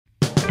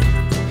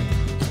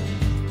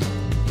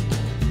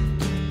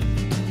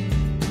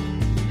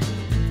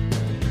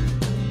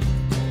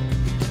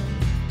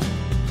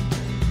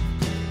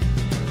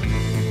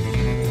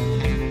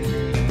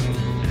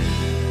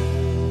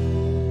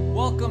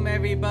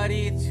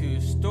everybody, to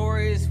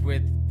Stories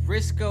with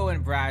Briscoe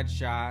and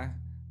Bradshaw.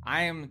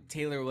 I am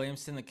Taylor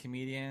Williamson, the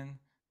comedian,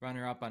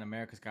 runner-up on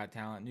America's Got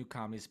Talent, new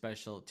comedy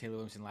special, Taylor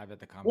Williamson live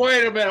at the comedy. Wait a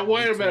Store minute, on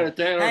wait a YouTube. minute,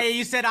 Taylor. Hey,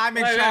 you said I'm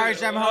in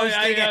charge. I'm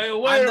hosting it.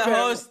 I'm the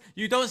host.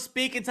 You don't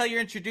speak until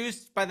you're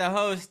introduced by the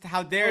host.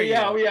 How dare you?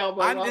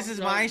 This is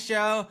my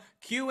show.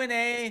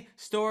 Q&A,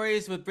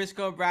 Stories with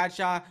Briscoe and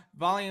Bradshaw,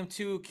 Volume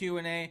 2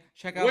 Q&A.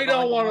 Check out. We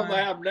don't want them to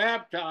have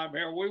nap time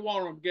here. We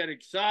want them to get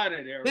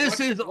excited here. This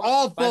is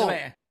awful. By the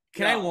way,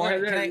 can I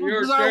warn? This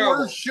is our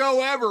worst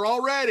show ever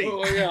already.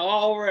 Oh, yeah,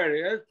 already.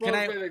 It's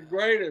supposed to be the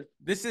greatest.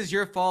 This is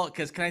your fault,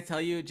 because can I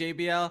tell you,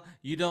 JBL,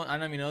 I don't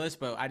know if you know this,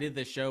 but I did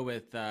the show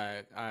with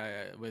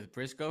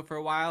Briscoe for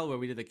a while where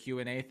we did the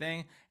Q&A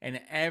thing, and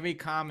every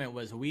comment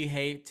was, we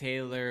hate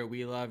Taylor,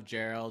 we love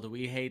Gerald,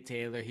 we hate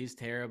Taylor, he's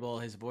terrible,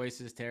 his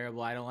voice is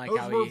terrible, I don't like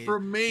how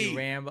he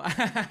ramble.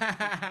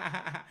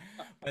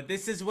 But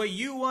this is what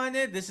you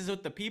wanted, this is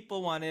what the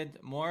people wanted,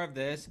 more of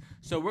this.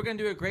 So we're going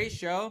to do a great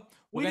show.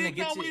 We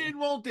didn't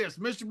want this.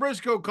 Mr.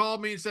 Briscoe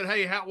called me and said,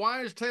 hey,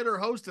 why is Taylor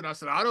hosting? I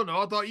said, I don't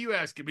know. I thought you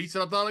asked him. He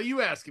said, I thought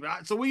you asked him.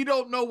 So we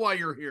don't know why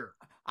you're here.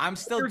 I'm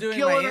still doing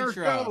my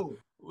intro.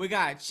 We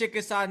got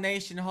Chickasaw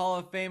Nation Hall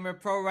of Famer,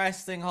 Pro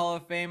Wrestling Hall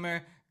of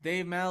Famer,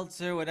 Dave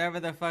Meltzer, whatever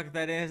the fuck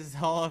that is,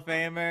 Hall of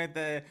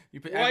Famer.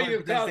 Why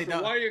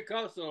are you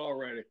cussing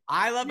already?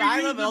 I love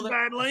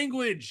bad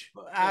language.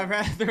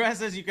 The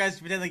rest of you guys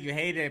pretend like you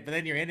hate it, but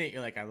then you're in it.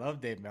 You're like, I love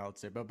Dave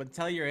Meltzer, but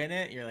until you're in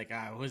it, you're like,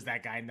 who's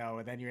that guy? No,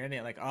 and then you're in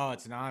it, like, oh,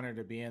 it's an honor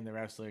to be in the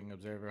Wrestling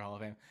Observer Hall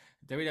of Fame.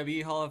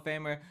 WWE Hall of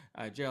Famer,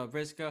 Gerald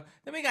Briscoe.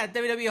 Then we got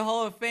WWE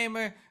Hall of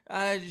Famer,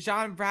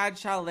 John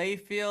Bradshaw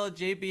Layfield,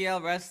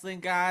 JBL Wrestling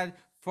God,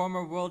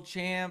 former world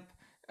champ.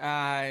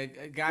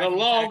 The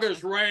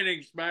longest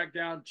reigning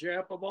SmackDown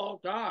champ of all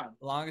time.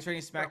 Longest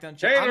reigning SmackDown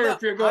champ. Taylor,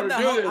 if you're going to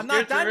do this, I'm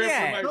not done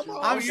yet.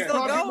 I'm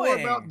still going. More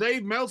about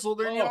Dave Meltzer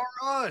than you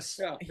are us.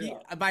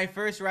 My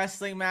first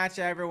wrestling match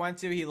I ever went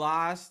to, he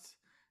lost.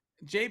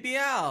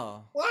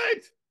 JBL. What?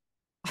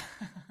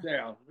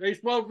 Yeah, he's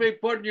supposed to be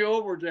putting you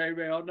over,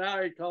 JBL.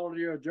 Now he's calling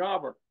you a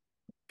jobber.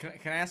 Can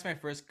I ask my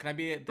first? Can I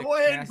be? Go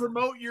ahead and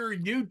promote your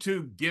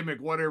YouTube gimmick,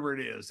 whatever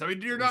it is. I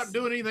mean, you're not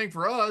doing anything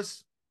for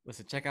us.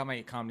 Listen, check out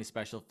my comedy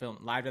special film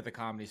live at the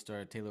Comedy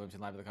Store. Taylor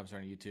Williamson live at the Comedy Store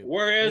on YouTube.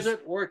 Where is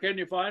it? Where can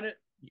you find it?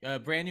 A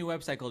brand new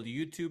website called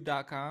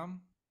YouTube.com.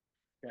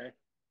 Okay.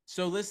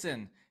 So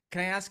listen,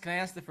 can I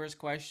ask the first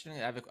question?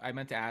 I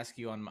meant to ask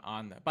you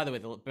on. By the way,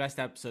 the best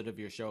episode of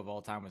your show of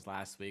all time was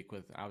last week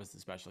I was the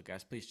special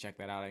guest. Please check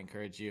that out. I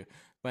encourage you.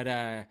 But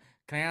can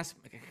I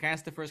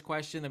ask the first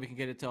question, then we can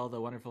get it to all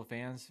the wonderful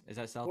fans? Is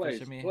that selfish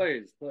of me?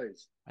 Please.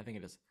 I think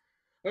it is.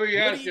 Who are you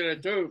asking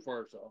it to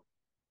first, though?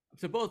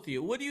 To both of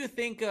you, what do you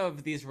think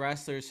of these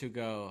wrestlers who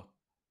go,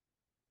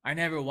 I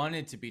never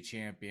wanted to be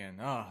champion.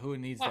 Oh, who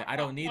needs that? I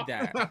don't need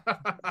that.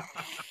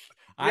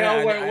 When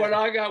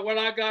I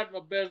got in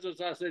the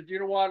business, I said, you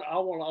know what? I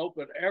want to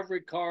open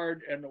every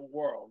card in the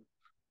world.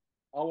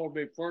 I want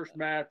to be first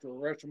match for the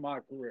rest of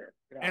my career.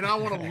 Yeah. And I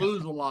want to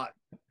lose a lot.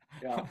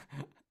 Yeah.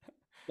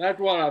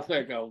 That's what I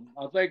think of.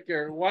 I think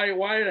why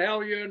the hell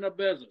are you in the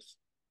business?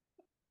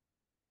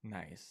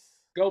 Nice.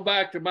 Go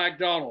back to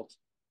McDonald's.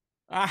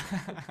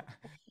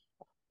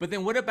 But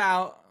then what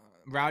about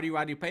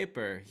Roddy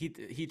Piper?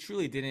 He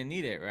truly didn't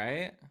need it,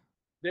 right?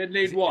 Didn't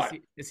need what?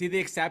 Is he the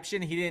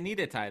exception? He didn't need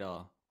a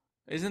title.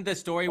 Isn't the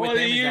story with him?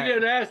 Well, you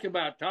didn't ask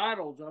about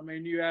titles. I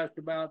mean, you asked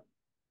about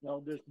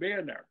just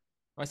being there.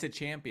 I said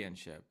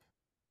championship.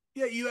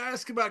 Yeah, you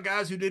asked about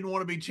guys who didn't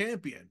want to be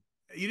champion.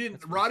 You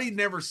didn't. Roddy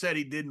never said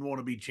he didn't want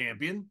to be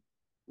champion.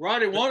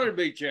 Roddy wanted to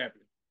be champion.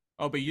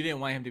 Oh, but you didn't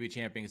want him to be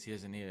champion because he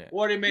doesn't need it.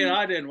 What do you mean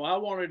I didn't? Well, I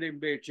wanted him to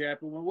be a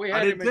champion. When we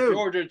had him in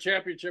Georgia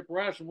Championship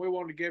Wrestling, we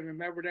wanted to give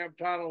him every damn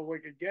title we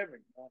could give him.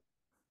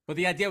 But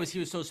the idea was he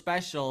was so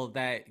special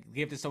that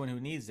give to someone who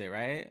needs it,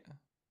 right?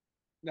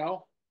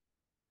 No.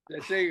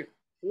 See,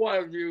 way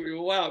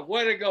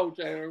to go,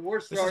 Taylor. We're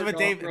starting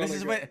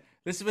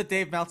This is what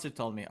Dave Meltzer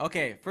told me.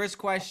 Okay, first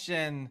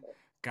question.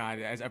 God,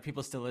 are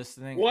people still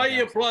listening? Why are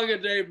you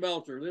plugging Dave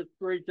Meltzer? This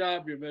 3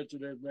 times you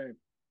mentioned his name.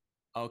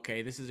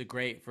 Okay, this is a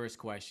great first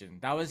question.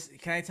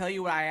 Can I tell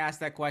you why I asked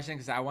that question?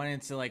 Because I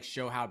wanted to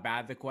show how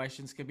bad the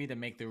questions could be to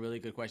make the really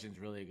good questions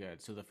really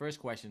good. So the first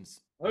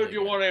question's who do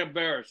you want to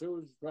embarrass? Who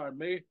was trying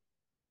me?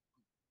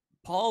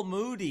 Paul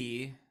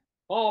Moody.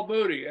 Paul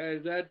Moody.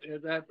 Is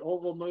that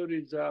Oval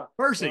Moody's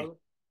Percy.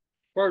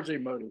 Percy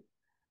Moody.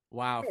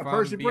 Wow,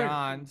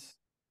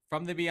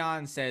 from the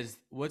Beyond says,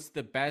 what's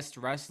the best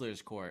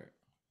wrestler's court?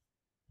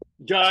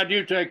 John,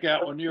 you take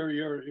that one. You're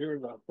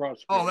the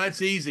prosecutor. Oh,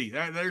 that's easy.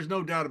 There's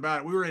no doubt about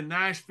it. We were in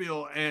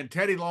Nashville, and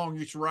Teddy Long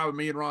used to ride with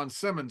me and Ron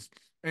Simmons.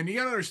 And you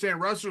got to understand,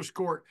 Wrestler's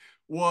Court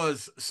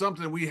was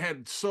something we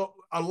had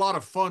a lot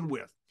of fun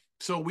with.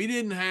 So we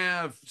didn't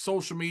have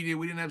social media.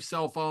 We didn't have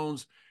cell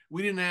phones.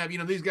 We didn't have,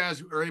 these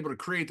guys are able to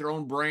create their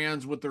own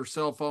brands with their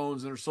cell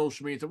phones and their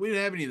social media. So we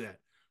didn't have any of that.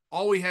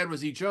 All we had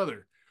was each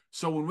other.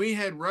 So when we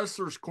had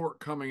wrestlers court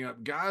coming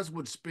up, guys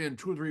would spend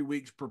 2 or 3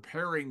 weeks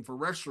preparing for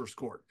wrestlers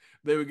court.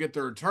 They would get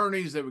their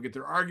attorneys, they would get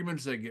their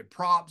arguments, they get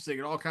props, they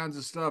get all kinds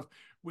of stuff.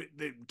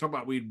 They talk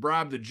about we'd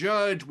bribe the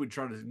judge, we'd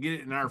try to get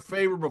it in our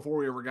favor before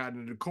we ever got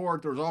into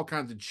court. There was all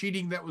kinds of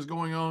cheating that was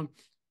going on.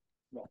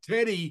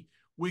 Teddy,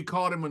 we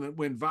caught him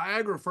when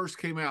Viagra first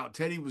came out.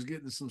 Teddy was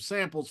getting some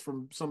samples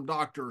from some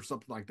doctor or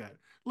something like that,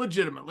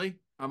 legitimately,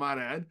 I might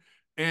add.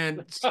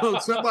 And so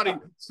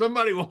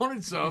somebody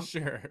wanted some.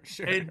 Sure.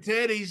 And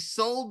Teddy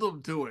sold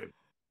them to him.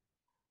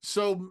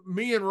 So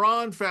me and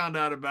Ron found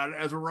out about it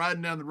as we're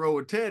riding down the road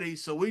with Teddy.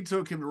 So we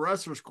took him to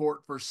wrestler's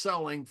court for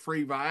selling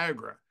free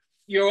Viagra.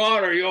 Your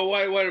Honor,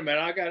 wait a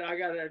minute. I got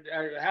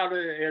how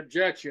to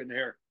injection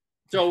here.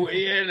 So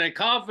in the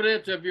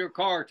confidence of your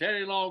car,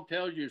 Teddy Long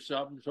tells you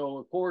something. So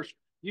of course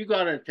you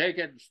got to take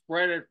it and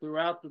spread it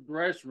throughout the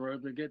dressing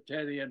room to get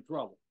Teddy in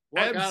trouble.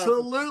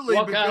 Absolutely.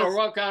 What kind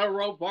of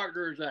rope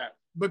partner is that?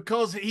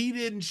 Because he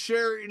didn't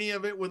share any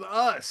of it with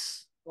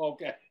us.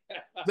 Okay.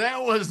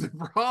 That was the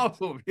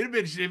problem.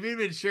 If he'd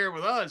been sharing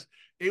with us,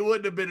 it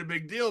wouldn't have been a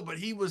big deal, but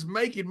he was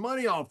making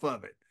money off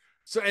of it.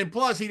 So, and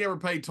plus he never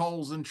paid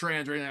tolls and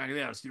trans or anything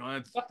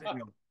like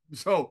that.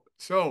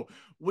 So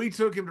we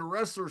took him to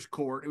wrestler's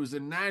court. It was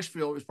in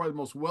Nashville. It was probably the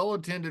most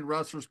well-attended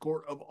wrestler's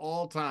court of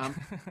all time.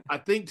 I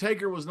think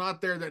Taker was not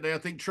there that day. I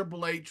think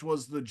Triple H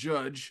was the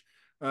judge.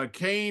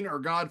 Kane, or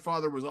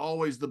Godfather, was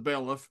always the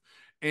bailiff.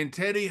 And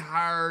Teddy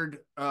hired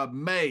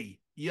Mae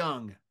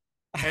Young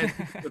as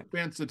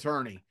defense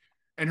attorney.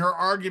 And her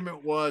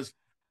argument was,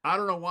 I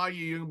don't know why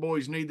you young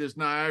boys need this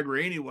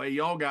Niagara anyway.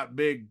 Y'all got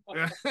big.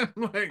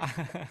 Like,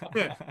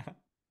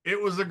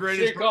 it was the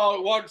greatest.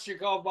 What did she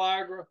call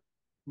Viagra?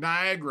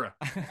 Niagara.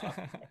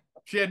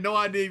 She had no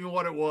idea even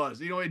what it was.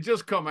 It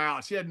just come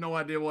out. She had no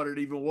idea what it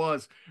even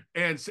was.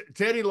 And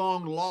Teddy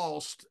Long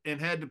lost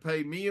and had to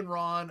pay me and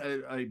Ron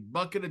a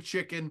bucket of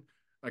chicken,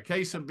 a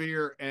case of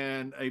beer,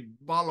 and a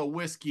bottle of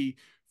whiskey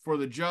for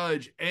the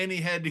judge. And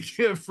he had to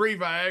give free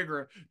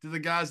Viagra to the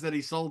guys that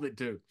he sold it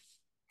to.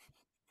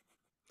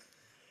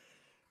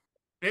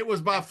 It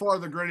was by far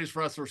the greatest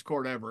wrestler's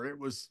court ever. It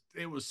was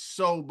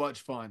so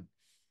much fun.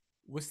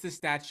 What's the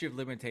statute of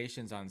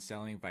limitations on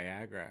selling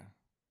Viagra?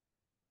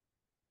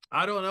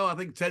 I don't know. I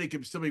think Teddy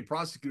can still be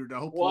prosecuted.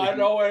 Well, I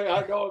know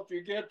if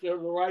you get to the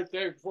right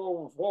thing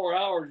for 4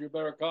 hours, you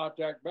better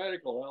contact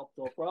medical help.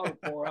 So probably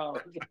 4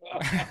 hours.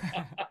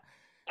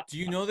 Do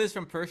you know this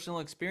from personal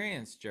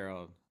experience,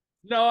 Gerald?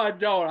 No, I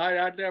don't.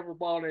 I never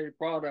bought any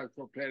product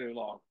from Teddy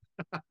Long.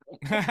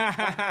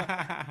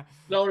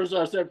 Notice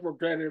I said from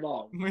Teddy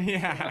Long.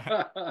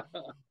 Yeah.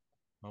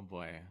 Oh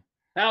boy.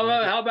 How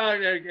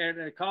about in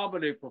a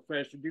comedy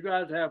profession? Do you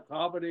guys have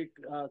comedy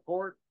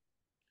court?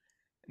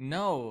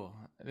 No,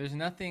 there's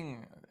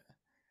nothing.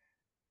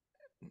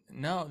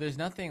 No, there's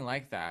nothing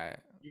like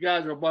that. You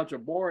guys are a bunch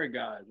of boring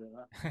guys.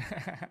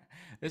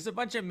 There's a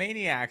bunch of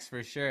maniacs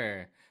for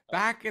sure.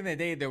 Back in the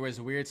day, there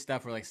was weird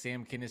stuff where like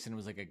Sam Kinison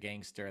was like a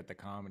gangster at the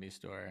Comedy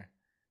Store,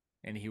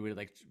 and he would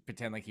like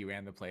pretend like he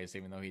ran the place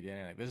even though he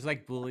didn't. Like, there's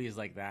like bullies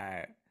like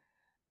that,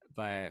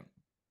 but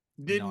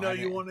didn't know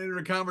you wanted to enter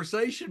a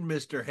conversation,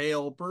 Mr.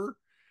 Helper.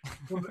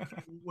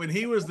 When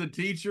he was the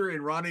teacher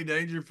in Rodney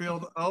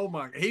Dangerfield, oh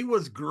my, he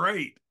was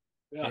great.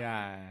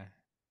 Yeah.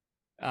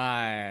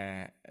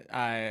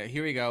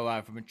 Here we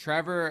go. From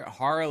Trevor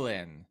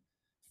Harlan,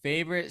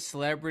 favorite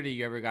celebrity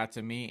you ever got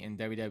to meet in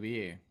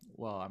WWE?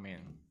 Well, I mean,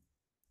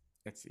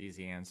 that's the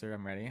easy answer.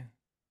 I'm ready.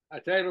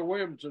 Taylor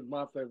Williamson is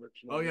my favorite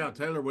celebrity. Oh yeah,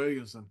 Taylor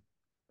Williamson.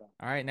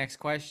 All right, next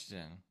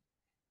question.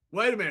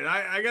 Wait a minute.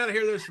 I got to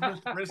hear this from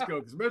Mr. Briscoe,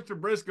 because Mr.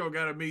 Briscoe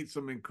got to meet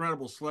some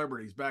incredible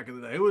celebrities back in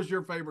the day. Who was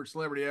your favorite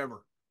celebrity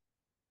ever?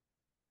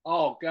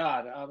 Oh,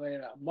 God. I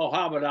mean,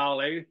 Muhammad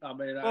Ali. I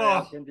mean,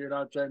 how can you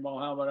not say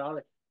Muhammad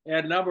Ali?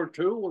 And number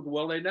 2 was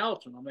Willie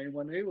Nelson. I mean,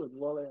 when he was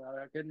Willie,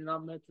 I can you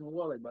not mention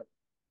Willie. But,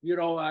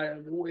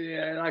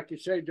 like you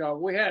say, John,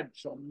 we had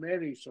so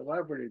many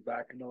celebrities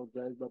back in those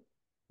days. But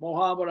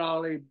Muhammad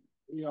Ali,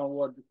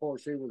 of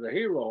course, he was a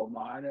hero of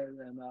mine.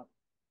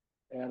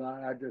 And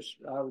I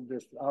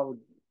would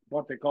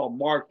what they call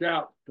marked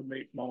out to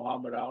meet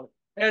Muhammad Ali.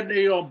 And,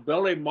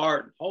 Billy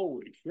Martin,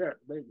 holy shit,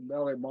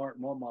 Billy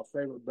Martin, one of my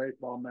favorite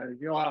baseball managers.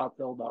 You know how I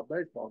feel about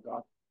baseball,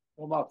 guys.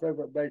 One of my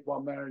favorite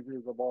baseball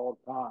managers of all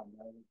time,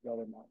 man,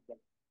 Billy Martin.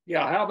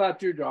 Yeah, how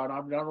about you, John?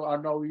 I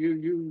know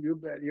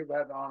you've had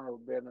the honor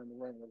of being in the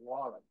ring with a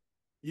lot of them.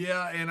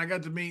 Yeah, and I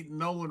got to meet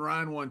Nolan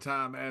Ryan one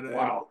time at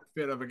a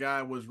fit of a guy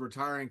who was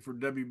retiring for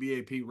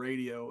WBAP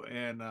radio,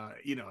 and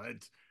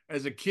it's.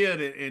 As a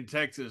kid in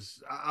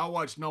Texas, I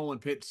watched Nolan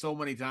pitch so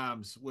many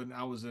times when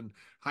I was in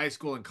high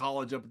school and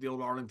college up at the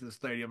old Arlington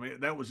Stadium.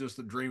 That was just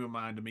a dream of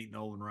mine to meet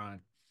Nolan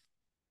Ryan.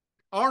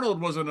 Arnold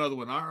was another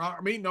one.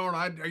 Meeting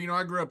Arnold,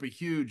 I grew up a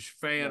huge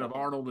fan of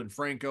Arnold and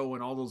Franco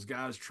and all those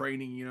guys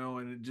training,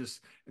 and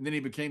then he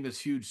became this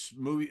huge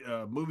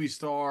movie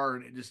star,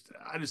 and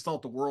I just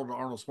thought the world of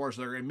Arnold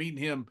Schwarzenegger, and meeting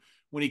him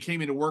when he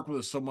came in to work with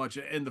us so much,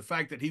 and the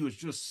fact that he was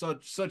just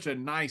such a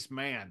nice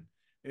man,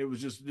 it was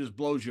just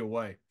blows you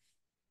away.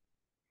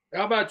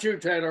 How about you,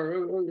 Taylor?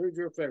 Who's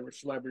your favorite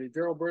celebrity?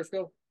 Gerald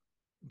Briscoe?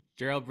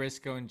 Gerald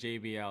Briscoe and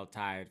JBL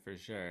tied for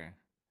sure.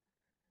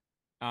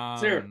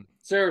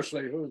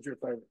 Seriously, who's your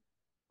favorite?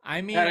 I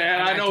And, mean,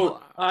 and I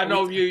told I we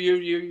know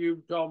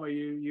you told me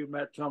you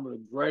met some of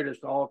the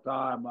greatest all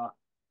time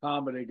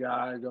comedy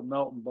guys,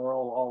 Milton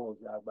Berle, all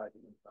those guys back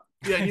in the time.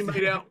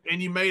 Yeah,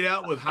 and you made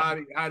out with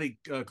Heidi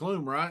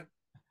Klum, right?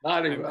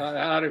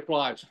 Howdy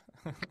flies.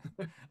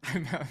 I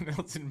met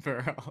Milton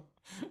Berle.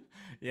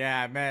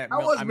 Yeah,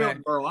 How was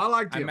Milton Berle? I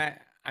liked him.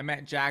 I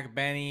met Jack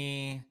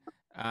Benny.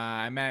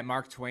 I met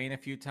Mark Twain a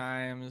few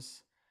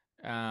times.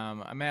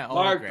 I met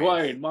all the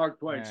greats. Mark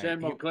Twain,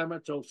 Samuel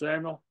Clements, old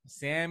Samuel.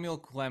 Samuel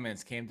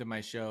Clements came to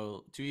my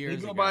show 2 years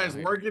ago. He go by his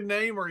working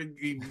name, or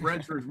he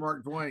registers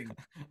Mark Twain?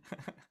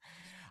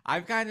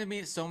 I've gotten to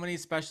meet so many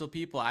special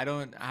people. I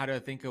don't know how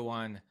to think of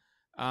one.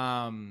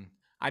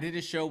 I did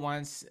a show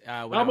once.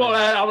 I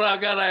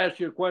got to ask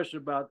you a question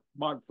about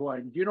Mark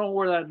Twain. Do you know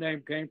where that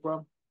name came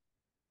from?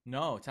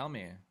 No, tell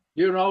me.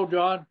 You know,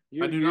 John?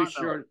 I do not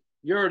know.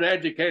 You're an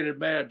educated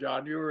man,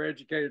 John. You were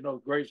educated in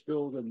those great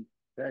schools in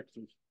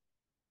Texas.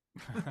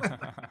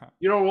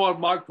 You know what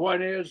Mark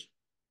Twain is?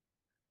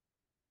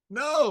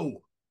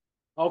 No.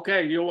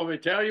 Okay, you want me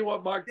to tell you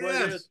what Mark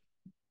Twain is?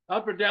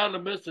 Up and down the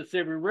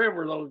Mississippi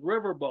River, those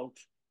river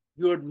boats,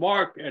 you would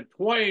mark, and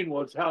Twain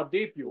was how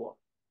deep you were.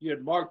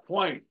 You'd mark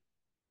Twain.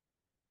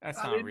 That's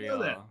not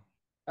real.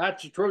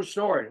 That's a true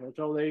story.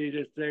 So they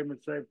just say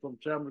from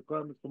Samuel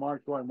Clemens to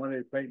Mark Twain when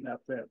they painting that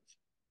fence.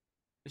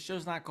 The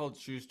show's not called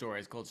True Story.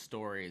 It's called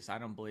Stories. I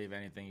don't believe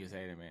anything you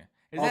say to me.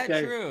 Is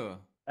that true?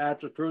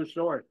 That's a true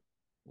story.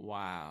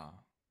 Wow.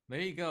 There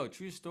you go.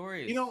 True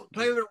stories. You know,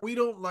 Taylor, we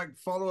don't like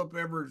follow up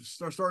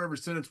start every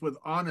sentence with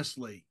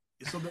honestly.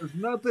 So there's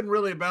nothing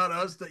really about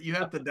us that you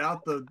have to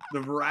doubt the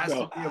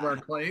veracity of our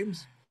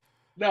claims.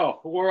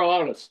 No, we're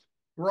honest.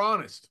 We're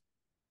honest.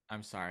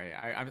 I'm sorry.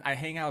 I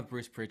hang out with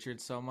Bruce Pritchard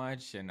so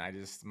much, and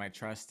my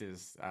trust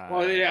is.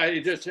 Well, yeah,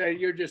 you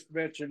just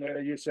mentioned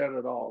you said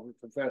it all. We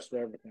confessed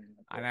everything.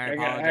 And I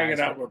apologize. Hanging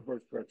out with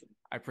Bruce Pritchard.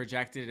 I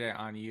projected it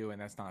on you,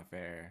 and that's not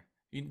fair.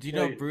 Do you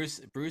know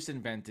Bruce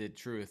invented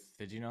truth?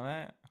 Did you know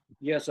that?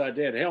 Yes, I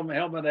did.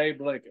 Helmut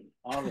Abe Lincoln,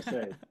 honest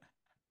Abe.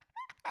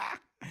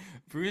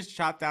 Bruce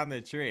chopped down the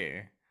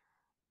tree.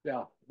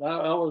 Yeah,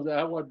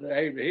 that was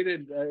Abe. He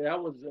didn't.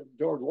 That was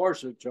George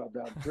Washington chopped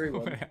down the tree.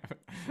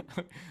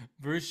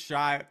 Bruce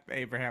shot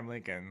Abraham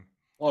Lincoln.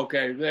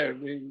 Okay, there.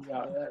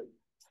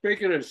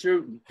 Speaking of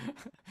shooting.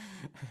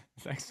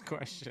 Next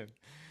question.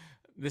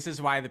 This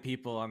is why the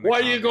people on. Why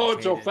are you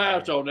going so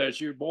fast on this?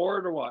 You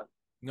bored or what?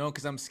 No,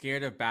 because I'm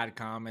scared of bad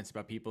comments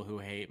about people who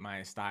hate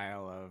my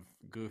style of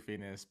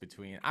goofiness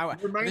between.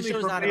 The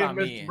show's not about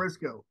me.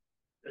 Briscoe.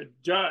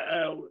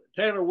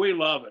 Taylor, we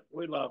love it.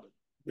 We love it.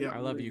 Yeah, I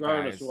love you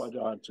guys. What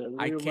John said.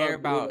 I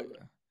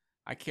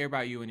care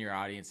about you and your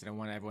audience, and I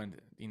want everyone,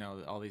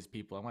 all these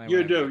people. I want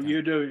you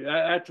do.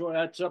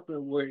 That's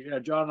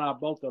something John and I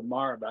both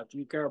admire about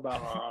you. You care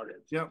about our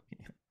audience. Yep.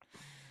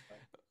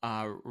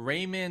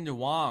 Raymond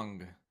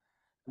Wong.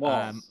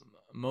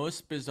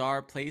 Most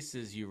bizarre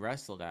places you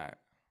wrestled at.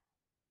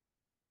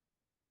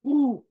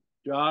 Ooh,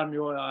 John,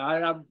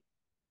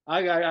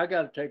 I got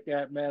to take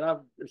that, man.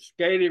 I've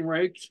skating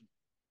rinks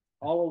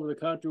all over the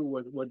country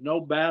with no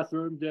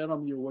bathrooms in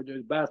them. With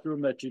the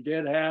bathroom that you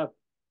did have,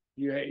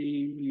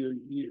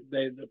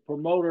 the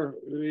promoter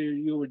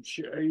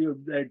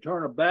they'd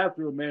turn a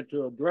bathroom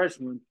into a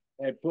dressing room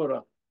and put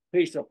a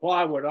piece of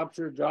plywood. I'm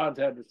sure John's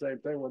had the same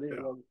thing with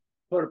him.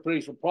 Put a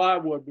piece of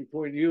plywood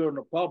between you and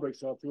the public.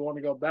 So if you want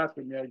to go to the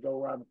bathroom, you had to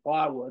go around the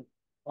plywood.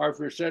 Or if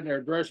you're sitting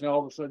there dressing,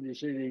 all of a sudden you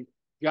see the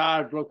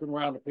guys looking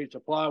around a piece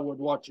of plywood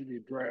watching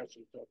you dress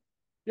and stuff.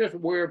 Just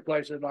weird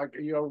places like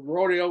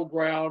rodeo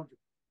grounds.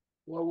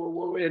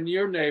 Well, in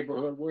your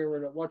neighborhood, we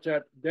were at what's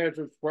that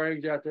Desert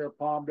Springs out there,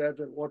 Palm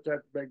Desert? What's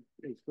that big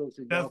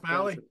exclusive? Death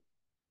Valley.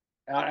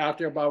 Out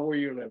there by where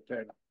you live,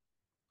 Taylor.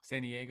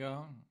 San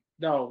Diego.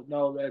 No,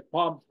 that's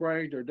Palm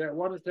Springs or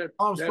what is that?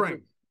 Palm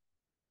Springs.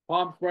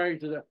 Palm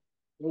Springs.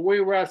 We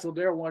wrestled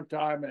there one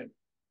time, and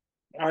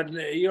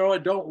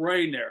it don't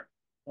rain there.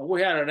 And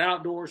we had an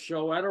outdoor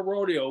show at a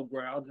rodeo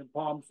ground in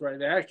Palm Springs.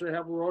 They actually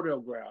have a rodeo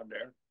ground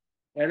there.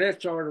 And it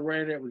started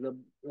raining. It was the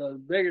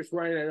biggest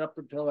rain up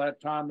until that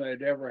time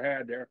they'd ever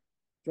had there.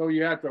 So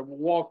you have to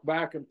walk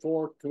back and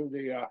forth to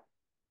the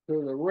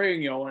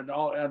ring, and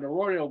the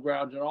rodeo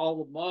grounds and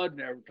all the mud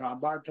and every time.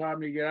 By the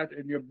time you get out,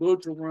 and your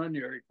boots are run,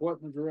 your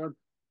equipment's run.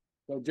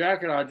 So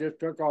Jack and I just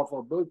took off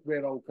our boots,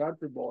 being old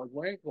country boys.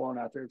 We ain't going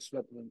out there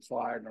slipping and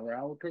sliding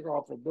around. We took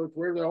off our boots.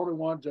 We're the only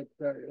ones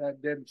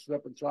that didn't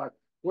slip and slide.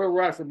 We were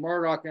wrestling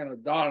Murdoch and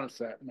Adonis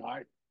that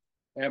night.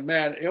 And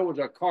man, it was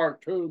a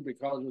cartoon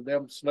because of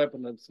them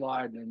slipping and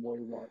sliding and what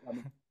he was. I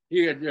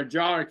mean,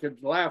 John was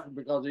laughing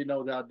because he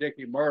knows how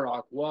Dickie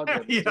Murdoch was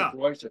in a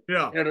situation.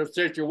 Yeah. In a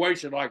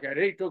situation like that,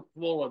 he took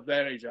full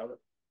advantage of it.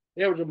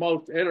 It was the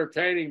most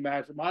entertaining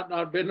match. It might not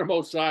have been the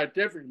most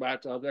scientific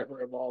match I've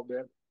ever involved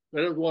in,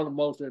 but it was one of the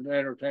most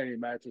entertaining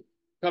matches.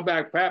 Come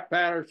back, Pat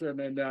Patterson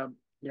and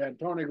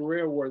Tony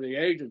Gurria were the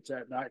agents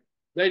that night.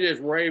 They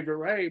just raved,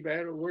 "Hey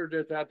man, we're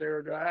just out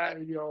there.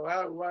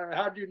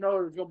 How'd you know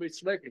it was going to be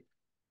slicking?"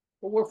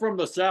 Well, we're from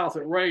the South.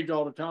 It rains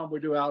all the time. We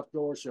do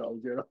outdoor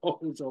shows, you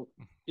know. So,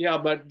 yeah,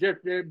 but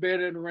just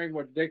been in the ring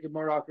with Dickie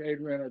Murdoch,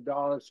 Adrian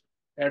Adonis,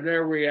 and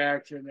their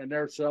reaction and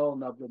their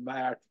selling of the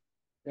match.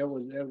 It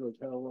was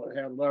a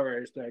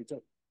hilarious thing.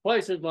 So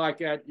places like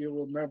that,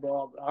 you remember.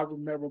 I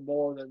remember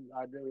more than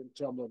I do in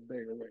some of the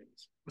bigger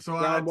rings. So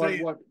John,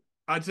 what?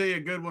 I'd tell you a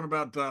good one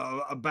about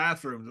a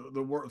bathroom.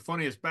 The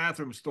funniest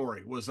bathroom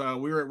story was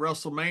we were at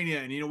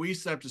WrestleMania, and we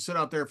used to have to sit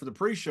out there for the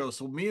pre-show.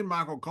 So me and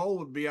Michael Cole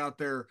would be out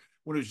there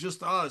when it was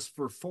just us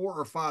for 4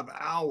 or 5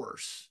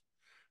 hours.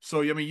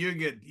 So I mean,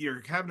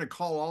 you're having to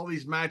call all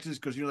these matches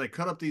because they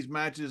cut up these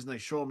matches and they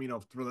show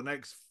them for the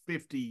next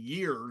 50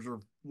 years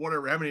or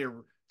whatever, how many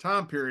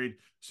time period.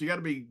 So you got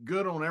to be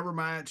good on every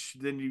match.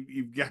 Then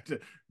you've got to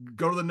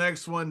go to the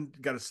next one.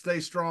 Got to stay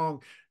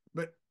strong,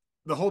 but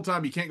the whole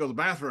time you can't go to the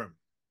bathroom.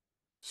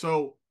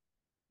 So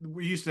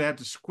we used to have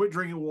to quit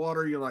drinking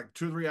water, like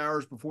 2 or 3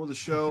 hours before the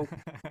show.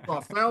 So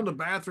I found a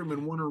bathroom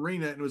in one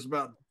arena, and it was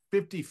about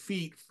 50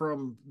 feet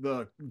from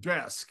the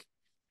desk.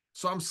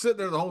 So I'm sitting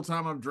there the whole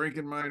time. I'm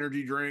drinking my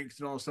energy drinks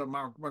and all this stuff.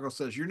 Michael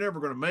says, "You're never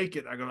going to make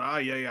it." I go,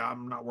 yeah,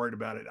 I'm not worried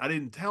about it. I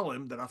didn't tell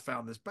him that I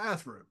found this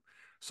bathroom.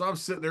 So I'm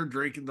sitting there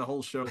drinking the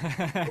whole show. We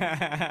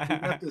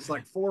got this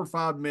like 4 or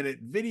 5 minute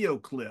video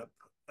clip,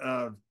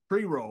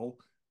 pre-roll.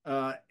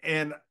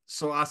 And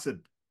so I said,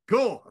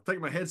 "Cool." I take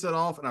my headset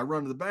off and I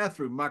run to the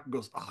bathroom. Michael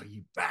goes, "Oh,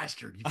 you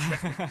bastard."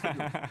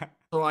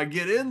 So I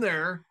get in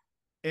there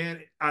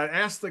and I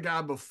asked the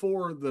guy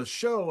before the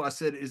show, I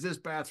said, "Is this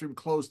bathroom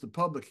closed to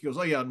public?" He goes,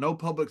 "Oh yeah, no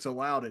public's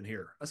allowed in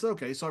here." I said,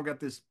 "Okay." So I've got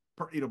this,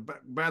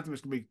 bathroom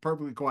is going to be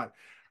perfectly quiet.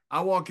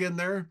 I walk in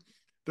there.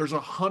 There's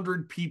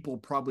 100 people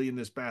probably in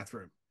this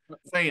bathroom.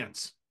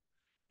 Fans.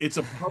 It's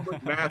a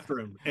public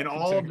bathroom, and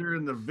all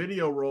during the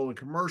video roll and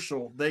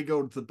commercial, they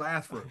go to the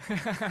bathroom.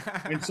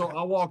 And so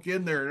I walk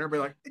in there, and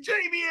everybody like,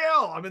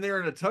 "JBL!" I mean,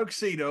 they're in a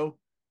tuxedo.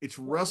 It's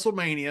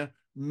WrestleMania,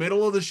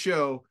 middle of the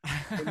show,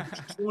 and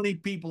there's 20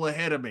 people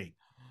ahead of me.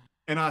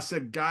 And I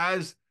said,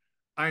 "Guys,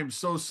 I am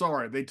so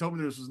sorry." They told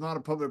me this was not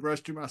a public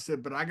restroom. I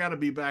said, "But I got to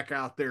be back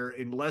out there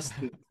in less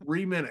than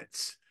 3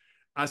 minutes."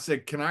 I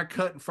said, "Can I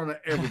cut in front of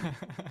everybody?"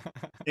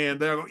 And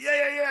they'll go,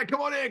 yeah,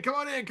 come on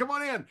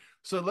in.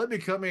 So let me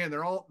come in.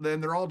 They're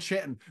all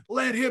chanting,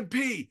 "Let him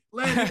pee,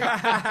 let him."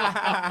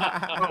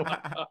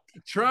 So,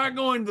 try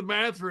going to the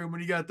bathroom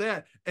when you got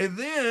that. And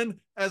then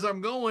as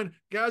I'm going,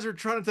 guys are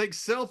trying to take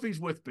selfies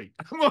with me.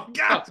 I'm like,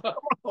 "Guys, come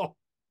on."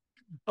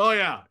 Oh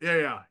yeah.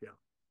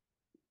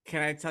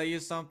 Can I tell you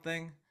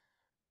something?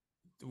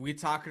 We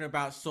talking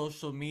about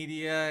social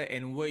media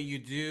and what you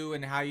do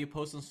and how you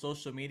post on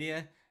social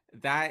media.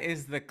 That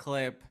is the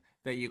clip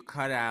that you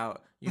cut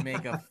out. You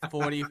make a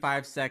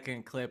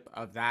 45-second clip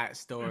of that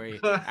story,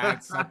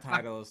 add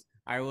subtitles.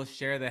 I will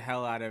share the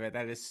hell out of it.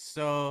 That is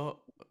so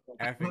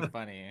effing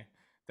funny.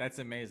 That's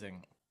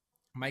amazing.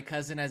 My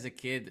cousin, as a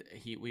kid,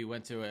 we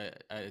went to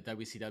a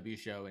WCW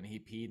show and he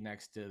peed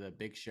next to the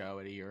Big Show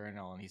at a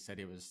urinal, and he said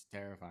it was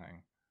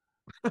terrifying.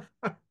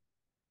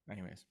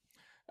 Anyways,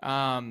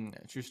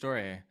 true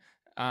story.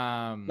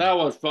 That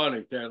was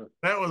funny, Taylor.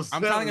 I'm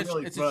telling you,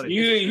 really it's funny.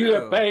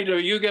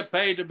 You get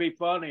paid to be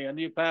funny, and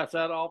you pass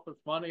that off as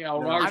funny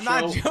on our show. I'm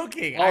not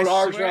joking. On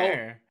our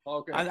swear. show.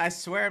 Okay. I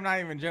swear I'm not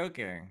even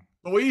joking.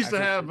 But we used to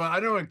have, I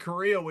know in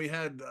Korea, we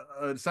had,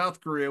 in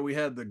South Korea, we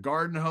had the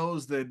garden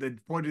hose that they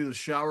point to the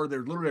shower.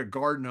 There's literally a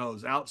garden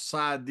hose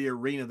outside the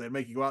arena. They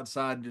make you go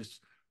outside and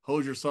just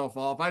hose yourself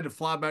off. I had to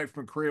fly back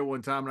from Korea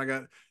one time,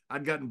 and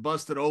I'd gotten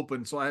busted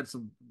open. So I had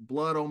some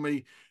blood on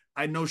me.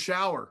 I had no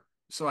shower.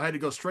 So I had to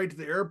go straight to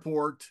the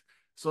airport.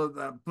 So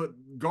I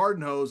put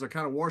garden hose. I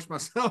kind of washed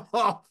myself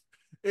off.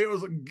 It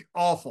was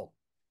awful.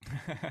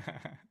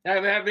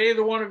 Have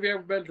either one of you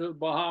ever been to the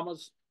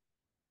Bahamas?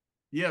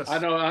 Yes. I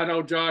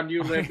know, John,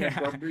 you lived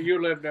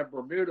in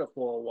Bermuda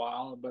for a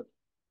while, but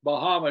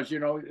Bahamas, they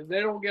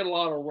don't get a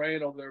lot of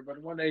rain over there, but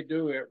when they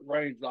do, it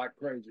rains like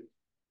crazy.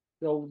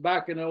 So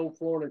back in the old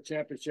Florida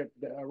Championship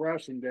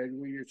wrestling days,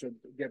 we used to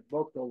get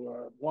booked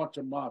over once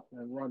a month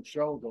and run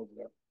shows over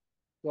there.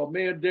 So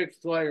me and Dick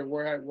Slater,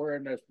 we're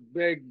in this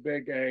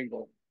big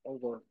angle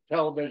over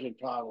television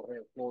title here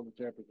at Florida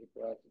Championship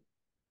Wrestling.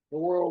 So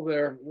we're over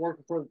there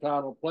working for the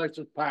title. The place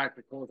is packed.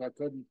 Of course, I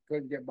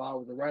couldn't get by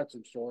with the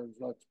wrestling stories.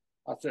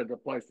 I said the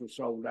place was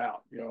sold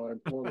out,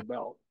 and for the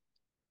belt.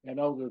 And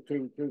those are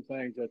two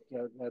things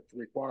that's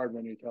required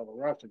when you tell a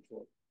wrestling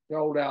story.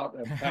 Sold out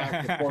and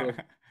packed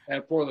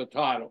for the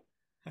title.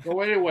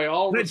 So anyway,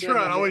 that's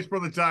right, always for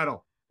the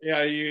title.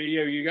 Yeah,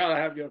 you gotta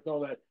have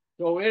throw that.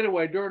 So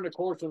anyway, during the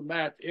course of the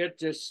match, it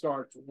just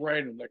starts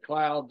raining. The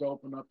clouds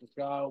open up, the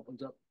sky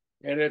opens up,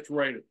 and it's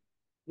raining.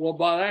 Well,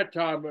 by that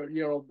time,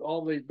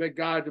 all these big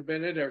guys have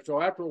been in there.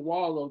 So after a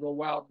while, those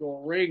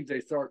outdoor rings, they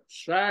start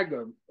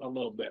sagging a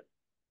little bit.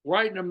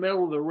 Right in the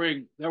middle of the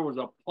ring, there was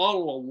a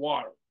puddle of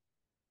water.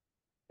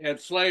 And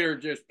Slater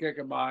just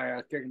kicking my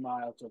ass.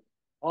 So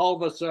all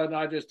of a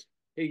sudden,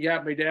 he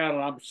got me down,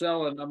 and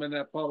I'm in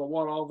that puddle of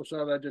water. All of a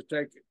sudden, I just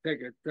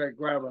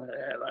grab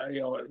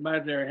a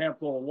imaginary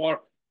handful of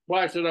water,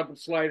 splash it up in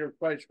Slater's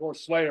face. Of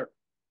course, Slater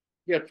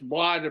gets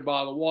blinded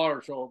by the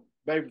water. So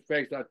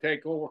babyface. I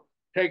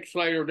take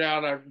Slater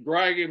down, I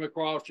drag him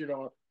across,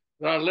 and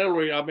I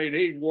literally, I mean,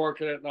 he's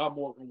working it, and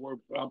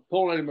I'm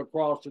pulling him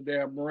across the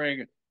damn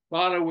ring. And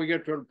finally, we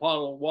get to the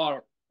puddle of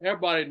water.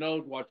 Everybody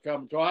knows what's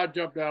coming, so I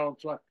jump down on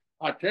Slater.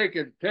 I take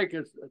his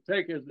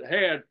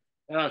head,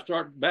 and I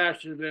start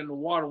bashing it in the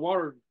water.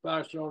 Water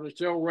splashing on it, it's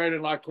still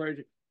raining like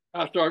crazy.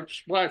 I start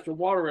splashing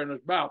water in his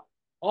mouth.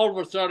 All of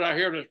a sudden, I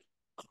hear this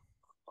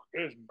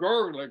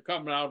gurgling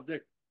coming out of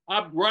Dick.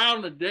 I'm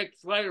grounding Dick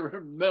Slater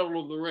in the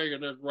middle of the ring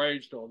in this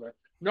rainstorm.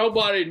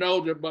 Nobody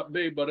knows it but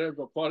me, but it's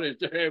a funny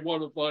thing.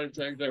 One of the funny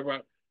things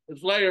ever.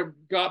 Slater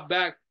got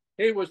back.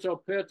 He was so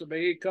pissed at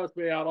me, he cussed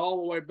me out all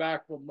the way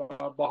back from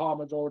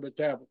Bahamas over to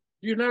Tampa.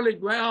 You nearly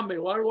drowned me.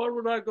 What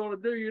was I going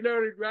to do? You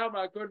nearly drowned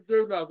me. I couldn't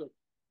do nothing.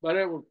 But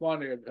it was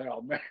funny as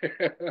hell, man.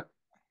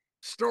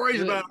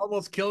 Stories about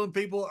almost killing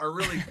people are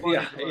really funny.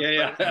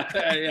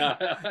 Yeah.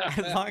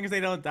 As long as they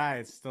don't die,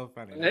 it's still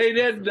funny. He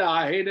didn't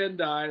die. He didn't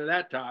die at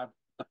that time.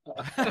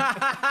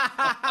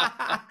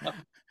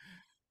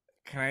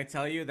 Can I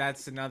tell you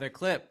that's another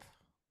clip?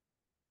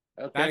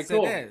 Okay, That's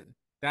cool. it.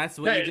 That's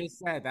what you just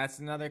said. That's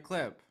another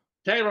clip.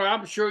 Taylor,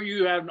 I'm sure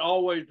you haven't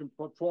always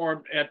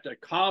performed at the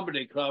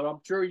comedy club. I'm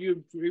sure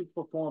you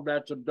performed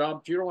at some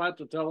dumps. You don't have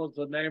to tell us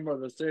the name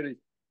of the city.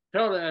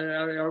 Tell us,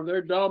 are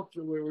there dumps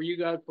where you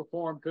guys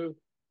perform too?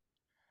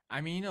 I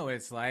mean,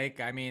 it's like,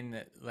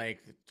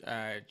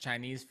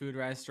 Chinese food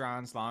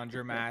restaurants,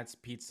 laundromats,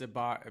 pizza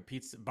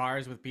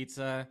bars with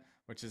pizza,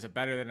 which is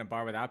better than a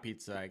bar without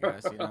pizza, I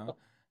guess,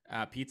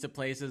 pizza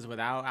places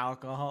without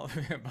alcohol,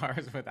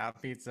 bars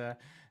without pizza.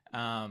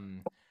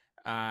 I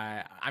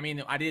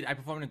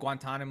performed in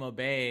Guantanamo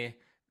Bay.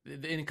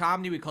 In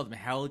comedy, we called them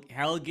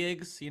hell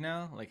gigs,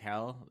 like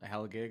a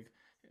hell gig.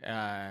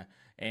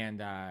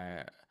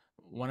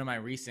 One of my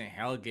recent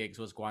hell gigs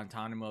was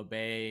Guantanamo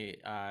Bay,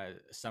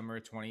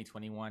 summer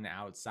 2021,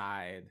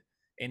 outside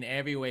in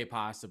every way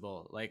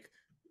possible. Like,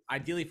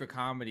 ideally for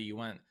comedy, you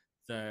want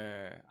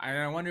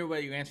I wonder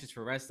what your answer is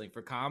for wrestling.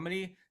 For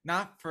comedy,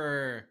 not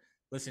for,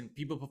 listen,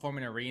 people perform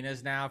in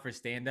arenas now for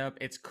stand-up.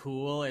 It's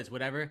cool, it's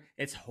whatever.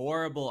 It's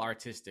horrible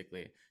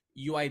artistically.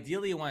 You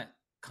ideally want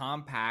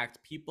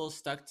compact, people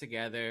stuck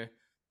together,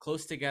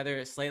 close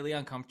together, slightly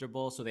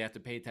uncomfortable, so they have to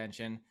pay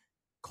attention.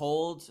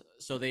 Cold,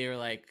 so they are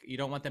like, you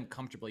don't want them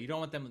comfortable. You don't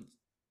want them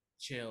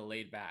chill,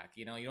 laid back.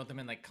 You don't want them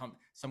in like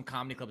some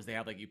comedy clubs. They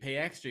have like, you pay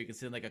extra, you can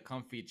sit in like a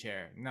comfy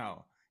chair.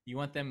 No, you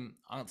want them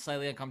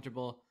slightly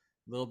uncomfortable,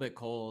 a little bit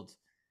cold,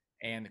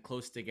 and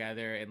close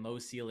together and low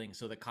ceiling,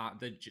 so the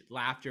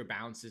laughter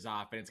bounces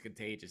off and it's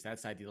contagious.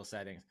 That's ideal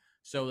settings.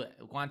 So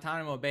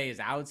Guantanamo Bay is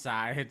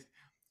outside.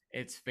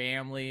 It's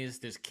families.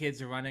 There's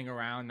kids running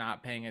around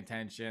not paying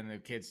attention. The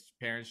kids'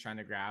 parents trying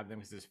to grab them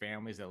because there's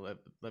families that live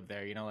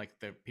there. Like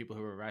the people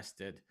who were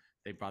arrested,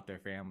 they brought their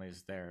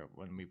families there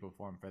when we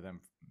performed for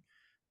them.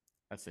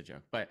 That's the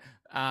joke, but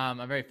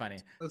I'm very funny.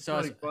 That's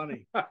really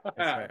funny.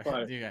 I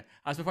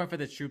was performing for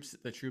the troops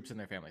and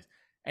their families.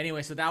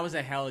 Anyway, so that was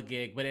a hell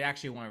gig, but it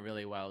actually went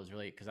really well. It was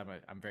really, because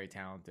I'm very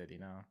talented,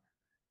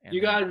 And you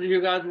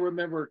guys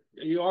remember,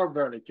 you are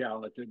very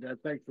talented.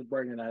 Thanks for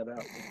bringing that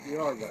up.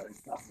 You are very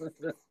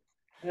talented.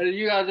 Have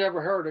you guys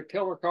ever heard of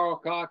Killer Carl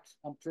Cox?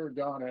 I'm sure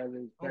John has.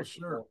 Oh,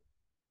 sure.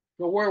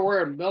 So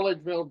we're in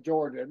Milledgeville,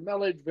 Georgia. And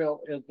Milledgeville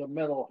is the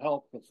mental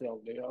health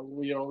facility.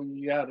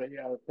 You had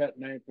a pet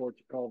name for it.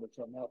 You called it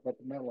something else, but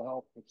the mental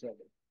health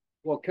facility.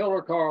 Well,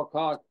 Killer Carl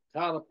Cox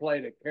kind of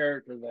played a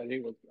character that he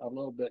was a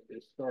little bit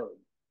disturbed,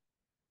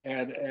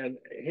 and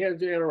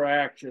his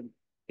interaction.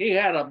 He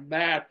had a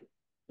match.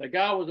 The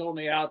guy was on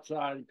the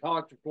outside, and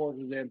Cox, of course,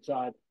 was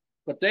inside.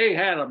 But they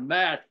had a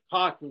match.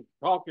 Cox was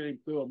talking him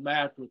through a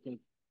match with this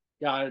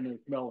guy in this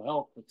mental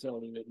health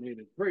facility that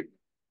needed treatment.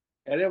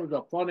 And it was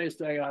the funniest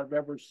thing I've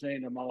ever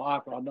seen in my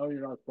life. I know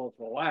you're not supposed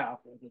to laugh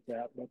at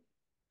that, but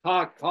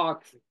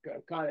Cox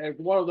is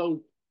one of those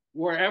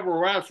where every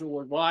wrestler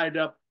was lined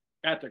up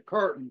at the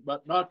curtain,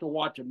 but not to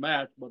watch a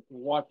match, but to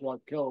watch what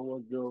Killer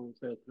was doing with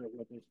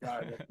this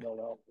guy in this mental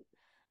health facility.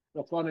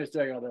 The funniest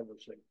thing I've ever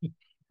seen.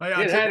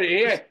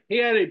 He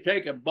had him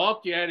taking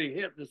bumps. He had him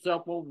hitting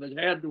himself over the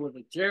head with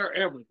a chair,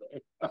 everything.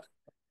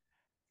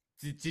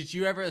 Did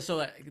you ever?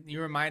 So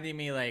you reminded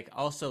me, I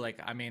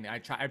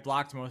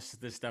blocked most of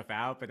this stuff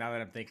out, but now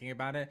that I'm thinking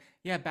about it,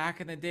 yeah,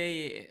 back in the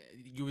day,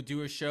 you would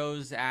do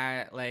shows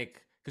at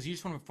because you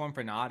just want to perform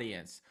for an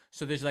audience.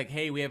 So there's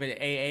hey, we have an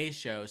AA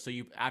show. So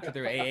you, after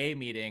their AA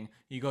meeting,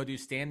 you go do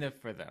stand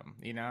up for them,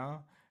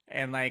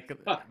 and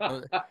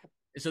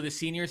so the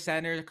senior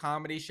center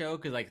comedy show,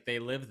 because they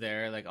live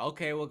there,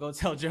 okay, we'll go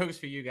tell jokes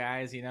for you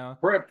guys,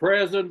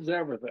 Prisons,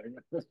 everything.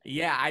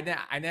 Yeah,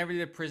 I never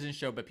did a prison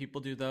show, but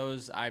people do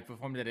those. I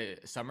performed at a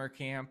summer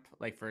camp,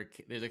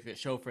 there's a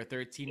show for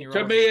 13-year-olds.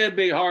 To me, it'd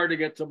be hard to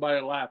get somebody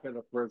to laugh at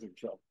a prison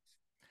show.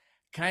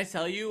 Can I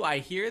tell you? I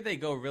hear they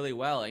go really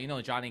well.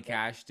 Johnny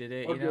Cash did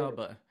it.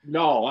 But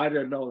no, I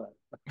didn't know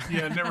that.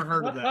 Yeah, never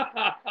heard of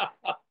that.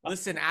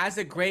 Listen,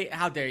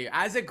 how dare you?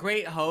 As a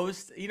great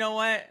host, you know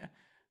what?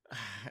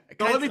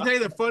 So let me tell you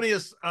the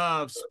funniest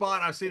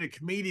spot I've seen a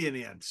comedian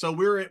in. So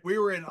we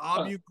were in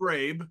Abu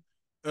Ghraib,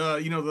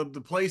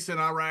 the place in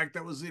Iraq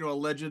that was,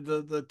 alleged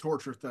the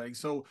torture thing.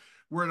 So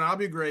we're in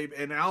Abu Ghraib,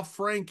 and Al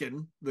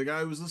Franken, the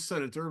guy who was the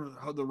senator,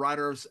 the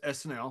writer of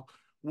SNL,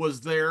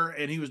 was there,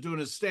 and he was doing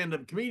his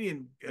stand-up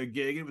comedian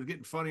gig. It was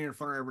getting funnier and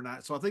funnier every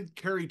night. So I think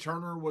Carrie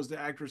Turner was the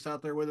actress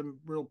out there with him,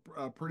 real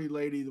pretty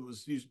lady that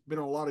was been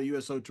on a lot of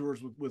USO tours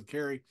with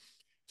Carrie.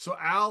 So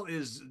Al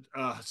is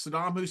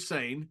Saddam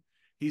Hussein.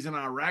 He's in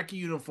an Iraqi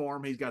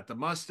uniform. He's got the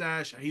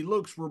mustache. He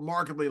looks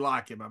remarkably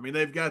like him. I mean,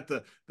 they've got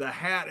the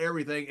hat,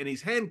 everything, and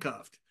he's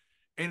handcuffed.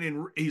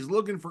 And he's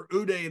looking for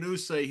Uday and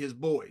Usay, his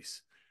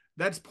boys.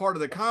 That's part of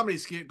the comedy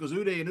skit because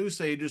Uday and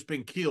Usay had just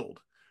been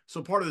killed.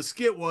 So part of the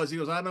skit was he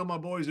goes, I know my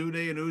boys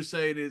Uday and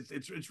Usay, and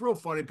it's real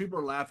funny. People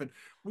are laughing.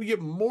 We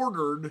get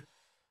mortared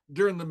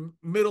during the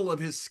middle of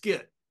his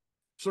skit.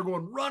 So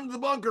going, run to the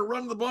bunker,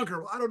 run to the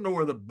bunker. I don't know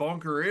where the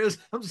bunker is.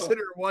 I'm sitting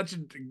here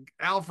watching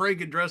Al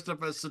Franken dressed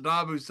up as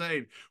Saddam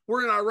Hussein.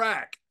 We're in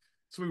Iraq.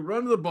 So we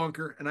run to the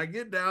bunker, and I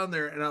get down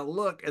there, and I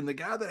look, and the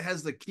guy that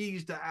has the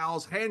keys to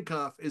Al's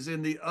handcuff is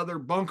in the other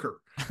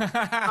bunker.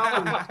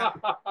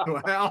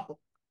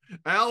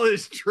 Al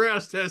is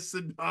dressed as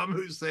Saddam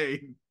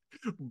Hussein.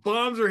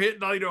 Bombs are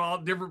hitting all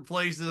different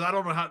places. I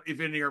don't know if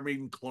any are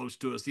even close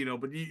to us,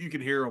 but you can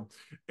hear them.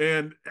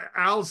 And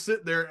Al's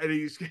sitting there, and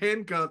he's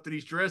handcuffed, and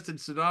he's dressed in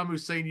Saddam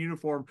Hussein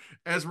uniform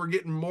as we're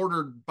getting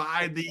mortared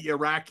by the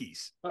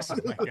Iraqis. Oh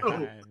my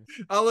God.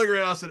 I look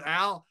around, I said,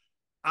 Al,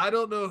 I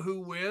don't know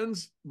who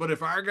wins, but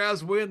if our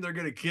guys win, they're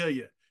going to kill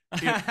you.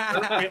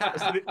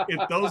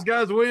 If those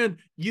guys win,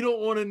 you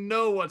don't want to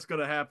know what's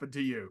going to happen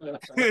to you.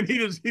 And he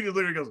just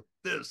literally goes,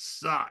 this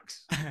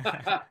sucks.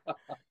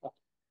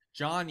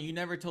 John, you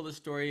never told the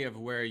story of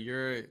where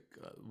your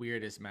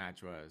weirdest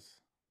match was.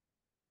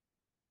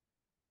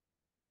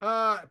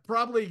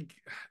 Probably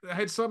I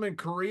had some in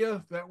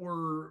Korea that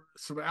were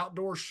some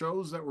outdoor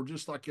shows that were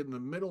just like in the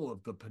middle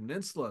of the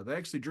peninsula. They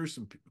actually drew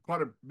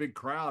quite a big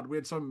crowd. We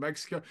had some in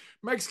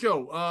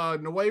Mexico,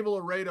 Nuevo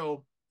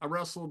Laredo. I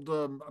wrestled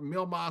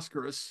Mil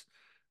Mascaras,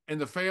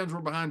 and the fans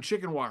were behind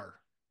chicken wire.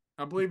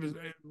 I believe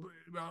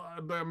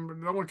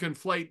no one can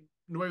conflate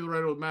Nuevo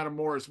Laredo with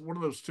Matamoros. One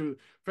of those two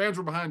fans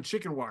were behind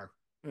chicken wire,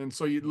 and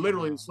so you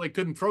literally they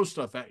couldn't throw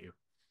stuff at you.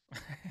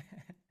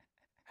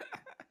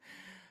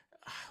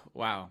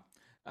 Wow.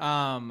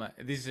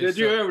 Did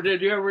you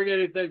ever get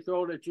anything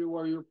thrown at you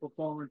while you were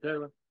performing,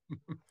 Taylor?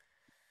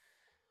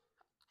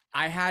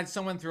 I had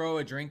someone throw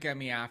a drink at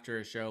me after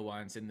a show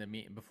once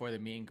before the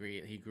meet and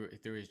greet. He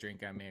threw his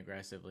drink at me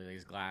aggressively, like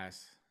his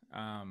glass.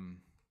 And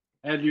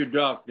you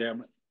ducked,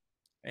 damn it.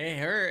 It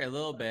hurt a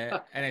little bit,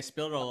 and it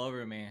spilled all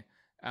over me.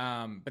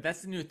 But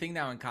that's the new thing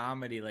now in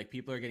comedy. Like,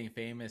 people are getting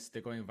famous.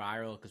 They're going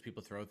viral because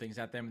people throw things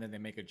at them, and then they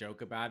make a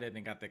joke about it, and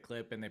they got the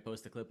clip, and they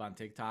post the clip on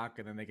TikTok,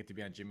 and then they get to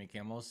be on Jimmy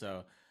Kimmel.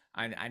 So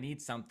I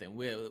need something.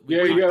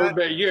 You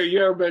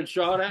ever been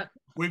shot at?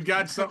 We've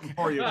got something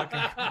for you. Okay.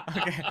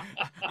 I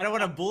don't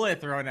want a bullet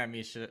thrown at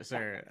me,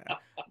 sir.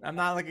 I'm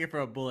not looking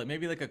for a bullet.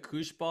 Maybe like a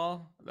koosh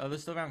ball. Are there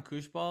still around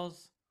koosh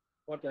balls?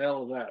 What the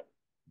hell is that?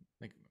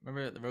 Like,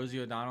 remember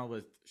Rosie O'Donnell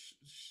would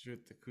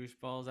shoot the koosh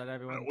balls at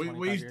everyone?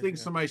 We think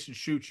somebody should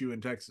shoot you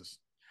in Texas.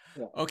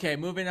 Yeah. Okay,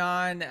 moving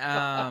on.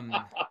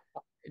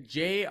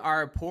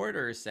 J.R.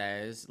 Porter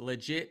says,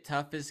 legit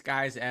toughest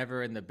guys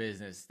ever in the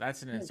business.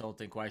 That's an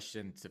insulting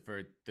question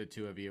for the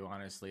two of you,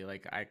 honestly.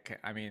 Like,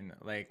 I mean,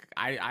 like,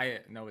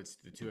 I know it's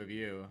the two of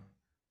you.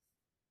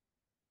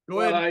 Go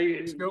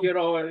ahead.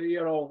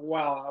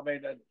 Wow. I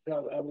mean,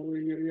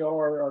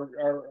 our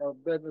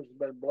business has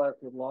been blessed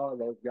with a lot of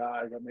those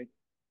guys. I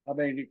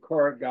mean, the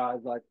current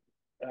guys like,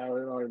 not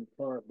even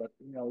current, but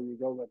you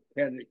go with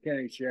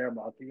Kenny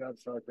Shamrock. You got to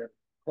start there.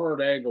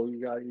 Kurt Angle,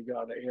 you got to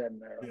end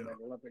there. Yeah. I mean,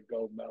 Olympic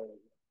gold medal.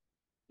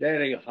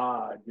 Danny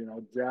Hyde,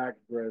 Jack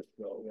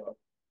Briscoe,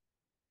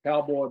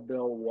 Cowboy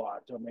Bill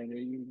Watts. I mean,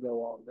 you can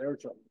go on.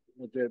 There's some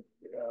legit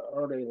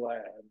Ernie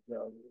Ladd,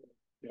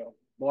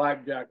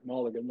 Blackjack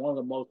Mulligan, one of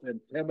the most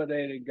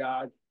intimidating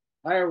guys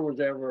I was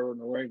ever in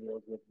the ring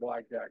with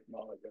Blackjack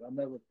Mulligan. I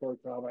remember the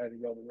first time I had to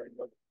go to the ring,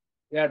 but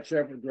he had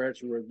separate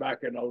dressing rooms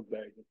back in those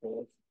days, of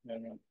course.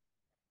 And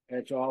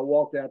so I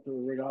walked out to the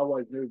ring. I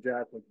always knew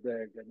Jack was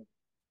big, and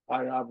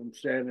I'm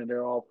standing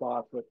there all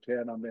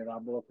 5'10". I mean,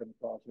 I'm looking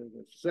across. He's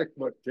a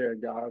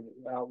 6'10" guy,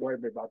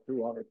 outweighed me about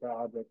 200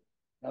 pounds, but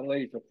at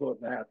least a foot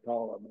and a half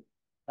taller than me.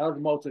 That was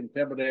the most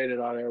intimidated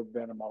I'd ever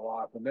been in my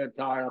life. And then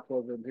tie up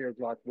with him, he was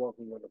like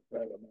working with a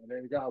feather, man.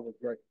 And the guy was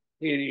great.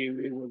 He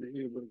was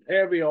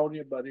heavy on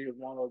you, but he was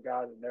one of those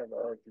guys that never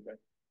hurt you.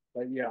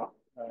 But yeah,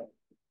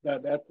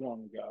 that's one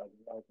of the guys.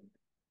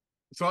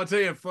 So I'll tell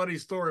you a funny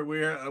story.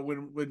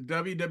 When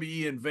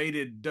WWE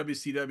invaded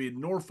WCW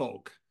in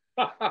Norfolk,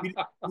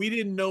 we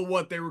didn't know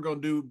what they were going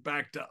to do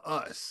back to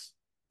us.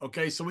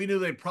 Okay, so we knew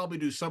they'd probably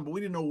do something, but we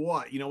didn't know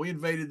what. We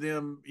invaded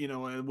them,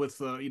 with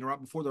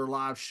right before their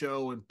live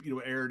show and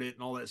aired it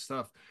and all that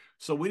stuff.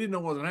 So we didn't know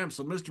what was going to happen.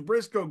 So Mr.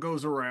 Briscoe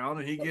goes around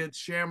and he gets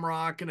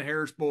Shamrock and the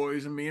Harris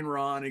Boys and me and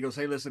Ron. And he goes,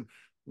 "Hey, listen,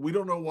 we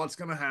don't know what's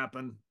going to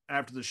happen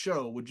after the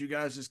show. Would you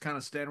guys just kind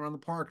of stand around the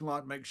parking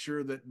lot and make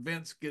sure that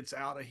Vince gets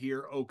out of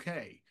here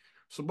okay?"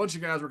 So a bunch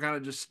of guys were kind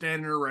of just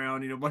standing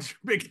around, a bunch of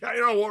big guys. I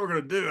don't know what we're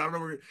going to do. I don't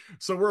know.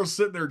 So we're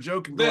sitting there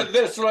joking. Going,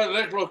 this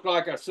looks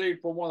like a scene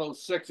from one of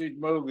those 60s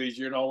movies,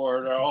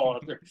 where they're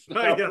all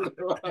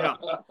yeah.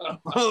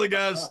 All the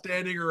guys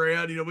standing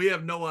around, we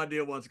have no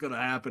idea what's going to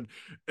happen.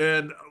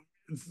 And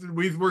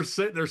we're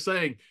sitting there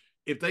saying,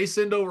 if they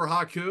send over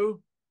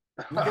Haku,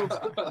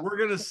 we're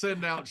going to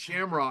send out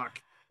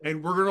Shamrock,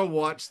 and we're going to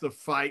watch the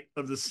fight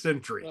of the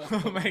century.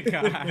 Oh, my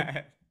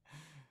God.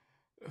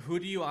 Who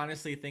do you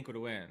honestly think would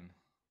win?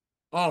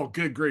 Oh,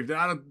 good grief.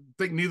 I don't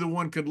think neither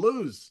one could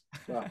lose.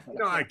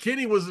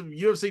 Kenny was a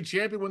UFC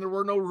champion when there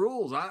were no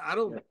rules. I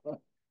don't.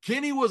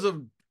 Kenny was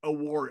a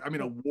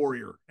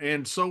warrior,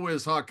 and so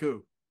is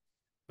Haku.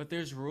 But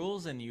there's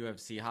rules in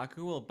UFC.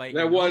 Haku will bite you.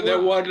 There was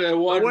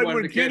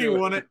when Kenny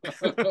won it.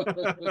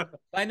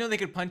 I know they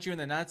could punch you in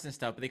the nuts and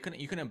stuff, but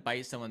you couldn't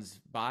bite someone's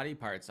body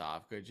parts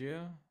off, could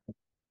you?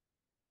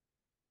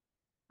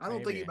 I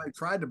don't think anybody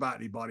tried to bite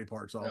any body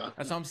parts off. Yeah.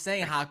 That's what I'm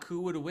saying.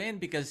 Haku would win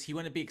because he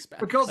wouldn't be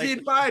expected. Because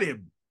he'd bite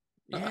him.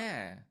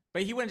 Yeah,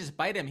 but he wouldn't just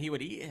bite him; he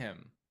would eat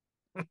him.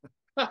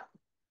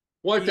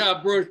 One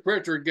time, Bruce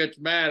Pritchard gets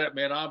mad at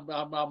me, and I'm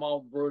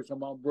on Bruce.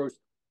 I'm on Bruce.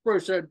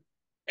 Bruce said,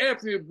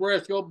 "If you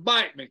Briscoe,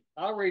 bite me."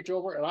 I reach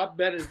over and I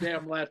bet his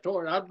damn last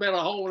torn. I bet a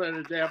hole in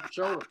his damn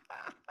shoulder.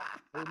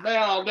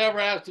 Man, I'll never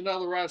ask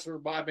another wrestler to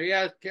bite me. He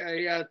asked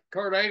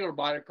Kurt Angle to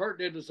bite it. Kurt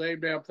did the same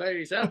damn thing.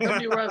 He said, "How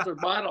many wrestlers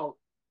bite on?"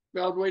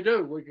 Well, we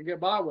do. We can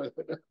get by with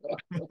it.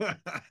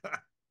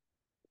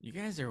 You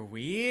guys are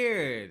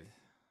weird.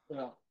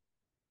 Yeah.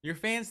 Your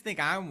fans think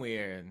I'm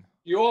weird.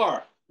 You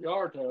are,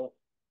 Taylor.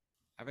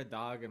 I have a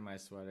dog in my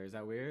sweater. Is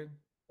that weird?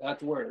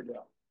 That's weird, yeah.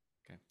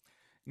 Okay.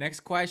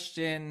 Next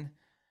question.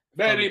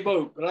 Betty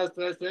Boop. Let's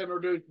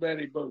introduce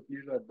Betty Boop.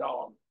 She's a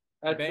dog.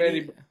 That's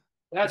Betty.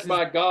 That's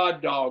my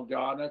god dog,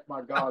 John. That's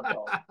my god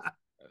dog.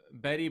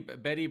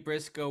 Betty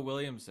Briscoe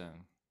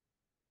Williamson.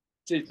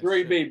 She's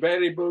 3B.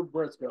 Betty Boop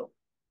Briscoe.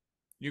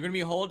 You're going to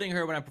be holding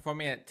her when I'm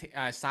performing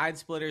at Side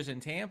Splitters in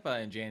Tampa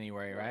in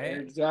January, right?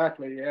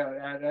 Exactly,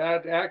 yeah.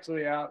 And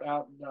actually out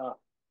in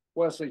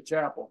Wesley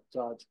Chapel,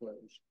 Side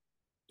Splitters.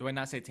 Do I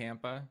not say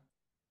Tampa?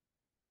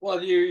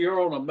 Well,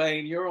 you're on a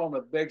main. You're on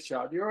a big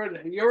shot. You're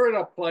in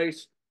a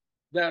place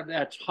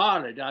that's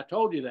haunted. I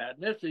told you that.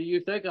 And you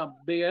think I'm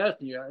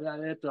BSing you.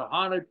 It's a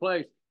haunted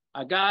place.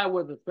 A guy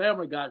with his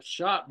family got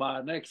shot by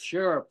an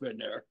ex-sheriff in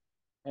there.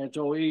 And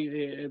so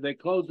they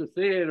closed the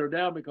theater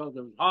down because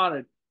it was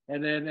haunted.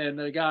 And then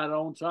the guy that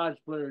owns Side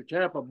Splitters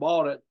Tampa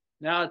bought it.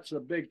 Now it's a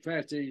big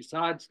fancy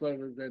Side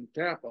Splitters in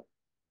Tampa.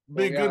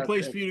 Be a good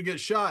place for you to get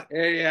shot.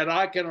 And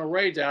I can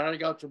arrange that. I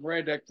got some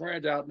redneck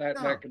friends out in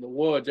that neck of the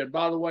woods. And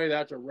by the way,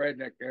 that's a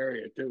redneck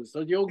area too. So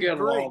you'll get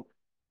along.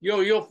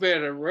 You'll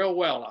fit in real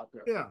well out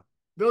there. Yeah.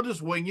 They'll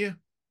just wing you.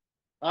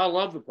 I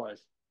love the place.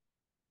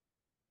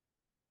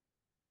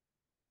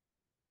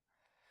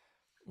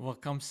 Well,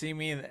 come see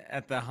me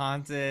at the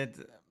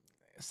haunted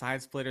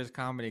Side Splitters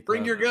Comedy Club.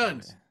 Bring your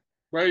guns.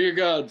 Where you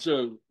going,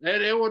 Sue?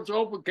 And it was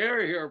open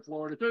carry here in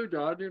Florida too,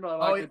 John. You're not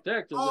like in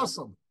Texas.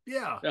 Awesome.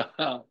 Yeah.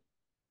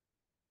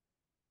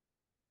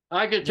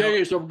 I can tell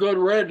you some good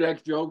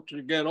redneck jokes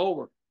to get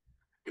over.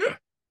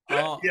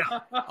 Oh, yeah.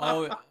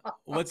 Oh,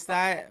 what's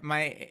that?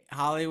 My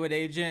Hollywood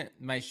agent,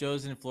 my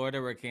shows in Florida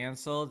were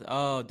canceled.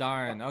 Oh,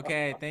 darn.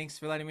 Okay, thanks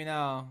for letting me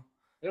know.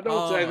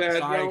 Don't say that.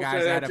 Sorry, don't guys, say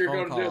I that. had a You're phone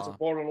going to call.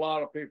 disappoint a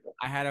lot of people.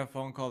 I had a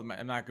phone call.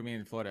 I'm not going to be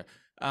in Florida.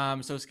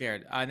 I'm so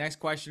scared. Next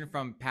question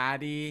from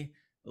Patty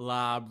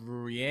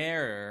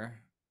LaBruyere.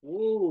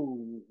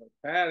 Ooh,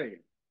 Patty.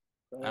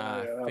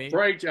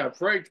 French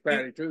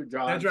Patty too,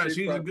 John. That's right.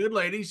 She's a good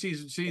lady.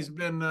 She's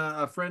been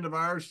a friend of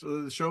ours,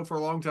 the show for a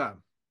long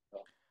time.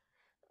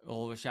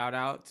 Well, shout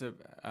out to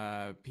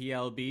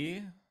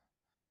PLB.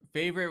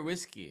 Favorite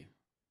whiskey?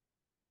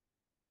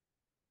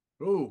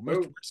 Oh,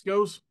 Mr.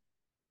 Briscoe's.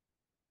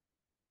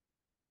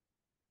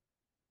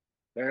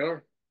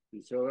 Taylor,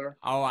 you still there?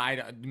 Oh,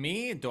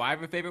 me? Do I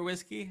have a favorite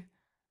whiskey?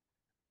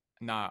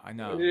 No, I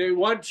know.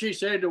 What she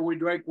said that we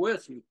drink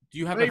whiskey. Do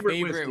you have a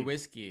favorite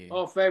whiskey?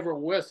 Oh, favorite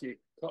whiskey.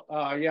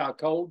 Yeah,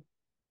 cold.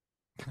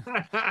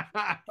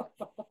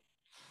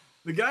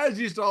 The guys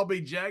used to all be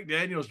Jack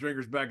Daniels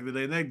drinkers back in the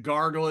day, and they'd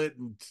gargle it,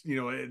 and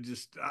it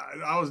just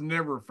I was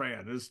never a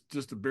fan. It's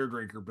just a beer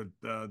drinker, but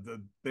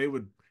they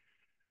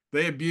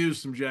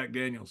abused some Jack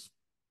Daniels.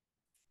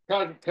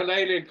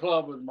 Canadian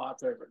Club was my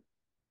favorite.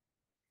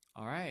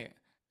 All right,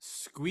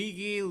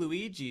 Squeaky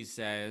Luigi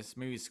says,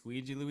 maybe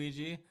Squeegee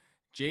Luigi,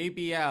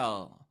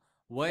 JBL.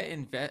 What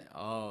investment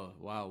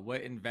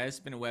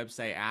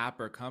website, app,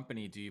 or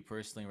company do you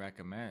personally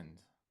recommend?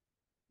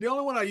 The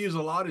only one I use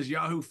a lot is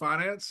Yahoo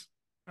Finance.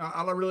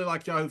 I really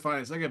like Yahoo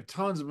Finance. They have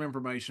tons of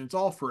information. It's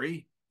all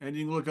free, and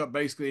you can look up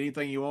basically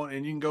anything you want,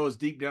 and you can go as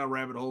deep down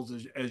rabbit holes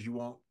as you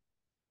want.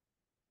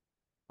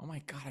 Oh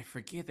my God, I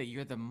forget that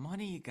you're the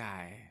money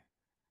guy.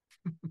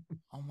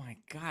 Oh my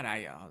God,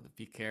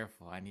 be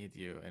careful. I need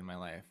you in my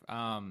life. So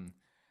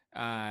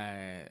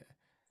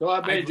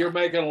I mean, you're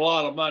making a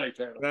lot of money,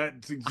 Taylor.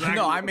 That's exactly.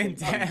 No, I'm in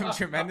debt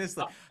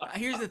tremendously.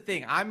 Here's the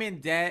thing: I'm in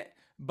debt,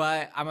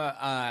 but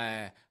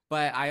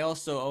but I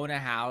also own a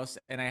house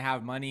and I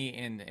have money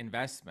in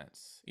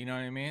investments. You know what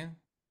I mean?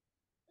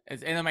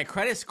 And then my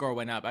credit score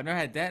went up. I've never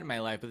had debt in my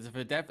life, but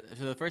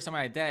for the first time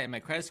I had debt, and my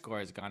credit score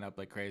has gone up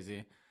like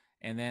crazy.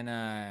 And then,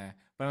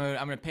 but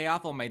I'm gonna pay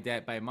off all my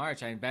debt by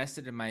March. I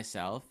invested in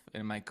myself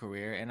and my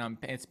career, and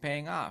it's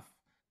paying off.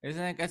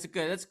 Isn't that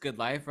that's good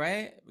life,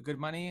 right? Good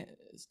money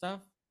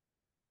stuff.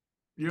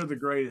 You're the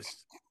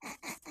greatest.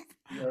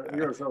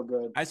 You're so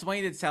good. I just want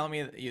you to tell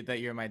me that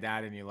you're my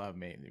dad and you love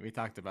me. We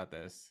talked about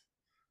this.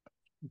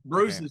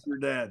 Bruce Okay. is your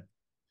dad.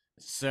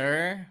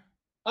 Sir?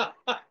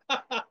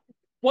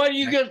 Why do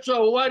you get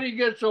so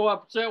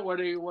upset when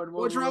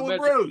What's we wrong with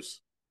mention?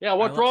 Bruce? Yeah,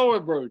 what's wrong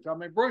with Bruce? I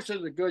mean, Bruce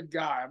is a good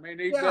guy. I mean,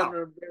 he's Yeah.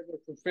 been in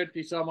business for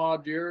 50 some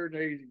odd years,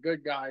 and he's a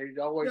good guy. He's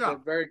always Yeah.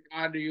 been very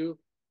kind to you,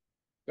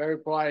 very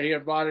polite. He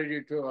invited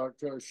you to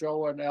a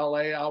show in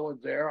LA. I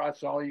was there. I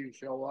saw you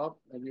show up,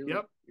 and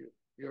Yep.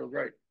 you were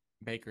great.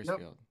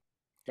 Bakersfield.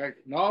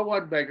 No, it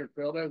wasn't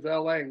Bakersfield. It was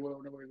LA. We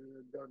went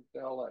to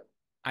LA.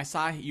 I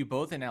saw you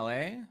both in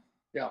LA.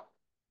 Yeah.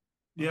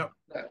 Yep.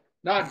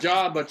 Not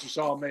John, but you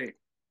saw me.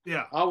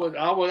 Yeah. I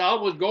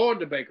was going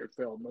to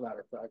Bakersfield, as a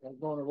matter of fact. I was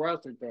going to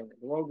wrestling tournament,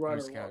 the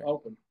Roadrunner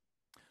Open.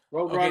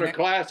 Roadrunner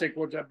Classic,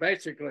 which are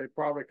basically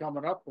probably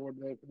coming up for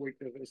the week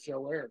that this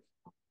show airs.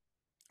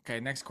 Okay,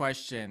 next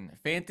question.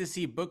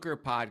 Fantasy Booker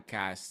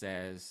podcast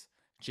says,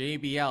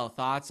 JBL,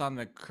 thoughts on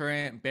the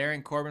current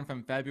Baron Corbin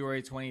from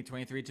February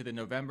 2023 to the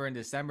November and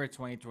December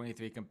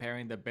 2023,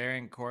 comparing the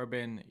Baron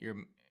Corbin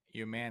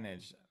you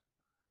managed.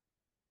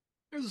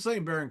 It's the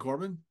same Baron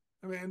Corbin.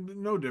 I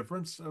mean, no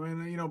difference. I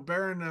mean,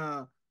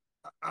 Baron,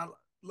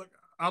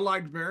 I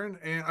liked Baron,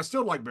 and I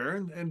still like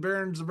Baron, and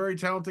Baron's a very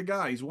talented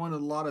guy. He's won a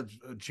lot of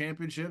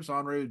championships,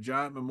 Andre the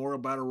Giant Memorial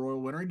Battle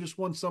Royal winner. He just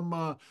won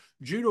some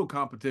judo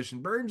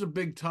competition. Baron's a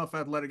big, tough,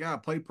 athletic guy. I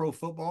played pro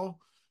football,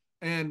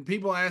 and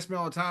people ask me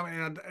all the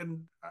time,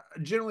 and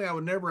generally I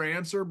would never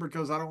answer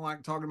because I don't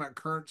like talking about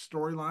current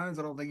storylines.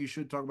 I don't think you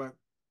should talk about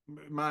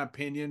my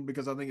opinion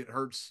because I think it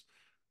hurts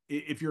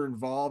if you're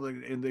involved,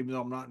 and even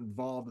though I'm not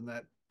involved in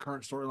that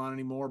current storyline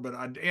anymore, but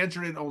I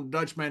answered it on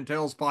Dutch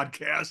Mantel's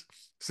podcast,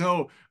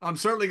 so I'm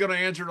certainly going to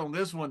answer it on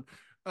this one.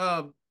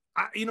 I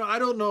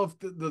don't know if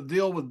the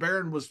deal with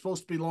Baron was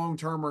supposed to be long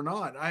term or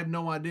not. I have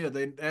no idea.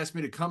 They asked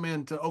me to come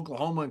into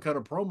Oklahoma and cut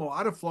a promo.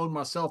 I'd have flown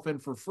myself in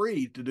for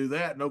free to do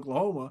that in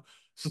Oklahoma.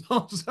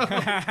 Yeah,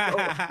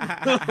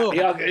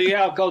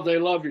 because they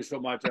love you so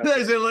much.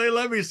 They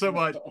love me so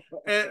much,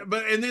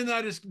 and then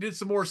I just did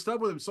some more stuff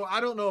with him. So I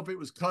don't know if it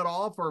was cut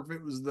off or if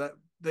it was that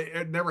they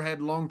had never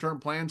had long-term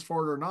plans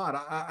for it or not.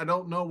 I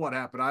don't know what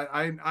happened.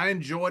 I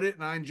enjoyed it,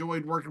 and I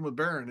enjoyed working with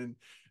Baron. And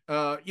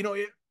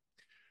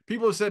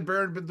people have said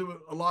Baron been through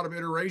a lot of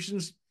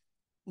iterations.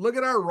 Look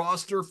at our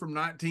roster from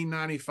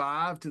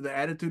 1995 to the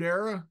Attitude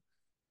Era.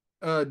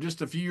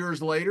 Just a few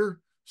years later,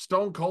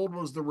 Stone Cold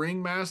was the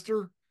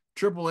ringmaster.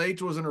 Triple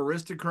H was an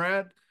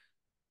aristocrat.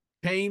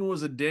 Kane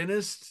was a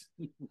dentist.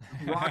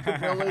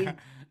 Rockabilly,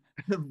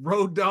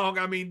 Road Dogg.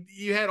 I mean,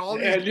 you had all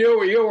these. And you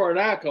were an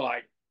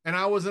acolyte. And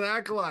I was an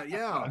acolyte,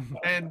 yeah.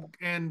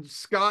 and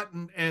Scott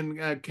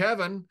and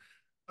Kevin,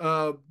 two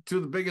of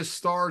the biggest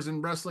stars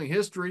in wrestling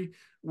history,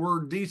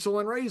 were Diesel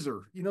and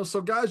Razor.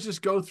 So guys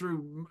just go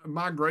through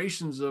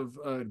migrations of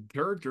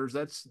characters.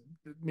 It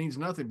means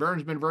nothing.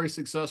 Baron's been very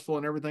successful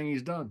in everything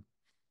he's done.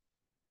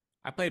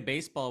 I played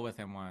baseball with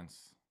him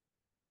once.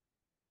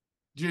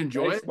 Did you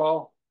enjoy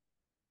baseball?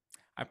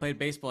 I played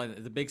baseball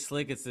at the Big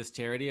Slick. It's this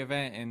charity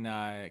event in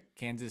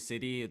Kansas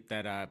City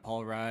that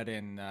Paul Rudd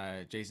and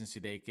Jason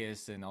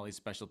Sudeikis and all these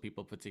special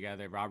people put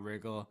together, Rob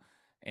Riggle,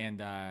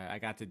 and I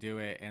got to do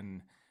it.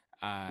 And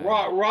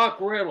Rock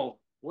Riddle,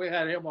 we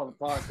had him on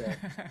the podcast.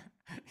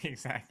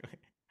 Exactly,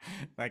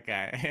 that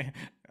guy.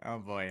 Oh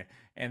boy.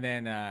 And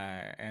then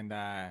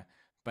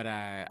but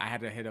I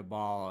had to hit a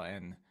ball,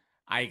 and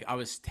I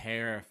was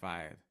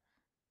terrified.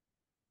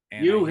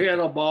 And you hit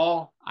a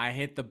ball? I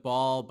hit the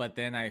ball, but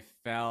then I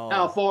fell.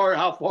 How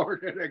far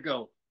did it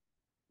go?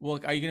 Well,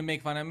 are you going to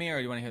make fun of me, or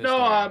do you want to hear the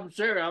story? No, I'm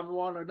serious. I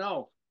want to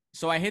know.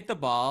 So I hit the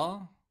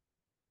ball,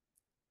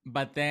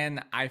 but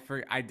then I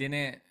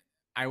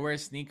wear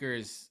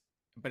sneakers,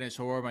 but I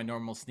wore my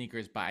normal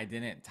sneakers, but I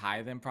didn't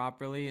tie them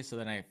properly. So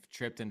then I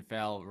tripped and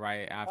fell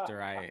right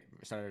after I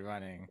started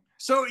running.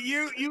 So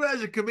you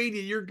as a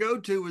comedian, your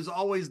go-to is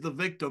always the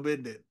victim,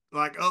 isn't it?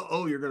 Like,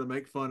 oh, you're going to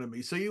make fun of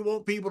me. So you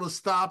want people to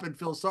stop and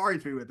feel sorry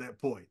for you at that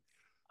point.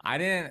 I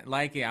didn't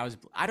like it.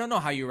 I don't know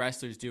how you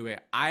wrestlers do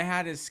it. I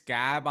had a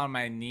scab on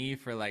my knee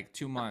for like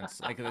 2 months,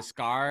 like the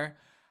scar.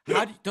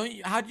 How do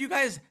you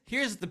guys,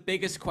 here's the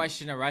biggest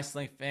question a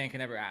wrestling fan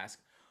can ever ask.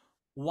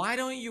 Why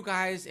don't you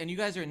guys, and you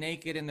guys are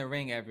naked in the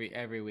ring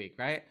every week,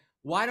 right?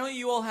 Why don't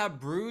you all have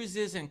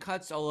bruises and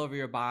cuts all over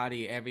your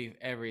body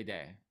every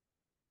day?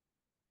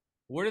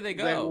 Where do they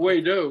go?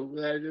 We do.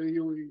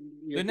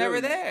 They're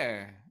never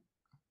there.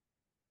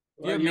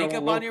 Do you have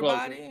makeup on your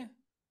body?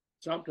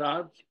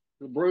 Sometimes.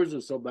 The bruise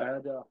is so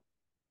bad.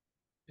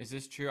 Is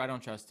this true? I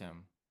don't trust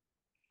him.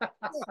 I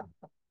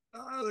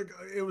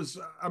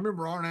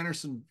remember Arn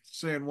Anderson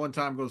saying one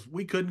time, goes,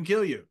 "We couldn't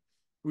kill you."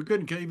 We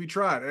couldn't if you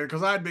tried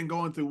because I'd been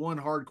going through one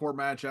hardcore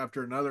match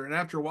after another, and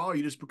after a while,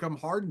 you just become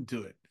hardened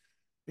to it.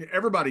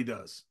 Everybody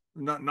does,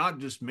 not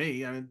just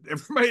me. I mean,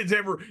 everybody's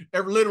ever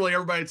literally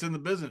everybody that's in the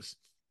business.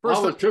 I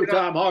First time was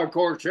two-time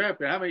hardcore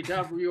champion. How many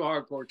times were you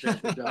hardcore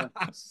champion, John?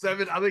 I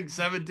think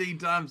 17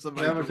 times.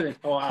 Somebody 17.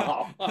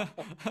 Wow.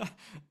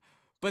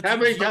 But How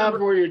many times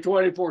were you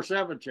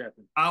 24/7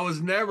 champion? I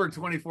was never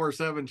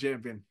 24/7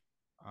 champion.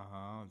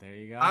 Oh, there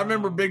you go. I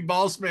remember Big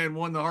Boss Man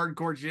won the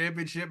hardcore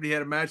championship, and he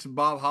had a match with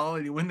Bob Holly,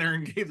 and he went there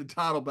and gave the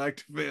title back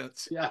to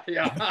Vince. Yeah,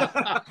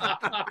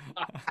 yeah.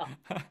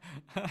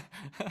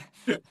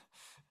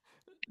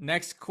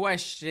 Next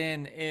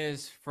question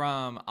is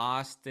from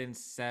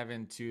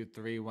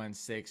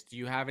Austin72316. Do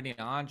you have any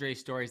Andre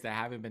stories that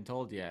haven't been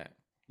told yet?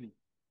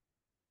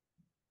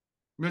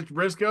 Mr.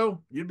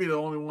 Briscoe, you'd be the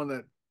only one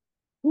that.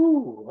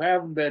 Whew,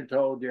 haven't been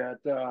told yet.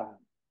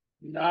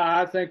 No,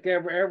 I think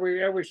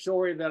every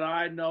story that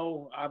I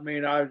know. I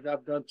mean, I've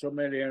done so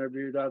many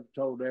interviews. I've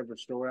told every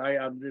story.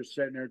 I'm just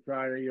sitting there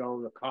trying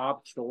to, the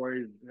cop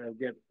story,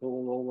 get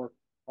pulled over,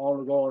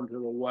 all going to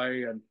the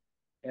way,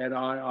 and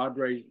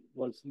Andre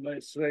was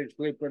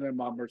sleeping in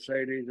my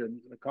Mercedes, and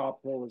the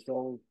cop pulled us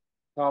over.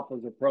 Cop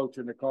was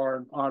approaching the car,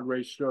 and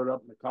Andre stood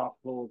up, and the cop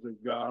pulls his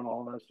gun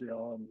on us,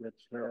 and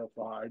gets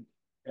terrified,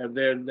 and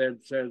then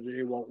says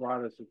he won't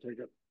write us a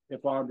ticket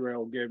if Andre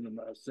will give him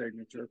a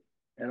signature.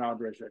 And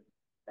Andre said,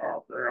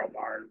 "Oh, hell,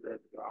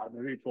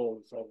 and he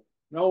pulled us over.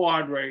 No,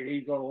 Andre,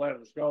 he's going to let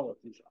us go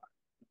if he's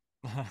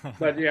not."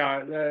 But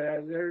yeah,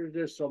 there's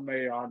just so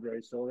many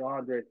Andre. So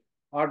Andre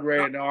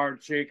and the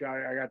Orange Cheek,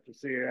 I got to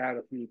see that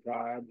a few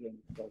times. And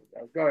so,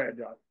 go ahead,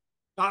 John.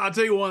 I'll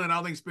tell you one that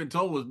I think's been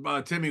told was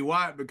by Timmy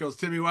White, because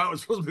Timmy White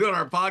was supposed to be on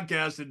our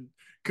podcast and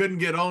couldn't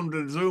get on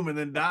to Zoom and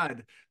then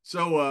died.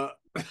 So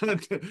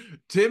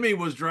Timmy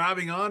was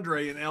driving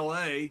Andre in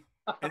L.A.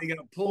 and he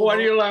got pulled. What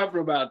are you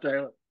laughing about,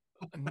 Taylor?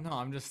 No,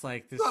 I'm just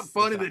like this. It's not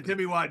funny that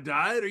Timmy White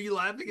died. Are you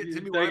laughing at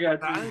Timmy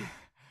White dying?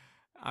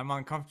 I'm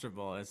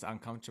uncomfortable. It's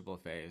uncomfortable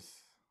phase.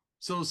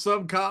 So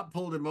some cop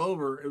pulled him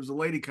over. It was a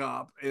lady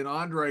cop, and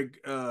Andre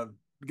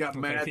got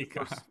mad.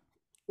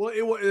 Well,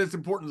 it's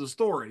important to the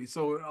story.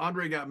 So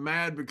Andre got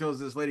mad because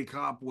this lady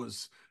cop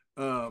was,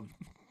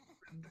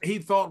 he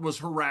thought was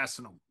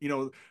harassing him.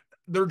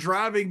 They're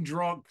driving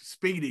drunk,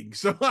 speeding.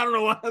 So I don't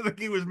know why I think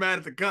he was mad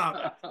at the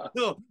cop.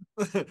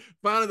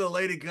 Finally, the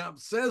lady cop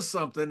says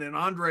something, and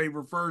Andre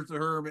refers to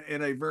her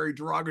in a very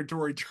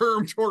derogatory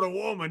term toward a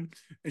woman.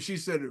 And she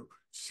said,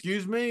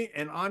 "Excuse me."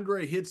 And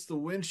Andre hits the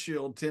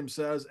windshield, Tim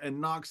says,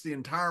 and knocks the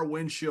entire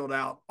windshield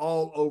out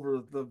all over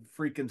the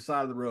freaking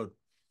side of the road.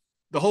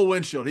 The whole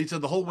windshield. He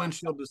said the whole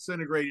windshield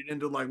disintegrated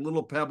into like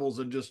little pebbles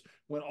and just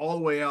went all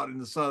the way out in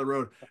the side of the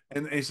road.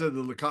 And he said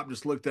the cop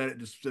just looked at it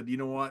and just said, "You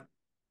know what?"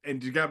 And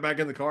just got back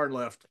in the car and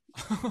left.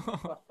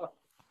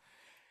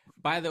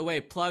 By the way,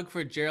 plug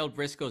for Gerald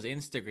Briscoe's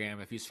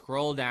Instagram. If you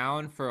scroll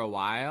down for a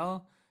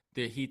while,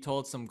 he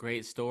told some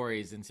great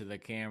stories into the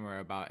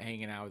camera about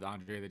hanging out with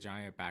Andre the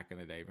Giant back in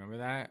the day. Remember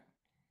that?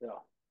 Yeah.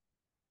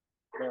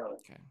 Barely.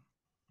 Okay.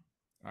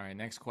 All right,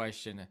 next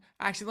question.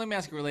 Actually, let me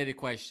ask a related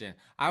question.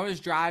 I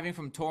was driving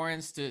from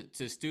Torrance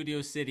to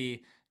Studio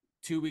City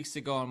 2 weeks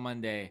ago on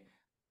Monday,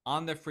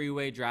 on the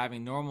freeway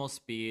driving normal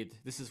speed.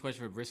 This is a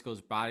question for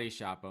Briscoe's body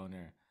shop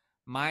owner.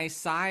 My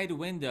side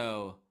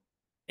window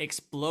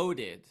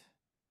exploded.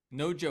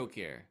 No joke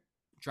here.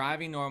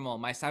 Driving normal,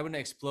 my side window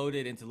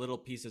exploded into little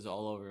pieces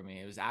all over me.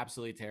 It was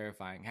absolutely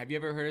terrifying. Have you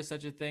ever heard of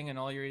such a thing in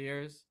all your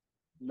years?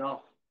 No.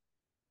 Do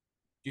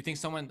you think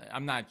someone,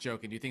 I'm not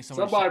joking, do you think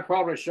somebody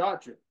probably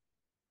shot you?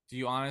 Do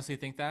you honestly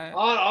think that?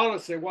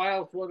 Honestly, why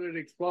else would it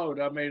explode?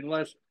 I mean,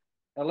 unless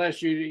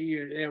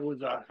it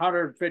was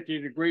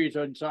 150 degrees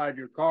inside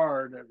your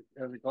car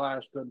and the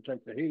glass couldn't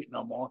take the heat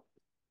no more.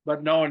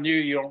 But knowing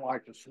you don't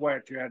like to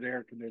sweat. You had the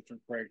air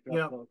conditioning cranked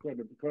up, so it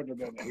couldn't have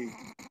been the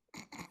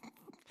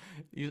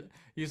heat.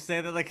 You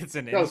say that like it's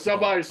an insult.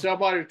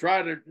 Somebody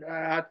tried to.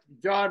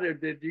 John,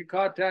 did you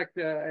contact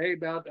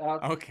Abe out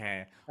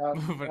okay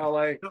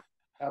L.A.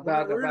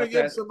 about we're gonna about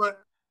get that? Somebody,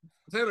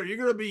 Taylor, you're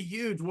gonna be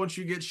huge once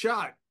you get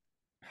shot.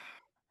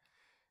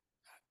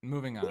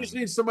 Moving on. We just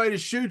need somebody to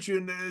shoot you,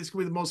 and it's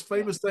gonna be the most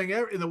famous thing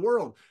ever in the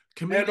world.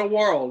 In the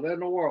world,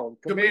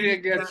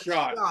 comedian gets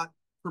shot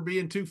for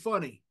being too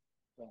funny.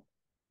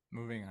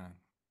 Moving on.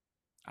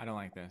 I don't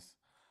like this.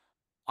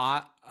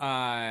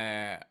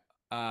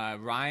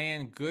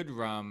 Ryan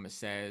Goodrum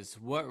says,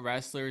 "What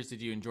wrestlers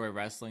did you enjoy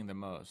wrestling the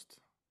most?"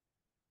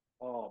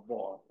 Oh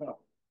boy,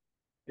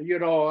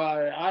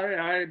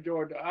 I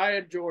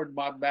enjoyed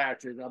my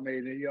matches. I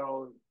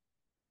mean,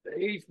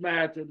 each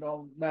match,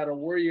 no matter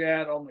where you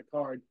at on the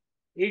card,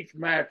 each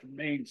match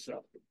means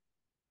something.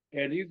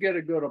 And you get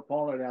a good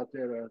opponent out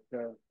there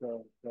to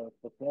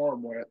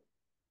perform with.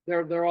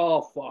 They're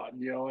all fun,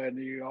 and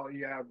you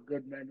have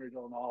good memories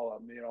on all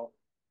of them.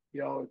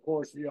 Of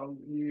course,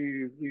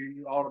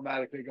 you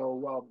automatically go,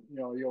 well,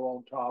 you're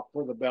on top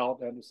for the belt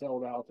and the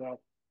sold out stuff.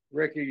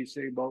 Ricky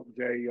Steamboat and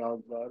Jay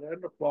Youngblood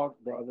and the Funk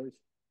Brothers.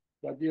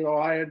 But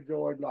I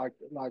enjoyed like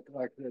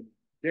the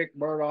Dick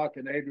Murdoch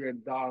and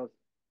Adrian Donis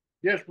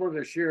just for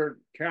the sheer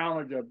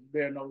challenge of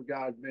being those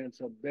guys being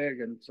so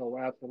big and so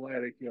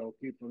athletic,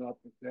 keeping up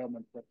with them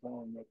and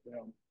performing with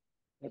them.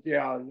 But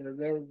yeah,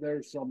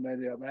 there's so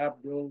many of them.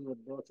 Abdul the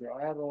Butcher.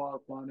 I had a lot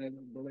of fun in,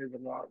 believe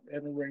it or not,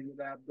 in the ring with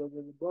Abdul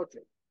the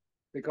Butcher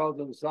because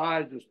of the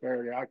size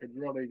disparity. I could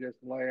really just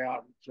lay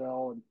out and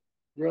sell and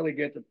really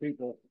get the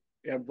people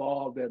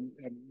involved in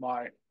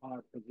my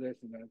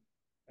position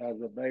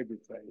as a baby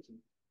face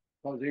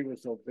because he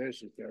was so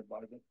vicious there.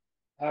 But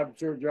I'm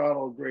sure John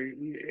will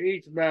agree.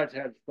 Each match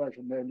had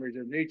special memories,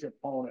 and each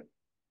opponent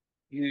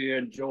you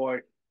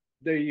enjoy.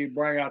 You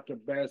bring out the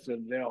best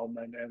in them,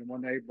 and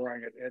when they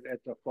bring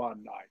it's a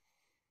fun night.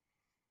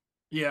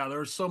 Yeah, there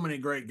were so many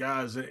great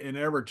guys in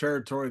every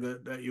territory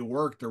that you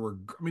worked. There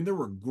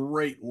were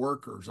great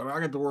workers. I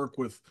got to work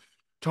with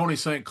Tony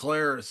St.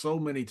 Clair so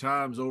many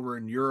times over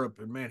in Europe,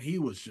 and man, he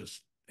was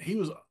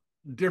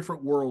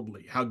different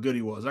worldly. How good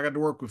he was. I got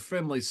to work with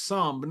Finlay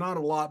some, but not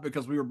a lot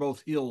because we were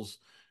both heels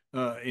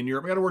in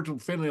Europe. I got to work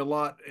with Finlay a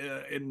lot,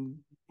 and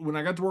when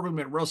I got to work with him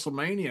at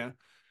WrestleMania,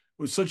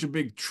 it was such a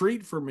big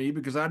treat for me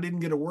because I didn't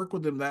get to work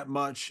with him that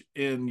much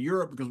in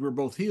Europe because we were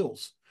both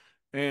heels.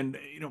 And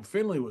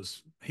Finlay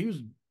he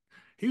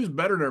was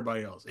better than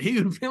everybody else.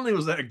 Finlay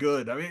was that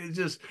good. I mean,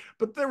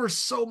 but there were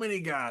so many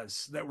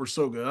guys that were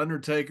so good.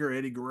 Undertaker,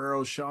 Eddie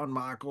Guerrero, Shawn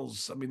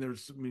Michaels. I mean,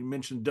 we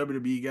mentioned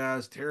WWE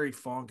guys, Terry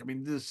Funk. I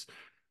mean, this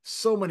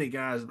so many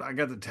guys. I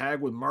got the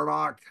tag with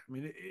Murdoch. I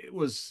mean,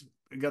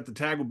 I got the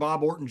tag with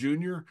Bob Orton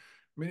Jr.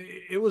 I mean,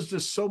 it was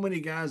just so many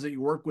guys that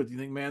you work with. You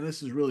think, man,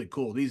 this is really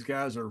cool. These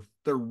guys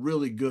they're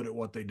really good at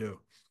what they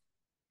do.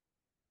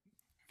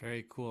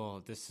 Very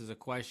cool. This is a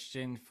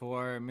question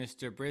for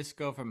Mr.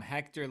 Briscoe from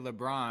Hector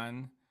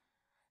LeBron.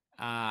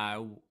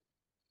 Uh,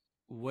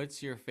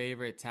 what's your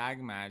favorite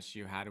tag match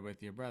you had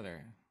with your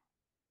brother?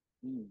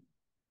 Hmm.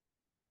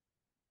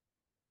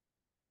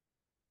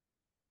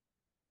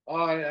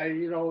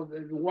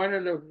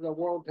 Winning the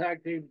World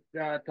Tag Team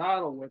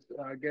title with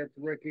against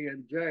Ricky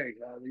and Jay,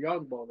 the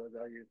Young Bull, as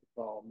I used to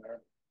call them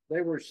there.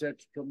 They were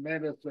such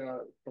tremendous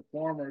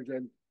performers,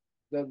 and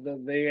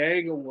the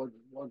angle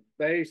was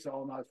based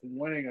on us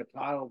winning a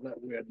title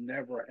that we had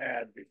never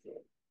had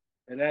before,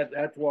 and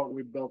that's what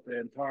we built the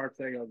entire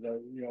thing of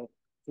the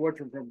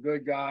switching from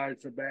good guys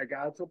to bad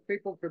guys, so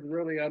people could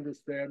really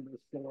understand the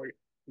story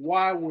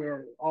why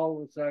we're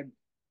all of a sudden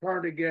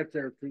turned against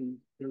their two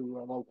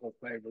local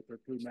favorites or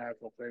two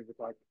national favorites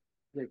like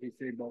Ricky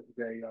Steamboat and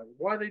Jay Young.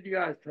 Why did you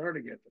guys turn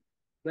against them?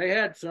 They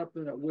had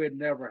something that we had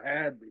never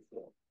had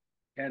before,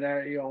 and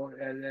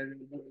and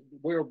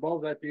we were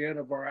both at the end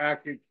of our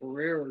acting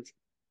careers,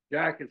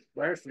 Jack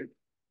especially,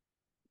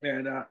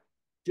 and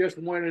just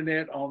winning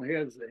it on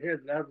his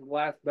that's the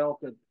last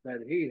belt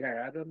that he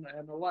had, and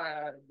the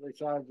last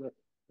besides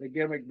the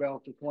gimmick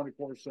belt, the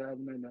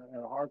 24/7 and the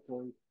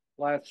hardcore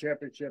last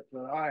championship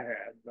that I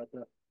had, but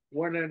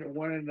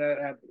winning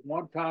that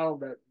one title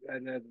that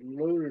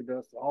eluded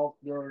us all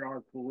during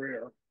our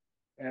career,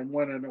 and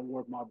winning it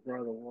with my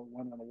brother,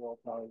 winning the world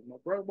title. My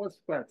brother was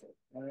special,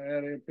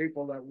 and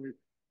people that we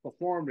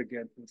performed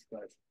against were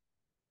special.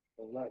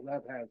 So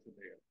that has to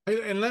be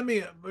it. And let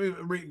me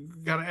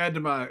got to add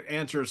to my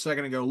answer a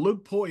second ago.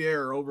 Luke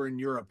Poirier over in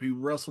Europe, he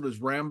wrestled as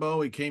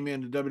Rambo. He came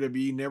into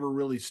WWE, never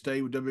really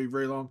stayed with WWE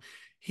very long.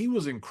 He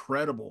was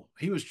incredible.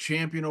 He was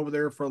champion over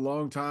there for a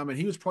long time, and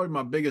he was probably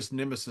my biggest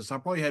nemesis. I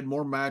probably had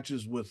more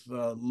matches with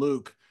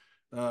Luke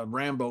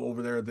Rambo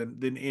over there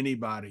than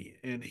anybody,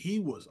 and he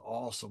was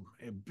awesome.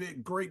 A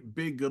big, great,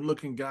 big,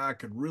 good-looking guy,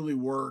 could really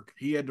work.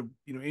 He had to,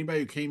 anybody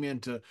who came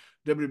into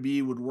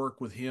WWE would work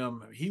with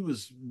him. He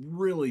was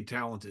really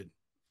talented,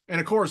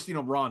 and of course,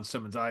 Ron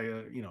Simmons.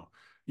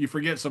 You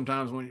forget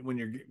sometimes when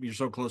you're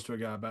so close to a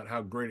guy about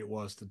how great it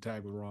was to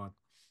tag with Ron.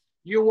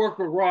 You work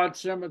with Ron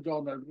Simmons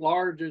on the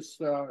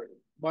largest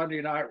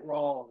Monday Night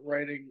Raw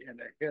rating in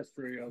the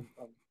history of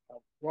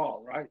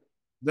Raw, right?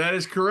 That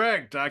is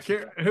correct. I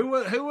can't. Who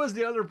was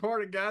the other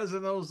part of guys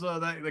in those?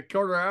 The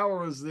quarter hour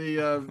was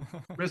the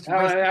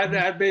Mr.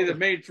 That'd be the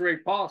Main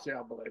Street Posse,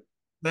 I believe.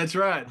 That's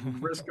right,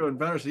 Briscoe and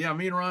Patterson. Yeah,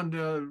 me and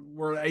Ron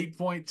were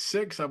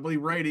 8.6, I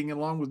believe, rating,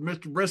 along with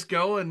Mr.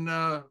 Briscoe and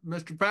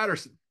Mr.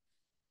 Patterson.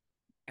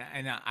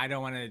 And I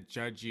don't want to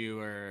judge you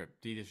or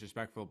be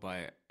disrespectful,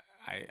 but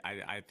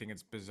I think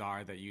it's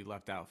bizarre that you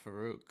left out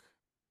Farouk.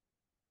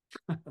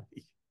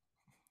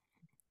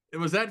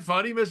 Was that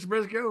funny, Mr.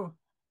 Briscoe?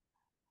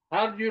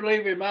 How did you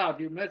leave him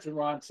out? You mentioned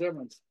Ron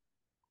Simmons.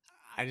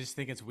 I just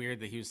think it's weird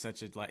that he's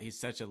such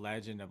a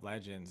legend of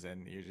legends,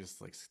 and you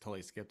just like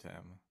totally skipped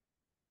him.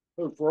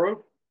 Who,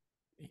 Farouk?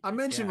 I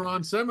mentioned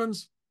Ron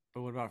Simmons.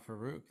 But what about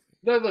Farouk?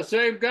 They're the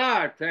same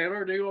guy,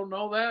 Taylor. Do you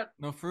know that?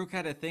 No, Farouk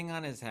had a thing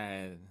on his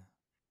head.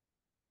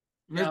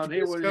 No,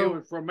 he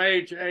was from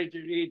ancient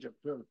Egypt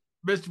too.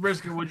 Mr.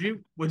 Briscoe, would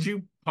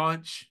you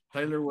punch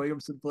Taylor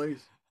Williamson,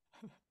 please?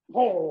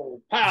 Oh,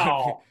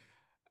 pow!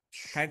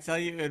 Can I tell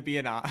you, it'd be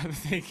an honor.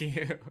 Thank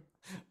you.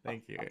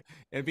 Thank you.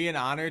 It'd be an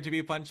honor to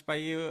be punched by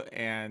you,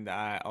 and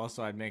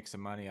also I'd make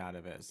some money out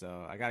of it.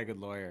 So I got a good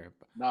lawyer.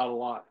 Not a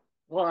lot.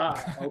 Well,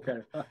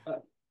 okay.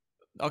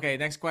 Okay,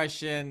 next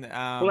question.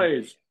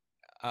 Please.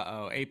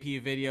 Uh-oh.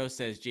 AP Video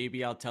says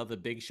JBL tell the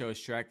Big Show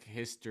Shrek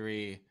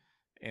history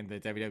in the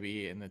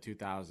WWE in the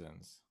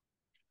 2000s.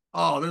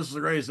 Oh, this is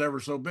the greatest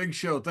ever. So Big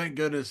Show, thank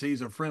goodness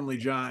he's a friendly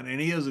giant,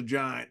 and he is a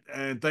giant,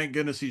 and thank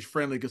goodness he's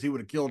friendly because he would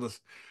have killed us.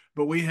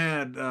 But we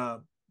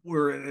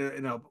were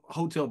in a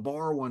hotel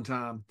bar one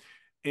time,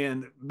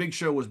 and Big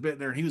Show was bitten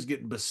there, and he was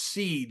getting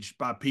besieged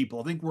by people.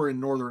 I think we're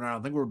in Northern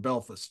Ireland. I think we're in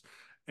Belfast,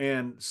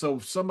 and so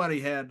somebody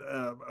had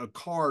a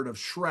card of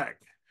Shrek.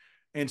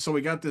 And so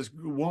we got this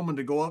woman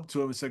to go up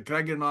to him and said, "Can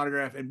I get an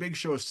autograph?" And Big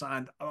Show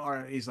signed. All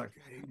right. He's like,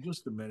 "Hey,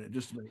 just a minute,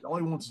 just a minute. All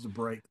he wants is a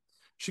break."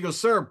 She goes,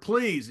 "Sir,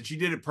 please." And she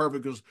did it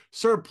perfect. Goes,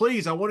 "Sir,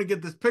 please, I want to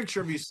get this picture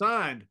of you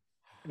signed."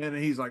 And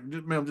he's like,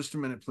 "Ma'am, just a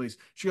minute, please."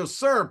 She goes,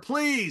 "Sir,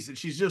 please." And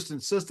she's just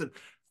insistent.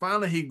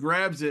 Finally, he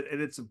grabs it,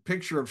 and it's a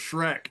picture of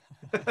Shrek.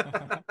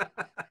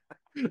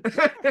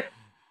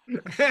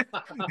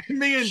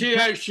 Me and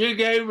she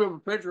gave him a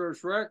picture of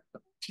Shrek.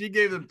 She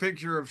gave the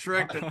picture of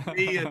Shrek that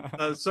me and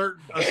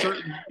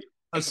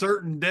a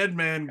certain dead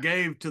man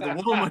gave to the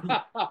woman.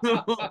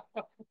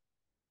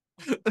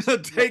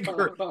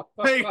 Taker.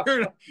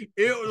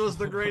 It was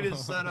the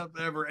greatest setup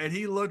ever. And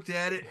he looked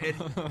at it, and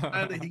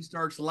finally he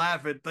starts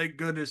laughing. Thank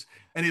goodness.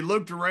 And he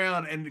looked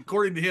around, and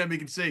according to him, he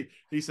can see.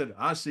 He said,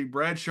 "I see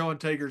Bradshaw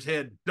and Taker's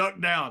head duck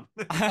down."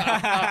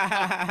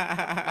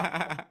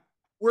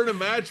 We're in a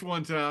match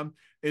one time.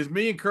 Is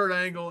me and Kurt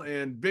Angle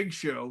and Big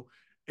Show,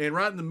 and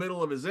right in the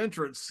middle of his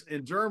entrance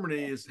in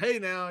Germany is, "Hey,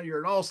 now you're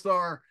an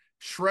all-star."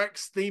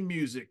 Shrek's theme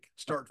music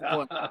starts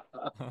playing.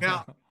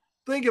 Now,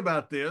 think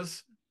about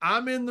this.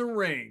 I'm in the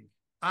ring.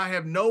 I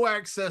have no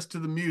access to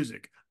the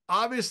music.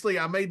 Obviously,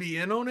 I may be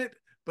in on it,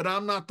 but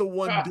I'm not the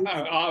one doing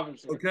it.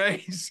 Obviously.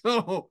 Okay,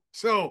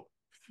 so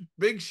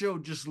Big Show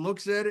just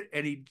looks at it,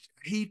 and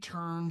he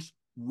turns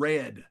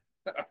red.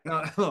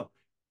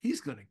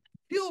 He's gonna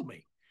kill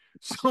me.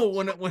 So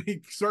when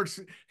he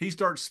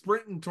starts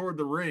sprinting toward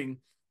the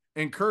ring,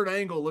 and Kurt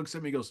Angle looks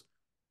at me and goes,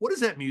 "What is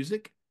that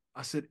music?"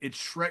 I said, "It's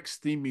Shrek's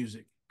theme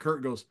music."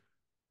 Kurt goes,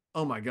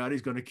 "Oh my God,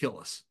 he's going to kill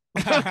us."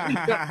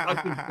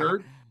 I said,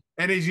 "Kurt,"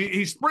 and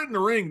he's sprinting the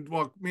ring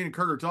while me and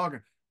Kurt are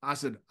talking. I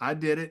said, "I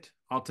did it.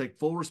 I'll take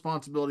full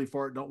responsibility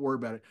for it. Don't worry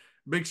about it."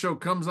 Big Show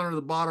comes under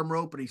the bottom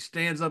rope, and he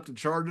stands up to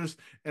charge us.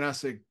 And I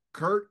said,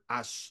 "Kurt,"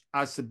 I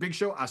said, "Big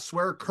Show, I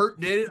swear Kurt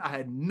did it. I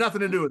had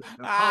nothing to do with it."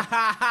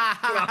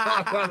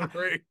 Out of the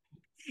ring.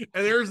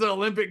 And there's the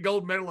Olympic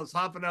gold medalist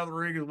hopping out of the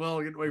ring as well,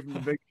 getting away from the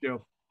Big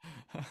Show.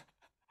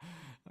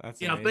 That's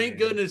amazing. Thank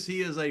goodness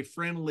he is a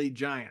friendly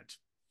giant.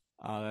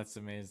 Oh, that's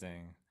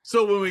amazing.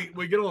 So when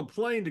we get on a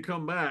plane to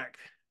come back,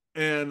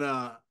 and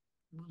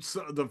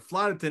so the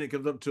flight attendant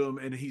comes up to him,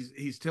 and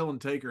he's telling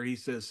Taker, he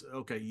says,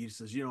 "Okay," he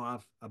says,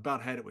 I've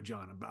about had it with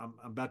John. I'm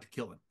about to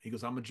kill him." He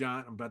goes, "I'm a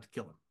giant. I'm about to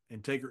kill him."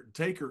 And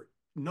Taker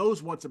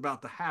knows what's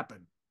about to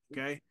happen.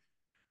 Okay.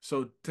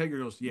 So Taker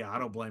goes, "Yeah, I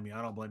don't blame you.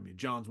 I don't blame you.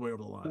 John's way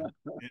over the line."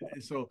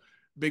 And so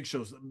Big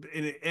Show's, and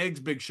it eggs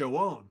Big Show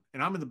on.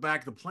 And I'm in the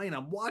back of the plane.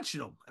 I'm watching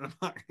him. And I'm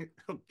like,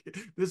 "Okay,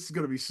 this is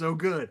going to be so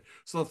good."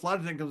 So the flight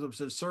attendant comes up and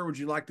says, "Sir, would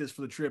you like this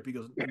for the trip?" He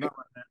goes, "Not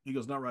right now." He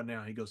goes, "Not right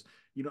now." He goes,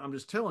 "I'm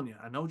just telling you.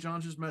 I know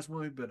John's just messing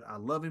with me, but I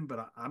love him,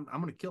 but I'm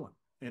going to kill him."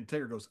 And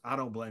Taker goes, "I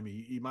don't blame you.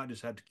 You might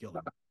just have to kill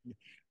him."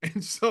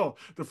 And so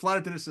the flight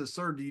attendant says,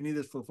 "Sir, do you need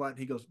this for the flight?" And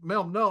he goes,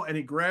 "Mel, no." And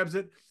he grabs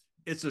it.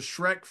 It's a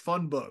Shrek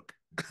fun book.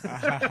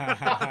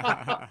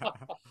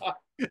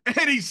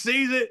 And he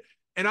sees it,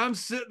 and I'm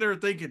sitting there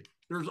thinking,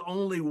 there's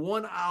only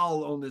one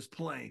owl on this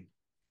plane.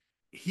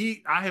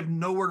 I have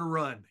nowhere to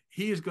run.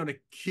 He is going to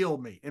kill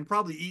me and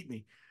probably eat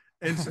me.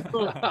 And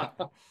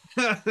so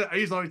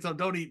he's always telling,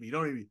 "Don't eat me,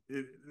 don't eat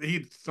me."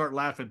 He'd start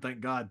laughing,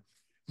 thank God.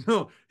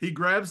 No, he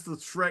grabs the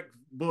Shrek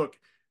book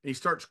and he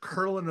starts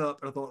curling up.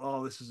 I thought,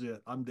 "Oh, this is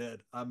it. I'm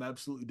dead. I'm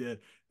absolutely dead."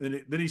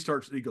 Then he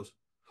goes,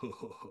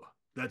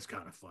 "That's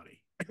kind of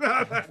funny."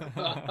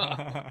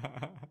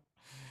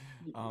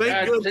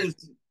 Thank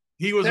goodness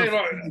he was a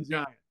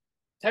giant.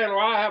 Taylor,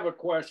 I have a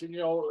question.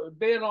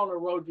 Being on the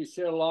road, you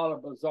see a lot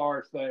of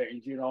bizarre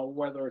things,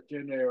 whether it's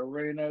in the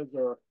arenas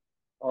or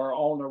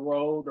on the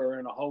road or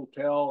in a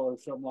hotel or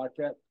something like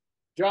that.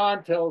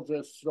 John tells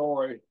this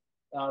story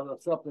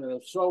of something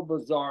that's so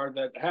bizarre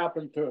that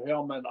happened to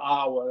him in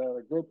Iowa at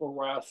a group of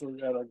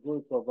wrestlers, at a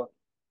group of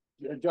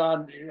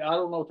John, I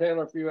don't know,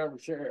 Taylor, if you ever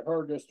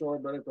heard this story,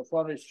 but it's a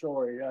funny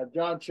story.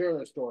 John, share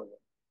this story.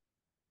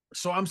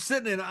 So I'm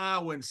sitting in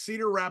Iowa, in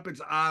Cedar Rapids,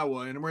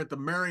 Iowa, and we're at the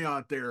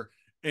Marriott there.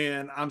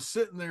 And I'm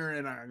sitting there,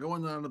 and I go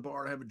in down the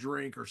bar to have a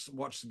drink or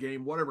watch the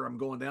game, whatever I'm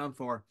going down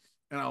for.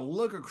 And I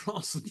look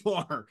across the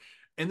bar,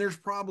 and there's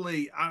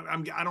probably, I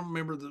don't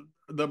remember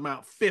the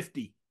amount,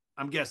 50,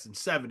 I'm guessing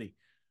 70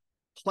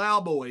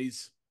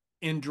 plowboys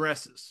in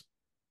dresses.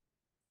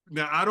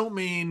 Now, I don't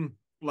mean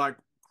like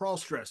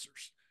cross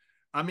dressers.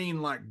 I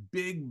mean like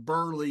big,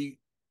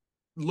 burly,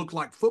 look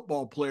like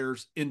football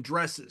players in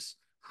dresses,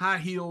 high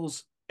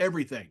heels,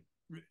 everything,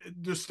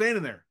 just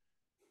standing there.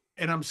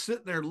 And I'm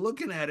sitting there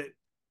looking at it,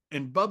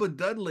 and Bubba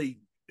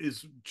Dudley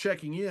is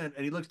checking in,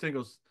 and he looks at me and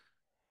goes,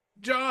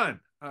 "John,"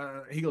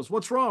 he goes,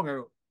 "What's wrong?" I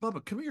go,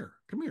 "Bubba, come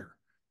here.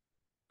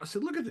 I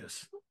said, "Look at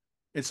this.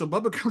 And so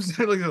Bubba comes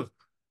down and goes,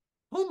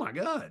 oh my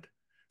God.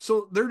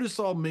 So they're just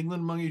all mingling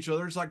among each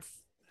other. It's like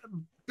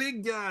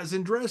big guys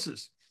in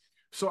dresses.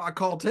 So I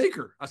called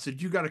Taker. I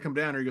said, you got to come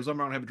down here. He goes, I'm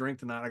not going to have a drink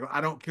tonight. I go,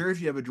 I don't care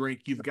if you have a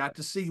drink. You've got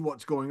to see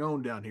what's going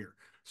on down here.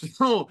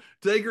 So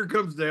Taker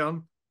comes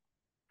down.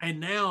 And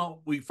now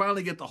we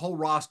finally get the whole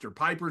roster.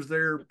 Piper's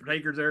there,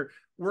 Taker's there.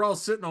 We're all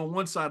sitting on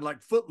one side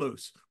like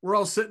Footloose. We're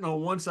all sitting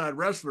on one side,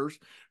 wrestlers,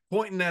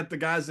 pointing at the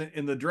guys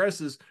in the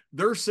dresses.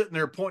 They're sitting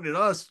there pointing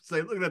at us,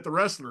 say, looking at the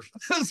wrestlers.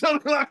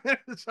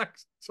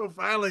 So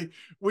finally,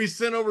 we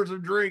sent over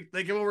some drink.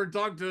 They came over and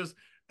talked to us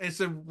and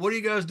said, what are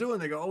you guys doing?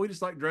 They go, oh, we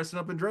just like dressing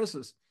up in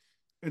dresses.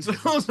 And so,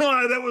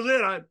 that was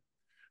it.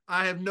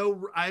 I have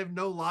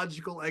no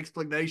logical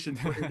explanation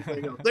for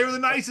anything else. They were the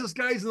nicest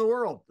guys in the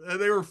world.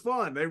 They were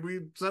fun.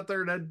 We sat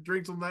there and had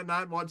drinks on that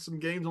night and watched some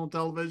games on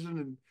television.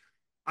 And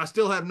I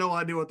still have no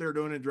idea what they were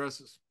doing in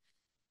dresses.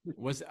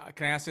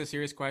 Can I ask a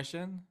serious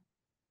question?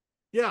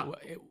 Yeah.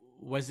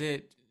 Was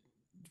it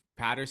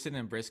Patterson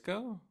and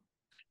Briscoe?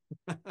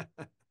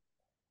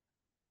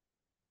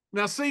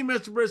 Now, see,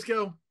 Mr.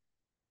 Briscoe.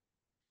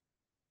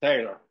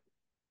 Taylor.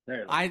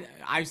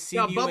 I've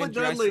seen you Bubba in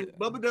Dudley. dresses.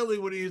 Bubba Dudley,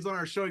 when he was on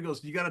our show, he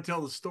goes, "You got to tell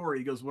the story."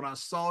 He goes, "When I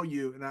saw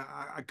you, and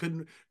I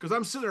couldn't, because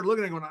I'm sitting there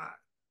looking at it going,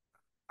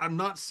 I'm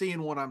not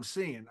seeing what I'm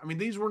seeing. I mean,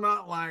 these were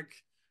not like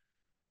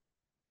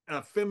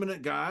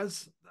effeminate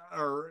guys,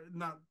 or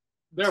not.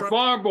 They're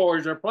farm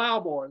boys. They're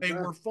plow boys. They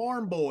were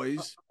farm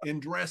boys in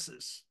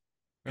dresses.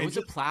 It was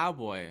a plow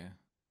boy.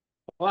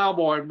 Plow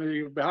boy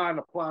behind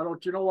the plow.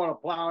 Don't you know what a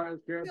plow is,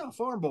 kid? Yeah,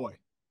 farm boy.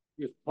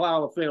 You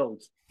plow the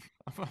fields.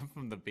 I'm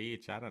from the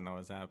beach. I don't know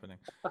what's happening.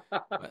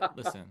 But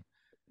listen,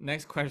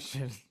 next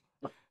question.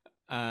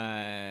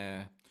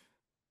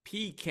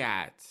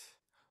 P-Cat,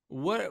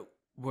 what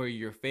were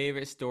your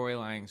favorite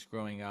storylines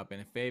growing up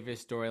and favorite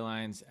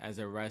storylines as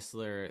a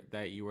wrestler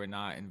that you were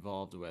not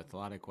involved with? A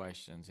lot of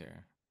questions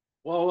here.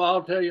 Well,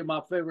 I'll tell you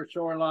my favorite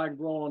storyline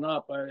growing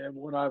up.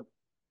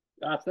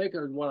 I think it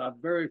was when I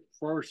very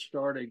first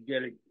started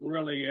getting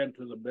really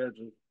into the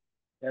business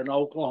in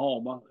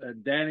Oklahoma,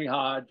 and Danny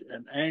Hodge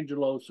and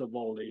Angelo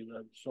Savoli.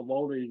 The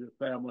Savoli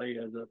family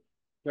is a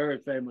very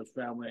famous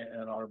family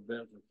in our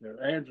business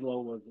there.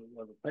 Angelo was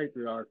a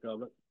patriarch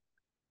of it.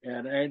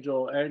 And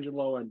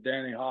Angelo and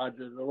Danny Hodge,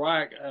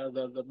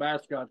 the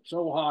match got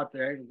so hot,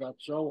 the angle got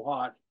so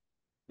hot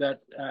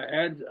that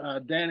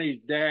Danny's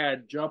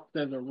dad jumped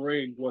in the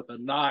ring with a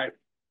knife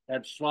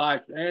and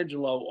sliced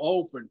Angelo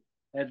open.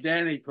 And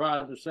Danny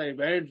tried to save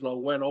Angelo,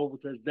 went over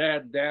to his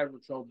dad. Dad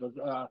was so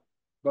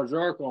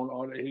berserk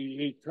on it.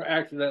 He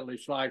accidentally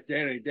sliced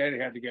Danny. Danny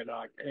had to get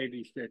like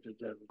 80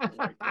 stitches in it.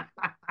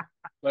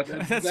 But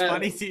that's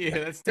funny to you.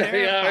 That's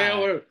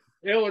terrifying.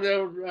 Yeah, it was.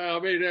 I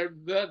mean,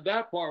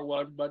 that part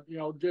wasn't, but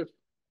just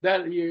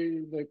that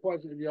the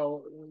question,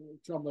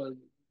 some of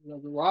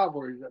the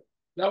rivalries.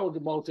 That was the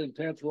most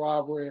intense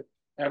rivalry,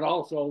 and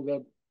also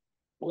the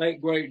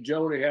late great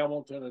Jody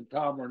Hamilton and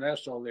Tom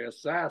Ernesto, the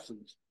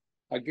Assassins,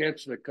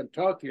 against the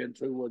Kentuckians,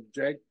 who was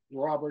Jake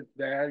Roberts'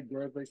 dad,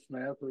 Grizzly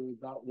Smith, who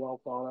is not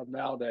well thought of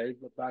nowadays,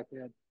 but back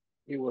then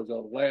he was a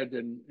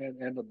legend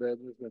in the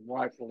business, and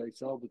rightfully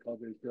so because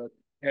he's good.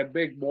 And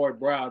Big Boy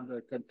Brown,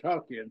 the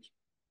Kentuckians,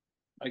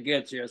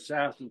 against the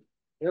Assassins.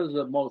 It was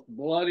the most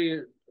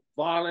bloody,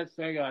 violent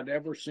thing I'd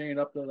ever seen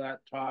up to that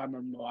time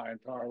in my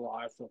entire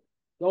life. So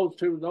those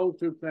two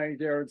things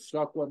there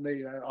stuck with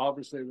me,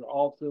 obviously,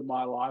 all through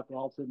my life and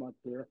all through my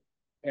career.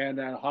 And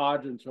then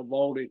Hodge and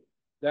Savoli,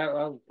 that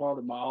was part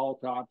of my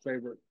all-time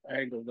favorite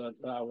angle that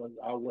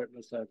I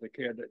witnessed as a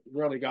kid. That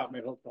really got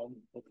me hooked on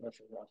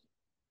professional wrestling.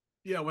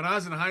 Yeah, when I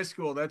was in high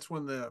school, that's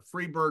when the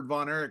Freebird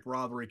Von Erich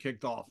rivalry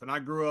kicked off. And I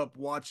grew up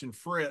watching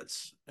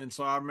Fritz. And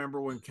so I remember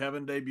when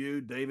Kevin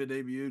debuted, David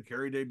debuted,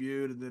 Kerry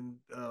debuted, and then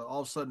all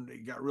of a sudden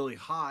it got really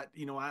hot.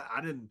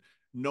 I didn't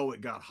know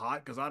it got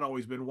hot because I'd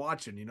always been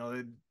watching.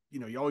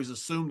 You always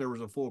assumed there was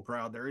a full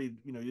crowd there. You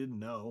didn't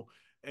know.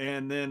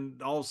 And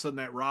then all of a sudden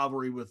that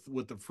rivalry with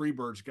the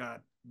Freebirds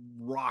got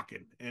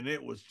rocking. And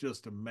it was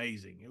just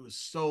amazing. It was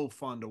so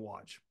fun to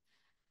watch.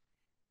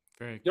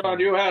 Very cool. John,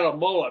 you had a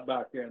mullet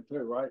back then too,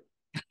 right?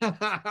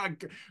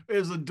 It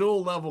was a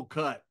dual level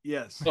cut.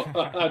 Yes.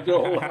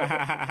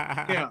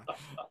 Yeah.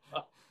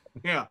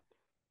 Yeah.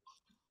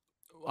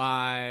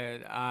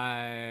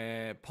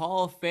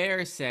 Paul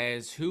Fair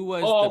says, "Who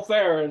was Paul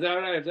Fair? Is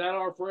that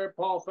our friend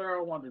Paul Fair?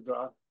 I wonder,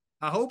 John.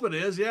 I hope it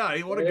is. Yeah.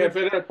 If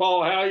it is,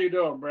 Paul, how you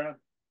doing, Brent?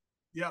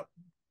 Yep.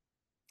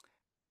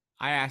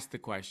 I asked the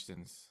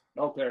questions.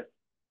 Okay.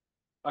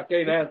 I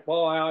can't ask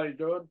Paul how you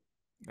doing.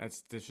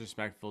 That's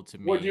disrespectful to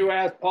me. Would you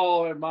ask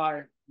Paul in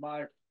my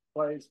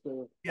place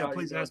to? Yeah,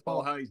 please ask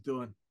Paul how he's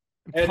doing.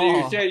 And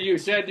Paul, you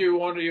said you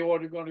were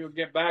going to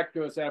get back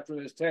to us after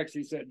this text.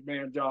 You said me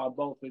and John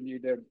both, and you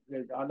did.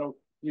 I know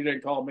you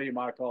didn't call me.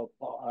 I called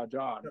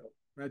John.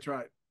 That's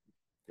right.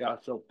 Yeah.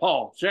 So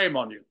Paul, shame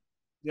on you.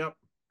 Yep.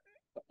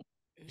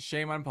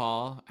 Shame on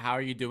Paul. How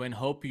are you doing?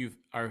 Hope you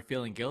are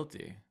feeling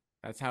guilty.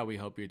 That's how we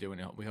hope you're doing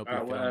it. We hope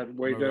you're feeling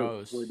we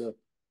morose. do.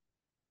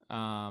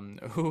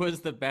 Who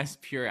was the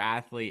best pure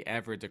athlete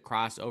ever to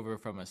cross over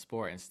from a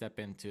sport and step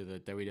into the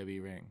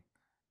WWE ring?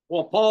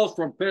 Well, Paul's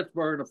from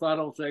Pittsburgh. If I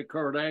don't say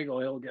Kurt Angle,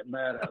 he'll get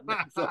mad at me.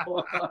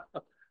 So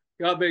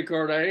got to be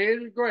Kurt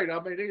Angle. He's great. I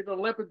mean, he's an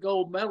Olympic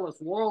gold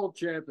medalist, world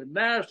champion,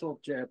 national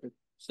champion,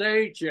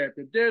 state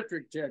champion,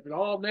 district champion,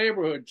 all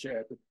neighborhood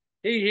champion.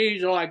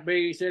 He's like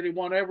me. He said he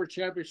won every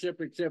championship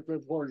except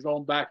for his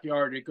own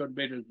backyard. He couldn't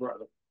beat his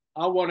brother.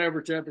 I won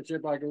every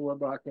championship I could win,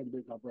 but I couldn't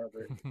beat my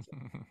brother. So,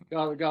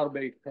 got to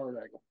be Kurt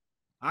Angle.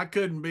 I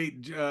couldn't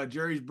beat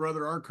Jerry's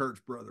brother or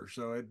Kurt's brother,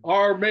 so it.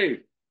 Or me.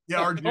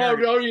 Yeah, or Oh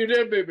no, you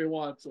did beat me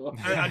once. So.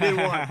 I did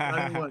once.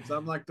 I did once.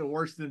 I'm like the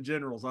worst in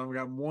generals. I've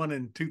got one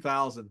in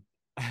 2000.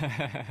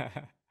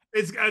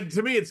 It's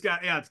to me, it's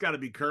got to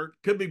be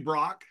Kurt. Could be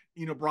Brock.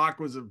 You know, Brock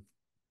was a.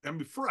 I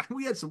mean,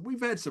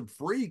 we've had some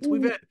freaks.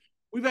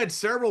 We've had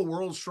several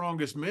world's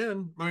strongest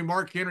men. I mean,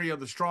 Mark Henry are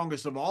the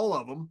strongest of all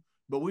of them,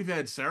 but we've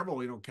had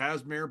several. You know,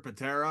 Casimir,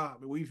 Patera. I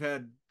mean, we've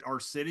had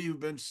our city who've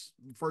been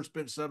first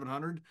bench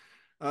 700,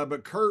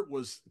 but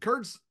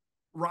Kurt's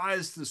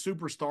rise to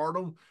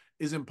superstardom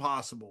is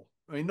impossible.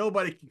 I mean,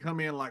 nobody can come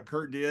in like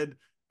Kurt did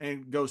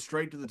and go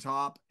straight to the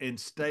top and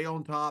stay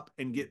on top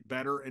and get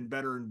better and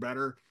better and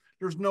better.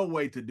 There's no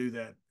way to do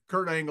that.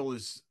 Kurt Angle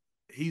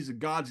he's a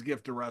God's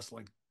gift to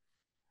wrestling.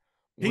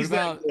 He's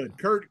that good.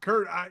 Kurt,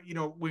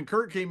 when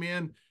Kurt came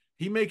in,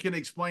 he can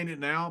explain it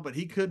now, but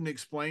he couldn't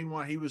explain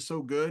why he was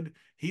so good.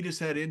 He just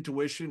had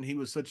intuition. He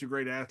was such a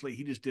great athlete.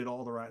 He just did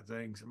all the right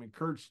things. I mean,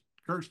 Kurt's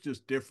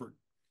just different.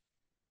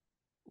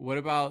 What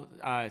about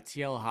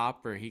TL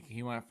Hopper?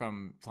 He went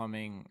from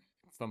plumbing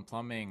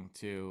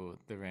to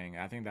the ring.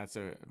 I think that's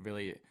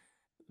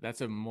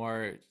a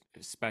more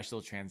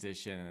special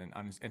transition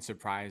and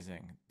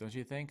surprising, don't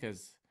you think?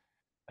 Because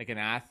like an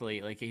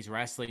athlete, like he's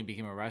wrestling,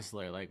 became a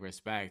wrestler, like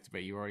respect.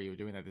 But you already were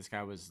doing that. This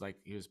guy was like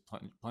he was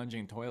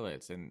plunging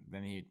toilets, and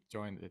then he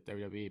joined the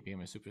WWE,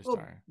 became a superstar.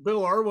 Well,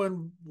 Bill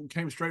Irwin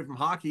came straight from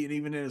hockey, and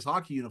even in his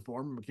hockey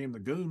uniform, became the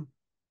Goon.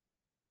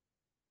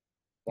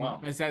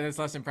 Wow, that's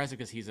less impressive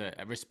because he's a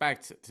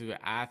respect to the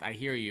I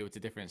hear you. It's a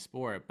different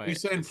sport, but you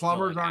saying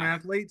plumbers aren't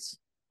athletes?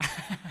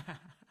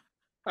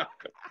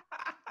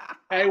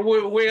 Hey,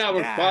 we have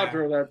a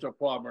sponsor that's a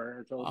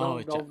plumber,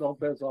 so don't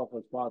piss off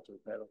a sponsor,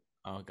 Taylor.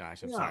 Oh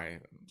gosh, I'm sorry.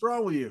 What's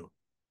wrong with you?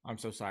 I'm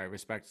so sorry.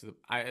 Respect to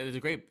it's a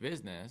great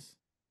business.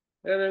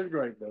 It is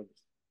great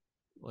business.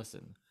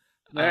 Listen,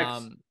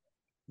 next,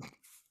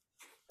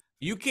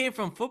 you came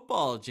from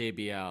football,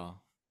 JBL,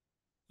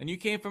 and you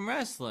came from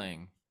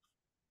wrestling.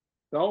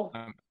 So,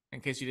 in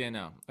case you didn't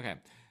know, okay.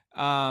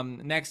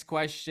 Next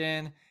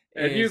question.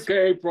 And you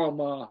came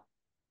from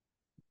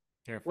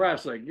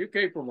wrestling. You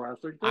came from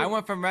wrestling. I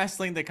went from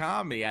wrestling to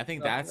comedy. I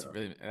think that's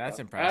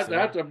impressive.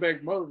 That's a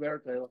big move there,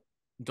 Taylor.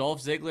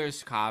 Dolph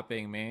Ziggler's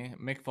copying me.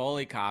 Mick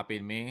Foley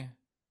copied me.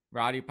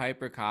 Roddy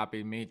Piper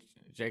copied me.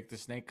 Jake the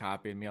Snake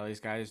copied me. All these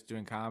guys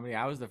doing comedy.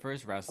 I was the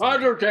first wrestler.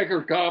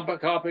 Undertaker's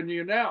copying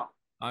you now.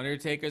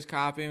 Undertaker's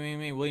copying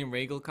me. William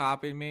Regal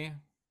copied me.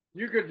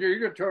 You could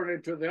turn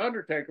into the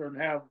Undertaker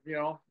and have,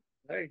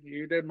 hey,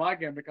 you did my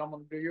gimmick, I'm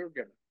going to do your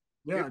gimmick.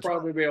 Yeah, you'd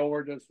probably be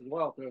over this as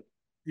well, too.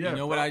 Yeah, you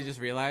know what I just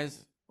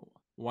realized?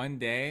 One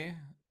day,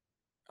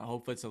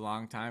 hopefully it's a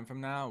long time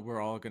from now,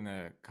 we're all going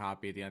to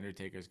copy the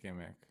Undertaker's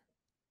gimmick.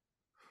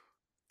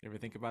 You ever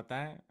think about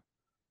that?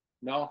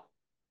 No.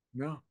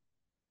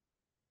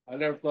 I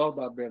never thought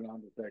about being an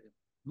Undertaker.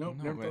 Nope,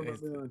 never thought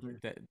about being an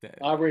Undertaker.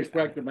 I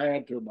respect the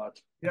man too much.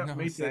 Yeah, no,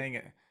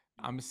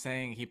 I'm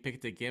saying he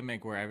picked a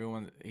gimmick where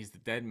he's the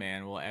dead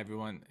man. Well,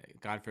 everyone,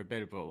 God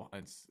forbid, but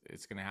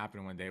it's going to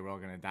happen one day. We're all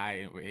going to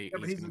die. But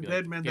he's the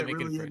dead man that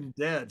really isn't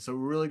dead. So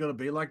we're really going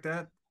to be like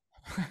that?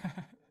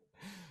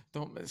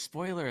 Don't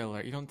spoiler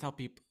alert. You don't tell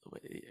people.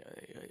 What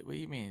do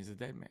you mean? He's a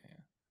dead man.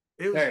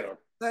 Taylor.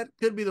 That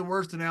could be the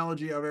worst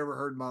analogy I've ever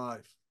heard in my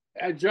life.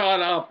 And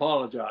John, I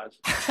apologize.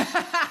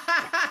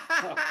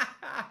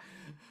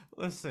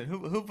 Listen,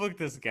 who booked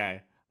this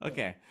guy?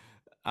 Okay.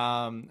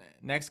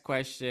 Next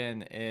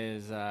question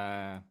is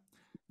Adam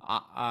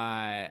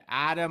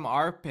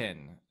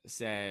Arpin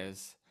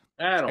says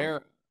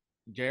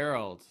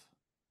Gerald.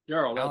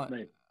 That's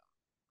me.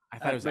 I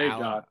thought it was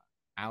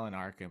Alan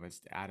Arkin, but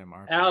it's Adam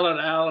Arpin. Alan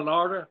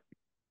Arda.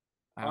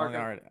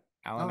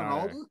 Alan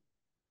Arda.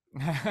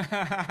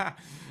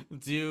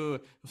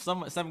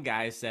 Some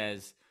guy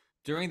says,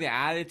 during the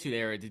Attitude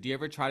Era, did you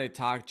ever try to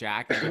talk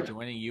Jack into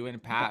joining you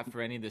and Pat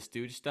for any of the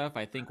Stooge stuff?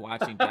 I think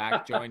watching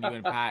Jack join you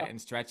and Pat and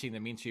stretching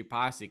the Mean Street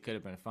Posse could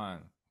have been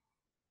fun.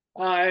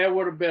 It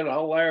would have been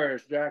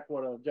hilarious. Jack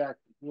would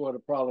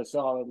have probably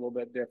saw it a little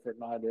bit different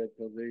than I did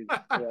because he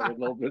had a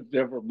little bit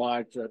different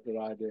mindset than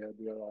I did.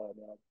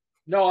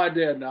 No, I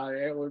didn't.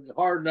 It was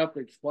hard enough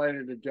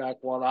explaining to Jack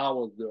what I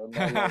was doing.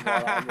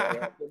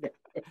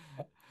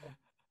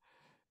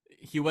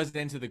 He wasn't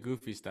into the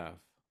goofy stuff.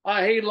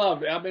 He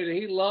loved it.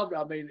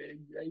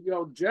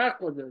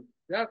 Jack was a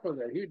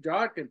huge.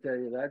 I can tell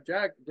you that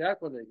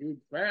Jack was a huge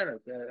fan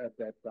at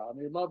that time.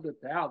 He loved the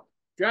talent.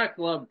 Jack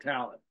loved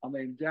talent.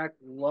 Jack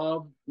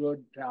loved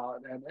good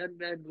talent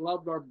and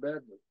loved our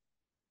business.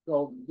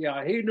 So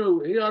yeah, he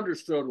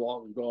understood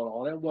what was going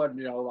on. It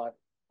wasn't, like,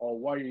 oh,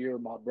 why you're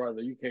my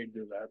brother, you can't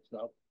do that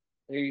stuff.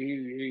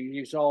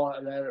 He saw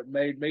that it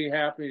made me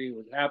happy. He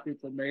was happy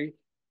for me.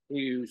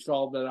 He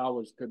saw that I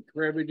was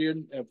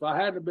contributing. If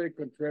I hadn't been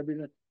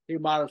contributing, he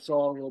might have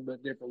saw it a little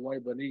bit different way.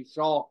 But he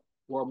saw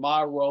where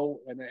my role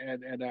and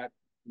that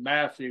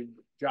massive,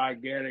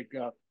 gigantic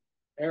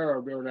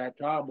era during that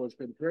time was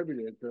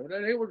contributing to it,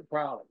 and he was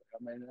proud of it. I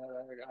mean,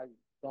 I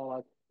thought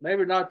like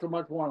maybe not so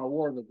much when I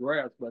wore the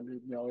dress, but he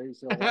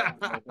still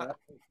liked that.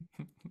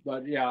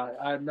 But yeah,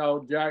 I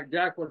know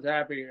Jack was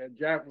happy.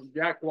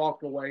 Jack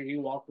walked away. He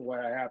walked away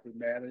a happy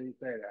man, and he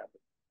stayed happy.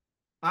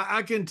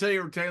 I can tell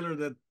you, Taylor,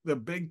 that the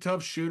big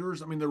tough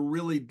shooters, I mean, the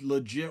really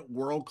legit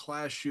world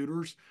class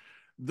shooters,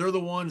 they're the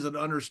ones that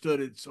understood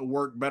it's a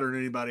work better than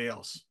anybody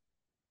else.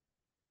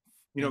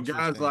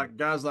 Guys like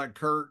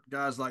Kurt,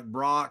 guys like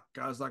Brock,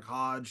 guys like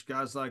Hodge,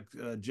 guys like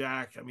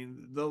Jack. I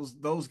mean,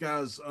 those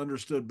guys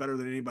understood better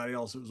than anybody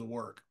else. It was a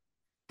work.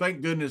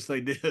 Thank goodness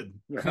they did.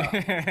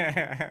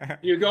 Yeah.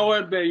 You go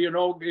in there, you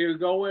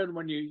go in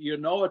when you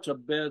know it's a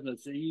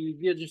business.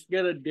 You just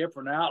get a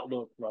different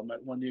outlook from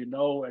it when you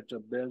know it's a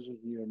business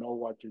and you know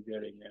what you're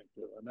getting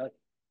into, and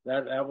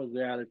that was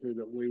the attitude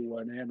that we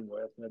went in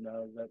with, and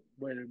that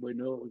we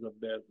knew it was a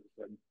business,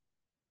 and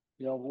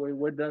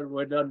we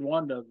done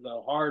won the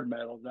hard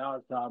medals. Now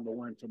it's time to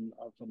win some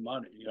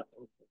money.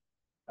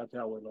 That's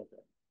how we look at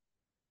it.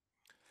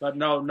 But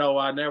no,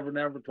 I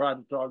never tried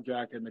to talk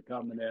Jack into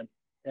coming in,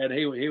 and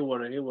he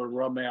would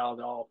run me out of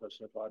the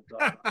office if I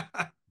tried.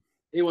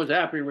 He was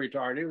happy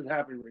retired.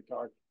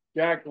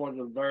 Jack was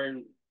a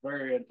very,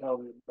 very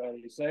intelligent man.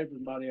 He saved his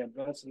money,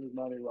 invested his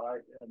money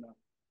right, and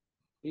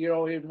he's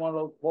one of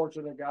those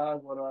fortunate guys.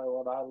 When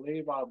I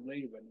leave, I'm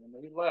leaving, and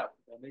he left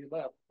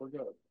for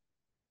good.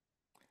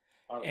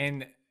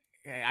 And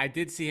I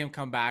did see him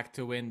come back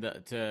to win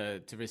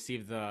to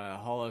receive the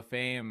Hall of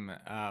Fame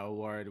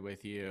award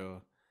with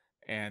you,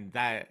 and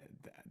that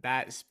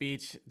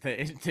speech,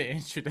 the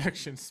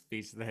introduction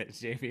speech that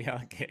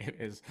JBL gave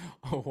is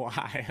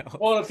wild.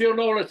 Well, if you'll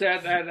notice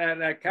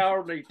that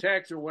cowardly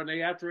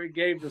Texer, after he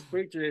gave the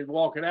speech and he was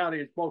walking out, he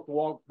was supposed to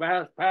walk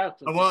past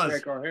us and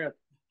shake our head.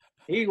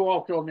 He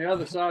walked on the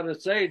other side of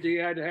the stage. He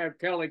had to have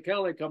Kelly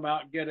come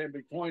out and get in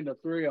between the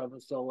three of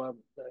us, so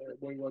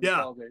we wouldn't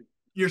call it.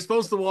 You're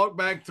supposed to walk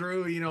back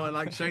through, and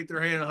like shake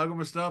their hand and hug them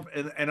and stuff.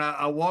 And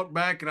I walked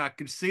back and I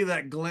could see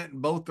that glint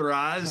in both their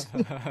eyes.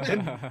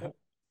 And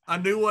I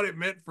knew what it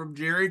meant from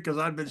Jerry because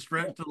I'd been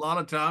stretched a lot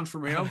of times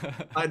from him.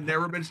 I'd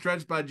never been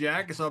stretched by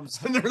Jack. So I'm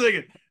sitting there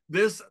thinking,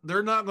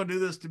 they're not going to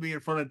do this to me in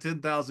front of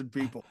 10,000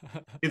 people.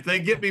 If they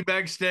get me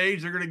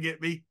backstage, they're going to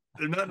get me.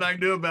 There's nothing I can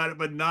do about it,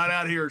 but not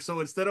out here. So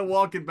instead of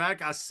walking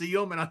back, I see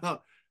them and I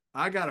thought,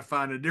 I got to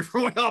find a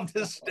different way off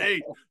this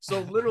stage.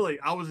 So literally,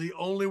 I was the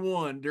only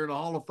one during the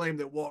Hall of Fame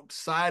that walked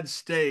side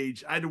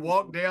stage. I had to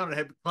walk down and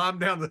had to climb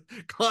down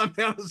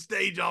the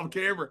stage off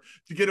camera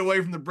to get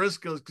away from the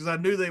Briscoes because I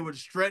knew they would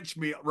stretch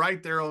me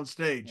right there on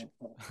stage.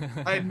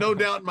 I had no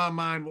doubt in my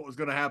mind what was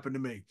going to happen to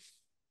me.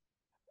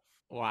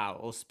 Wow.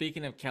 Well,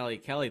 speaking of Kelly,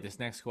 this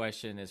next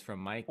question is from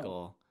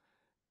Michael.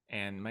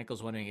 And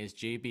Michael's wondering, is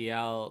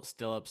JBL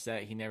still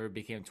upset he never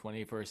became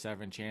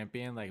 24/7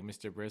 champion like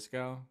Mr.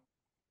 Briscoe?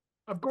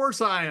 Of course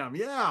I am.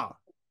 Yeah.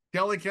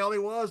 Kelly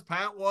was,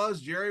 Pat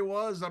was, Jerry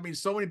was. I mean,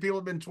 so many people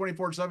have been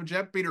 24/7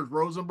 champion. Peter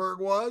Rosenberg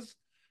was.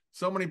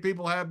 So many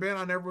people have been.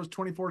 I never was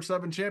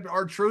 24/7 champion.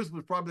 R-Truth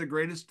was probably the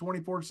greatest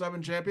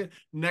 24/7 champion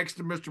next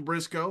to Mr.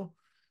 Briscoe.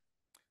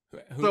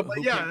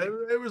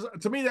 It was,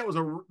 to me,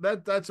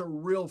 that's a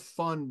real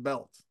fun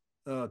belt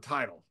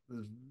title.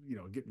 But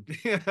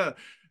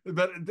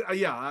it would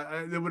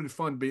have been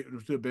fun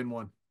to have been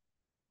one.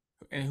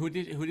 And who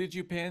did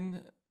you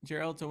pin,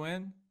 Gerald, to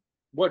win?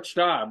 Which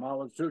time? I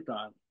was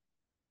 2-time.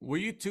 Were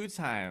you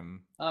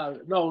 2-time?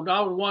 No,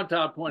 I was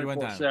 1-time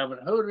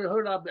 24/7.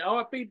 Who did I beat? Oh,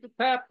 I beat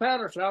Pat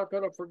Patterson. How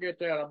could I forget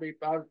that? I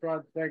was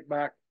trying to think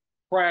back.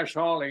 Crash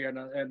Holly in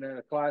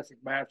a classic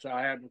match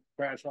I had with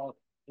Crash Holly.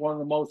 One of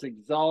the most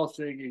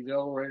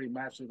exhilarating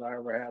matches I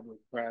ever had with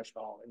Crash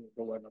Holly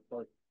to win the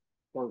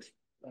first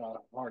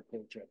hardcore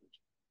championship.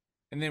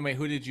 And then wait,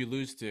 who did you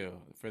lose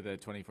to for the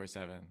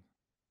 24/7?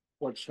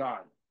 Which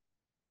time?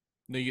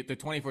 The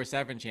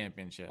 24/7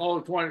 championship.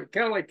 Oh, Kelly.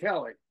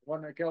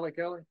 Wasn't it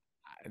Kelly?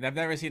 I've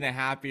never seen a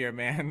happier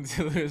man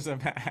to lose a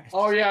match.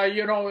 Oh yeah, I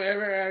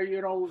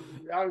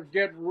was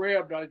getting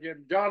ribbed.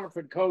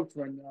 Jonathan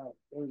Coachman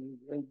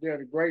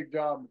did a great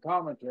job in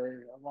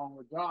commentary along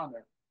with John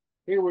there.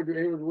 He would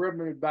rib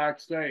me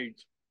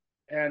backstage,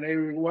 and he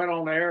went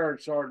on the air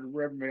and started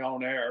ribbing me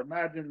on the air.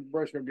 Imagine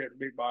Briscoe getting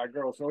beat by a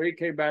girl. So he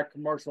came back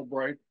commercial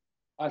break.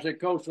 I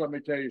said, Coach, let me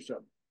tell you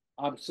something.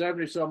 I'm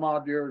 70-some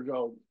odd years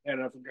old, and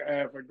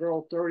if a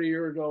girl 30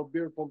 years old,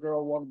 beautiful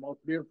girl, one of the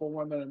most beautiful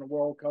women in the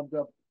world, comes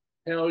up,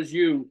 tells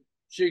you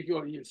she's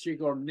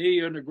gonna knee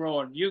you in the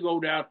groin, you go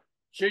down,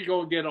 she's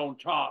gonna get on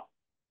top.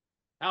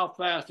 How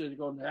fast is it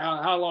going?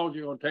 How long is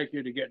it going to take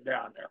you to get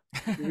down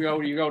there?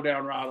 You go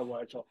down right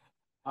away. So,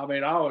 I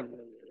mean,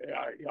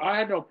 I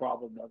had no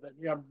problem with it.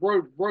 Yeah,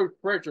 Bruce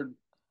Pritchard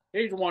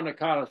he's the one that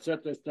kind of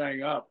set this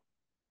thing up.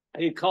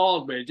 He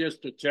called me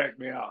just to check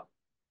me out.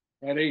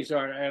 And he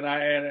started,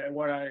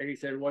 he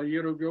said, "Well,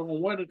 you're going to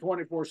win the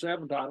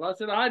 24/7 title." I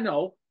said, "I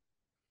know."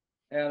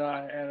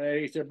 And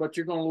he said, "But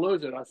you're going to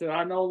lose it." I said,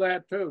 "I know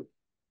that too."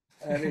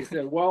 And he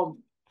said, "Well,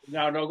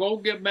 now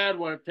don't get mad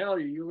when I tell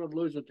you you're going to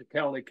lose it to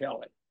Kelly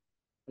Kelly."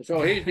 And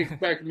so he's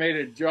expecting me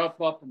to jump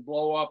up and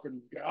blow up,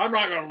 and I'm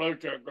not going to lose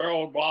to a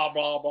girl, blah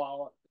blah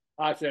blah.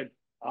 I said,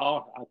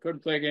 "Oh, I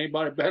couldn't think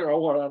anybody better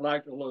on what I'd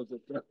like to lose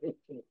it to."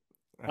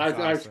 That's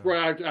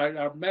awesome.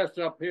 I messed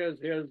up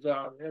his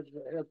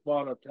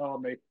fun of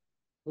telling me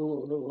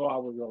who I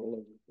was going to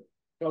lose it to,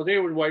 because he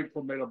was waiting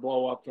for me to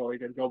blow up so he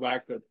could go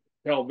back to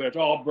tell Vince,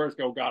 "Oh,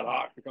 Briscoe got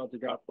hot because he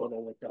got put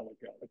over Kelly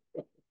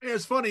Kelly." Yeah,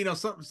 it's funny,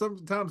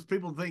 sometimes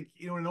people think,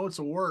 it's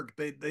a work.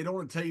 They don't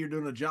want to tell you you're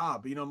doing a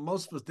job.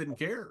 Most of us didn't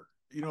care.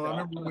 I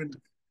remember when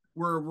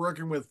we're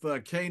working with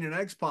Kane and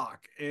X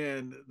Pac,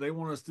 and they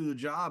want us to do the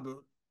job.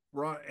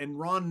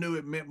 Ron knew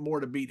it meant more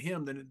to beat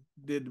him than it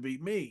did to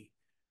beat me,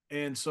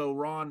 and so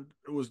Ron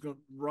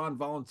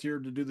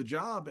volunteered to do the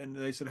job, and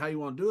they said, "How you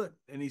want to do it?"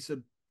 And he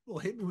said, "Well,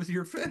 hit me with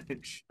your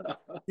finish."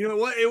 You know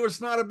what? It was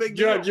not a big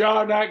deal.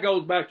 John, that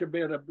goes back to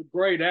being a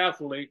great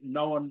athlete and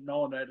knowing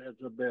that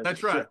it's a business.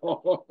 That's right.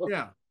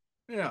 Yeah.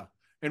 Yeah.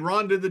 And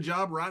Ron did the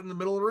job right in the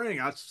middle of the ring.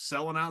 I was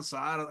selling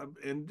outside,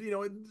 and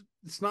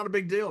it's not a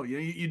big deal.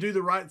 You do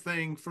the right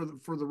thing for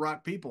the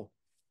right people.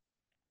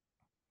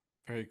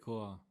 Very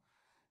cool.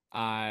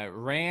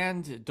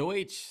 Rand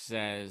Deutsch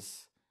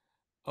says,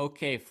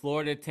 "Okay,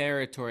 Florida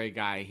territory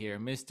guy here,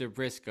 Mr.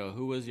 Briscoe.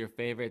 Who was your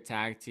favorite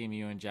tag team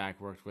you and Jack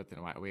worked with?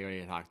 And we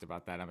already talked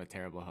about that. I'm a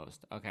terrible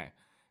host. Okay.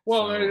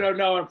 Well,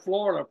 no, in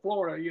Florida,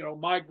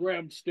 Mike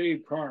Grimm,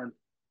 Steve Kern,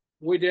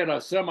 we did a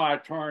semi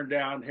turn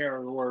down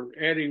here where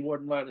Eddie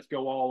wouldn't let us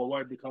go all the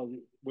way because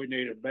we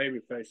needed baby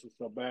faces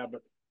so bad.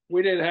 But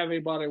we didn't have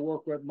anybody to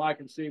work with.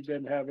 Mike and Steve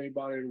didn't have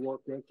anybody to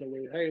work with. So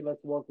hey,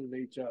 let's work with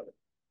each other.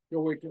 So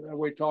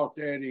we talked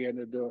Eddie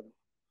into doing it.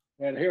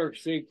 And here,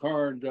 Steve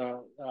Kern's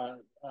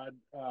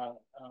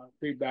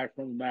feedback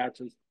from the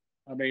matches.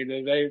 I mean,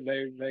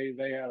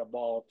 they had a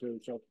ball too.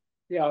 So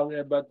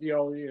yeah, but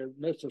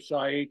Mr.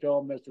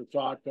 Saito, Mr.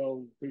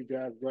 Sato, who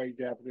does great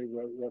deputy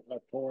with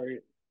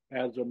Tori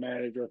as a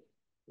manager.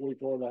 We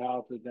tore the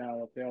houses down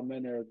with them.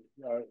 Then there's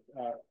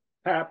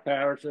Pat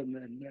Patterson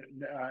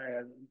and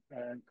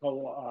Ivan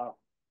Koloff.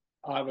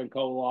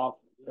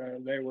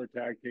 They were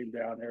tag team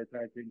down there,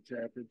 tag team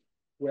champions.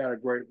 We had a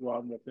great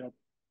run with them.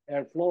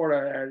 And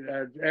Florida,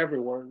 and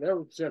everywhere, there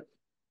was just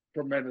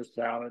tremendous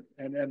talent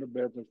and in the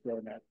business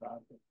during that time.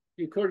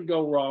 You couldn't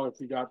go wrong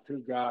if you got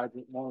two guys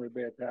that wanted to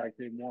be a tag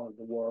team, wanted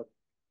to work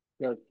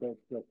to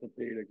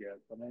compete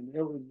against. I mean,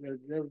 it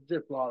was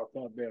just a lot of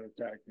fun being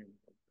a tag team.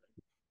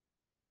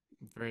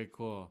 Very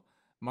cool.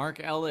 Mark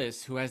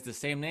Ellis, who has the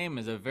same name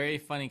as a very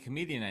funny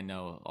comedian I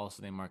know,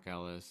 also named Mark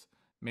Ellis.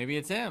 Maybe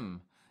it's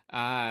him.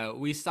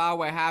 We saw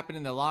what happened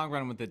in the long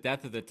run with the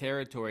death of the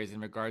territories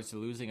in regards to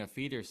losing a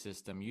feeder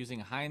system. Using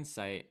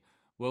hindsight,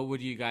 what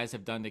would you guys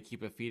have done to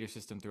keep a feeder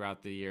system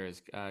throughout the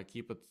years?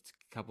 Keep a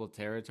couple of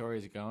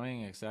territories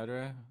going,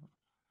 etc.?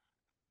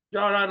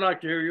 John, I'd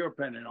like to hear your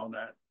opinion on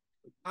that.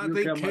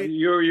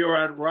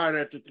 You're right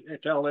at the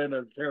tail end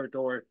of the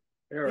territory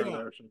era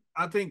there. So.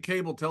 I think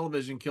cable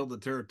television killed the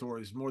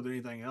territories more than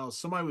anything else.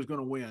 Somebody was going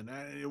to win,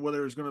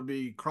 whether it was going to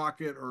be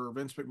Crockett or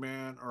Vince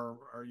McMahon or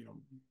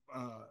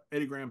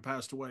Eddie Graham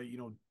passed away,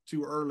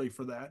 too early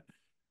for that.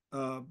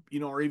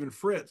 Or even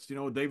Fritz,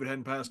 David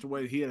hadn't passed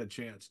away. He had a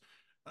chance.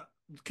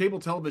 Cable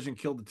television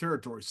killed the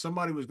territory.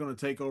 Somebody was going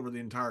to take over the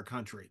entire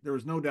country. There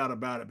was no doubt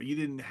about it, but you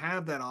didn't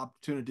have that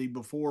opportunity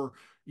before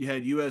you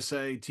had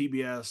USA,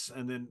 TBS,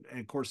 and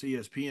of course,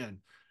 ESPN.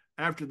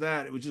 After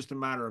that, it was just a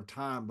matter of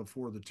time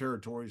before the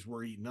territories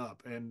were eaten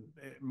up. And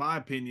in my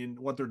opinion,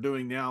 what they're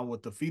doing now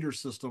with the feeder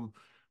system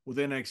with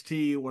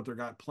NXT, what they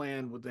got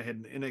planned, what they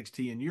had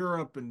NXT in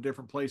Europe and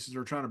different places,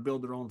 they're trying to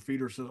build their own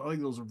feeder system. I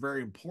think those are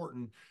very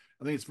important.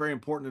 I think it's very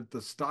important that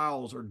the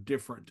styles are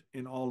different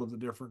in all of the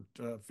different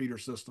feeder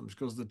systems,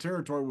 because the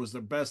territory was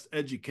the best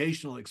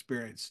educational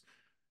experience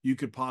you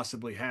could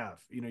possibly have.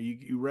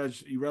 You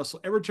wrestle.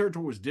 Every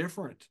territory was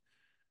different,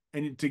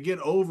 and to get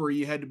over,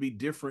 you had to be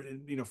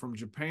different. And from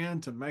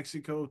Japan to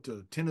Mexico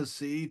to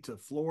Tennessee to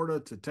Florida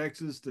to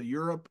Texas to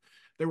Europe,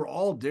 they were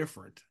all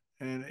different,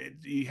 and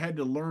you had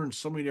to learn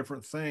so many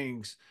different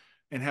things.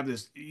 And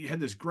you had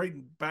this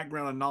great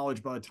background of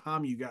knowledge by the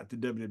time you got to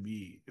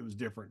WWE. It was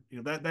different.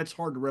 That's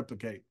hard to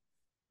replicate.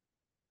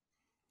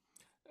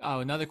 Oh,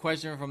 another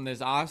question from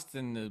this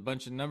Austin, a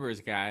bunch of numbers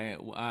guy.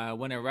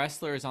 When a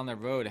wrestler is on the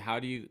road, how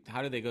do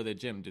they go to the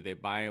gym? Do they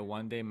buy a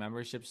 1-day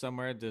membership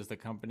somewhere? Does the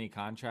company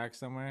contract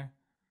somewhere?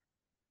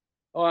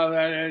 Well,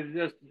 and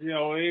just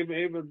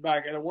even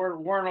back, there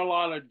weren't a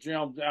lot of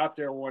gyms out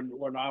there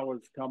when I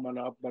was coming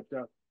up, but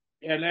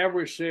in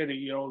every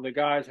city, the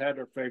guys had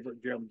their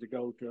favorite gym to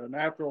go to, and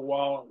after a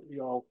while,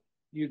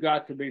 you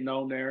got to be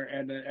known there,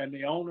 and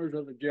the owners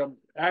of the gym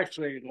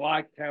actually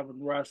liked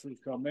having wrestlers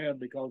come in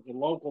because the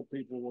local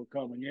people were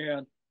coming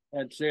in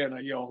and seeing,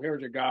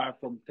 here's a guy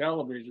from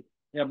television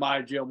in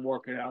my gym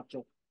working out.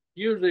 So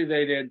usually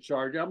they didn't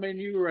charge. I mean,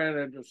 you ran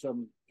into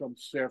some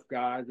stiff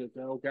guys that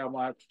said, okay, I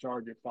might have to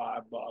charge you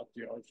 $5, or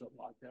something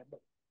like that.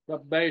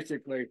 But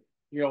basically,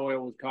 it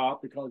was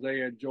caught because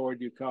they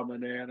enjoyed you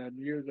coming in, and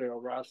usually a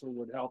wrestler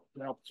would help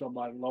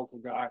somebody, local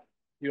guy,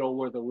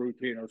 with a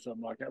routine or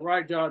something like that.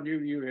 Right, John?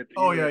 You hit.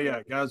 Oh You yeah, hit yeah.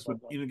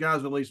 that.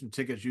 Guys would leave some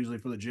tickets usually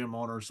for the gym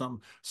owner or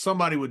something.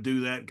 Somebody would do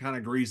that and kind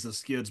of grease the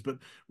skids. But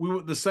we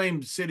were the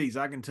same cities.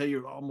 I can tell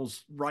you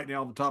almost right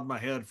now off the top of my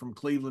head, from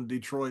Cleveland,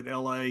 Detroit,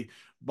 L.A.,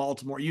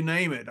 Baltimore, you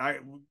name it.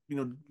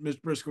 Miss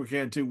Briscoe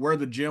can too. Where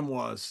the gym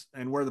was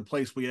and where the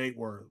place we ate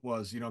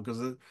was,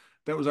 because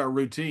that was our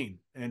routine.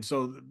 And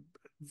so,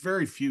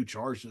 very few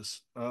charged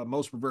us.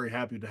 Most were very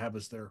happy to have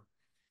us there.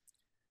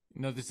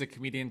 There's a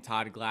comedian,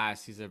 Todd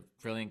Glass. He's a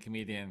brilliant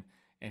comedian,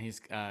 and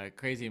he's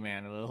crazy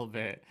man a little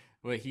bit.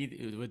 What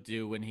he would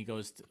do when he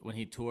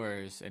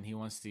tours and he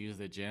wants to use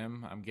the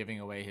gym, I'm giving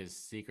away his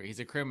secret.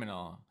 He's a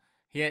criminal.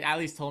 He had at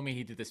least told me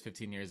he did this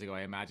 15 years ago.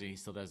 I imagine he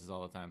still does this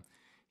all the time.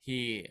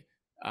 He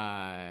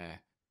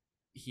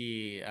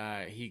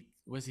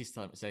what's he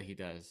still said he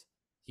does?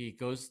 He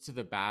goes to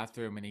the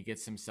bathroom and he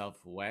gets himself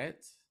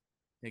wet.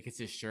 He gets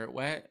his shirt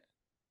wet,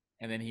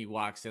 and then he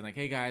walks in like,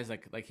 "Hey guys,"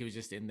 like he was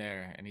just in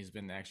there and he's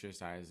been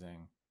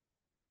exercising,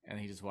 and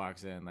he just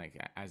walks in like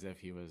as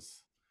if he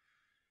was.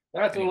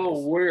 That's Anyways. a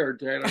little weird,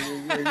 Taylor.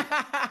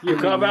 You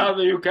come out of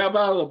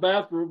the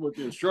bathroom with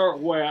your shirt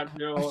wet,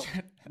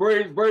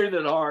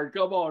 breathing hard.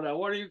 Come on now,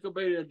 what are you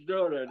comedians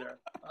doing in there?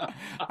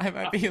 I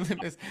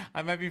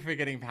might be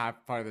forgetting part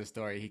of the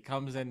story. He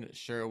comes in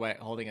shirt wet,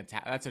 holding a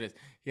towel. That's what it is.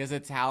 He has a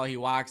towel. He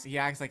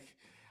acts like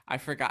I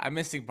forgot. I'm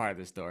missing part of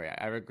the story.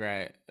 I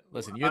regret.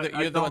 Listen,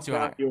 you're the ones who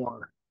hired.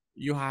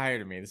 You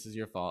hired me. This is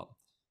your fault.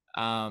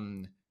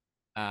 Sean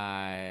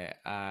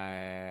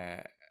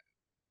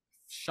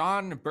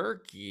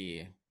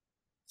Berkey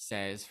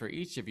says, for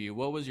each of you,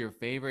 what was your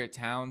favorite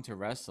town to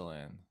wrestle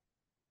in?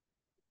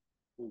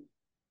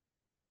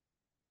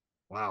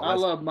 Wow, I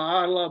love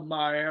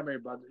Miami,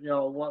 but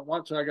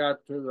once I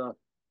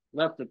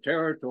left the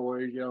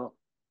territories,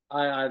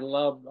 I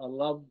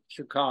love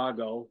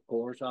Chicago, of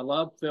course. I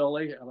love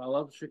Philly and I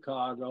love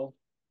Chicago,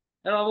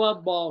 and I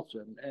love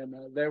Boston, and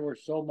they were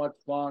so much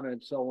fun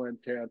and so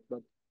intense.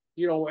 But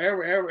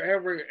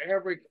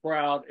every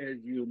crowd is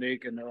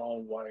unique in their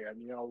own way, and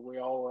we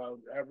all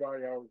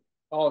everybody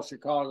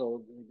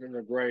Chicago is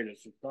the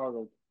greatest.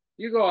 Chicago,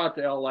 you go out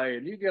to L.A.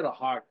 and you get a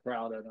hot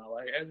crowd in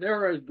L.A. and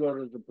they're as good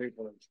as the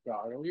people in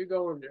Chicago. You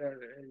go and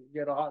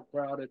get a hot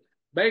crowd in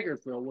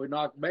Bakersfield. We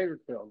knock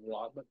Bakersfield a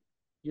lot, but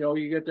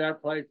you get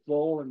that place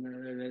full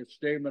and it's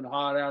steaming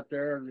hot out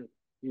there, and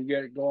you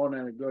get it going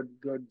in a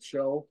good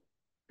show.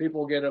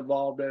 People get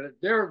involved in it.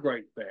 They're a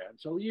great fan.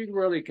 So you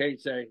really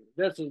can't say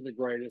this is the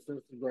greatest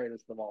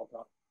of all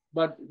time.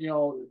 But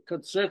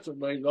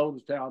consistently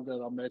those towns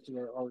that I mentioned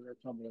are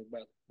some of the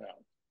best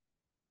towns.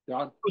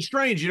 John? It's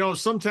strange,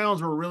 some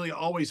towns were really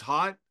always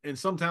hot and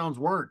some towns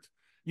weren't.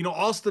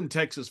 Austin,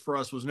 Texas for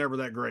us was never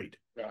that great.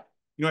 Yeah.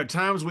 At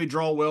times we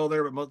draw well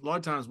there, but a lot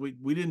of times we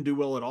didn't do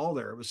well at all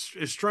there.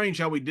 It's strange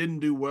how we didn't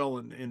do well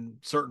in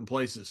certain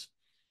places.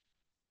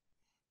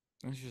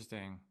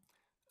 Interesting.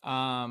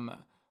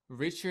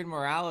 Richard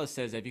Morales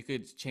says, if you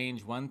could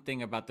change one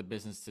thing about the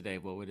business today,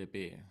 what would it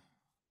be?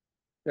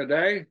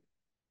 Today?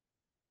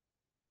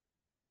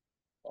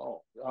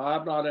 Oh,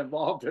 I'm not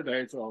involved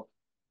today, so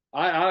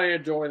I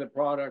enjoy the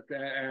product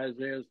as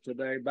is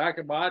today. Back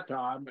in my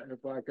time,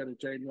 if I could have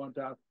changed one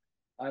time,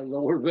 I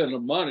would have been the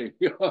money.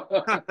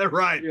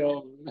 Right.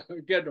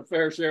 Getting a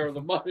fair share of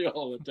the money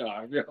all the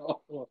time.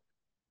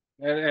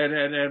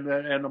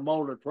 And the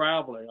mode of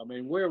traveling. I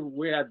mean,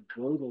 we had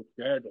brutal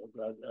schedules,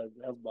 as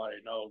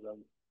everybody knows. I've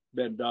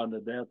been done to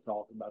death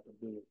talking about the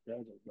brutal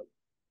schedules. But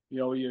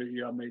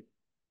I mean,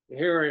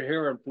 here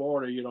in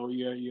Florida,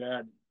 you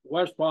had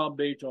West Palm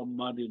Beach on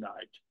Monday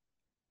night.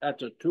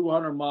 That's a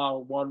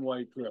 200-mile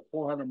one-way trip,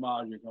 400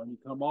 miles you're going. You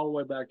come all the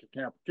way back to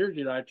Tampa.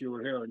 Tuesday night, you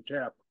were here in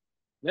Tampa.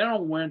 Then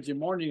on Wednesday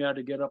morning, you had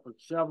to get up at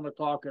 7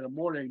 o'clock in the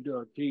morning and do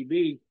a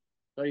TV.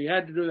 So you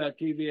had to do that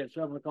TV at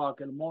 7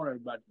 o'clock in the morning,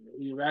 but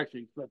you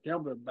actually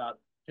September about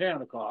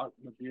 10 o'clock,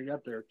 but you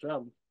got there at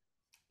 7.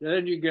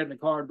 Then you get in the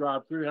car and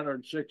drive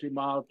 360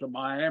 miles to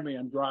Miami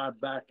and drive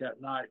back that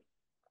night.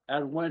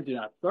 That's Wednesday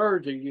night.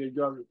 Thursday, you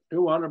go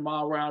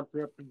 200-mile round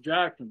trip to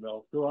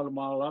Jacksonville, 200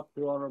 mile up,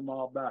 200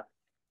 mile back.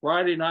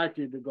 Friday night,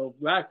 you had go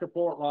back to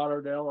Fort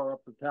Lauderdale or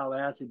up to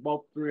Tallahassee,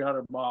 both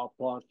 300-mile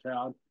plus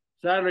town.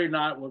 Saturday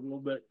night was a little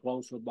bit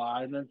closer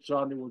by, and then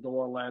Sunday was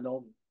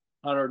Orlando,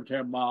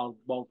 110 miles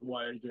both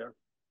ways there.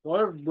 So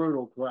it was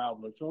brutal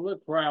traveling. So the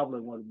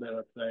traveling would have been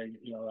a thing,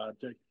 I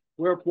think.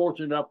 We're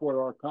fortunate up with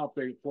our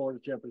company, Florida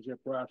Championship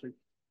Wrestling,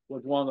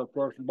 was one of the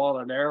first to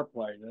bought an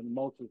airplane, and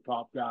most of the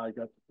top guys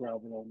got to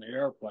travel on the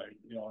airplane,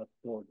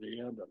 towards the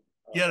end of it.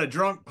 You had a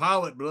drunk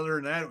pilot, but other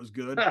than that, it was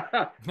good.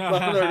 other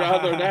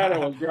than that, it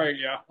was great,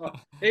 yeah.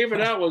 Even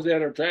that was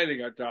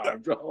entertaining at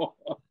times. So.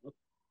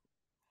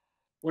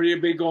 When you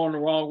be going the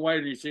wrong way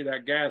and you see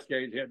that gas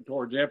gauge heading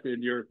towards empty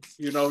and you're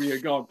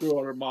going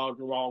 200 miles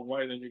the wrong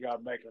way, then you got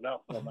to make it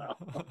up somehow.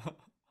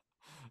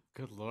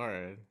 Good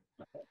Lord.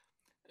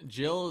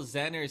 Jill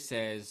Zenner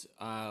says,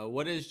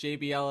 "What is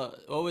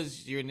JBL? What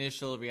was your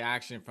initial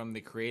reaction from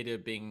the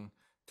creative being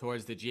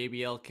towards the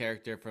JBL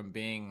character from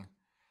being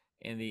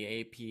in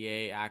the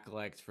APA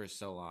acolytes for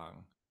so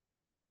long?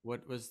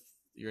 What was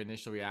your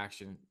initial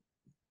reaction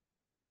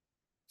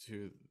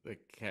to the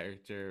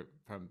character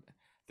from?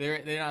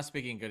 They're not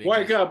speaking good English.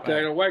 Wake up,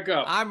 Taylor. Wake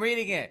up. I'm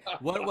reading it.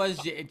 What was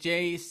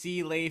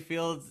J.C.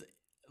 Layfield's?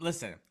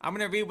 Listen, I'm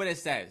gonna read what it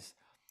says.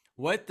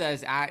 What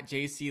does at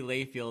JC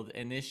Layfield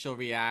initial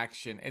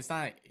reaction? It's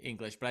not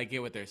English, but I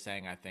get what they're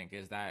saying. I think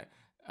is that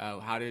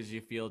how did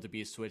you feel to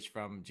be switched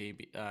from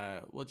JB?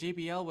 Well,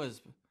 JBL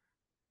was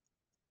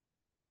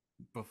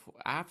before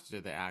after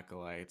the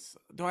acolytes.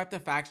 Do I have to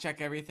fact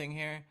check everything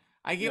here?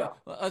 I give.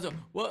 Yeah.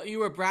 Well, you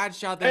were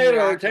Bradshaw.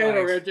 Then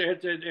Taylor,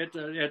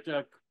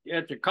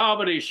 it's a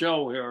comedy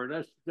show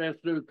here. Let's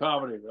do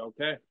comedy,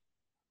 okay?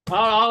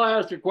 I'll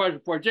ask you a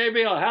question for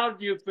JBL. How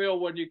did you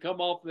feel when you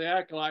come off the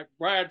acolyte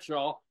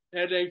Bradshaw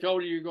and they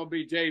told you you're going to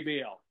be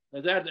JBL?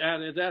 Is that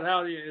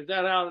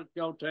how it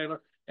goes,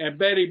 Taylor? And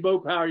Betty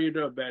Boop, how are you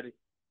doing, Betty?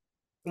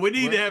 We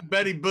need to have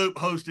Betty Boop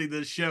hosting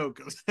this show,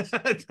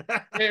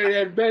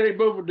 and Betty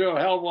Boop will do a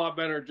hell of a lot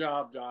better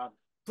job, John.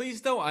 Please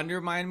don't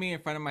undermine me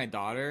in front of my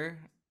daughter.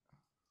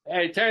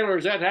 Hey, Taylor,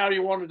 is that how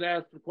you wanted to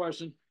ask the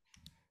question?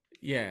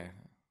 Yeah.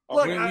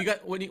 Look,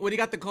 when you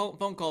got the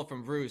phone call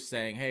from Bruce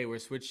saying, "Hey, we're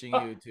switching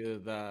you to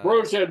the."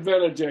 Bruce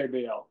invented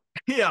JBL.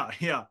 Yeah.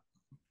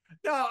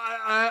 No,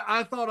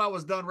 I thought I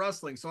was done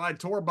wrestling. So I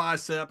tore a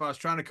bicep. I was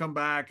trying to come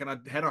back and I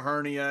had a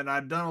hernia and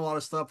I'd done a lot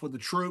of stuff with the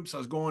troops. I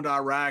was going to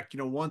Iraq,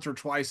 once or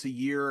twice a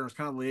year. And I was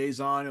kind of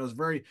liaison. It was a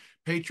very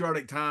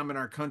patriotic time in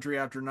our country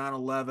after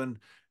 9/11.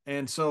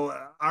 And so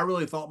I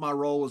really thought my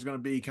role was going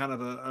to be kind of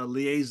a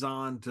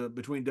liaison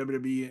between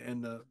WWE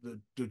and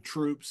the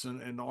troops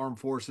and the armed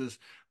forces,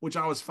 which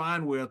I was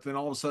fine with. And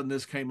all of a sudden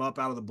this came up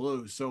out of the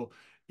blue. So,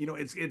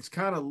 it's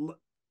kind of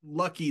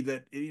lucky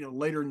that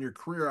later in your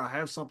career I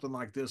have something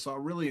like this. So I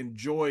really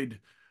enjoyed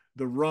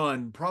the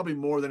run, probably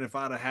more than if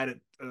I'd have had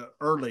it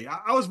early.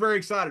 I was very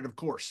excited, of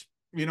course.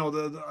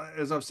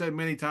 As I've said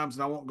many times,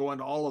 and I won't go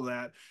into all of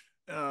that.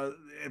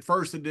 At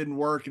first, it didn't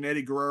work, and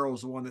Eddie Guerrero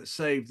was the one that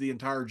saved the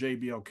entire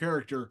JBL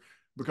character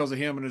because of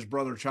him and his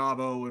brother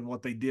Chavo and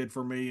what they did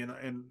for me,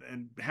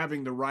 and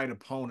having the right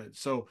opponent.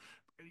 So,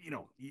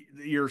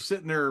 you're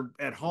sitting there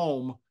at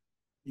home.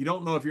 You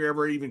don't know if you're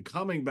ever even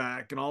coming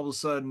back. And all of a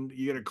sudden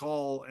you get a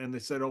call and they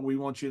said, "Oh, we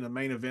want you in the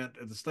main event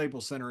at the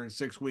Staples Center in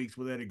 6 weeks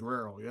with Eddie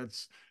Guerrero."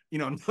 That's,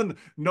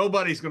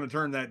 nobody's going to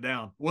turn that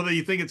down. Whether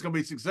you think it's going to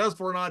be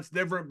successful or not, it's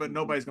different, but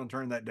nobody's going to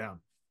turn that down.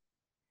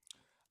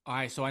 All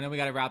right. So I know we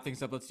got to wrap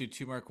things up. Let's do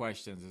 2 more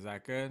questions. Is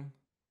that good?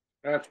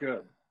 That's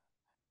good.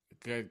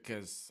 Good.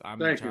 Cause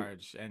I'm in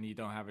charge and you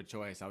don't have a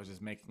choice. I was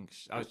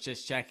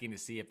just checking to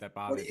see if that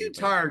bothers you. What are you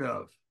tired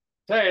of?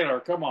 Taylor,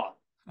 come on.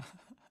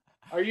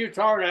 Are you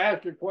tired of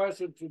asking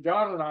questions?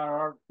 John and I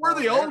are. We're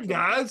the old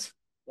guys.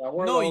 Yeah,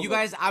 no, you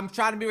guys, I'm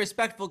trying to be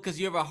respectful because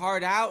you have a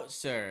hard out,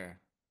 sir.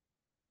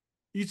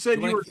 You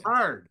said you were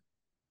tired.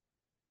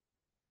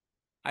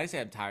 I didn't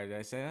say I'm tired. Did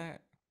I say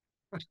that?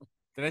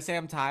 Did I say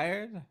I'm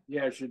tired?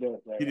 Yes, you did.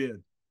 You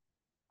did.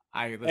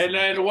 And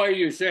then the way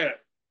you said it.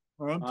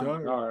 I'm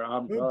tired.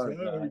 I'm tired.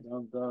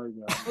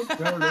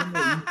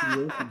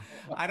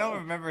 I don't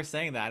remember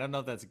saying that. I don't know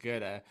if that's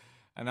good.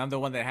 And I'm the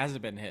one that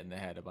hasn't been hit in the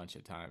head a bunch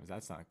of times.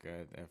 That's not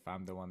good. If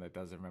I'm the one that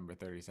doesn't remember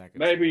 30 seconds.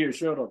 Maybe you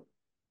should have.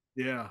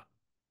 Yeah.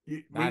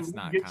 That's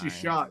not get kind. you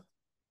shot.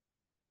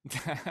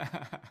 You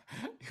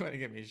want to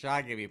get me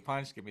shot, get me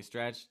punched, get me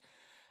stretched.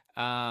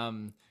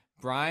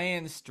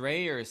 Brian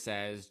Strayer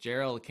says,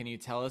 "Gerald, can you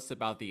tell us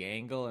about the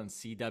angle in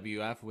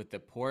CWF with the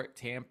Port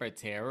Tampa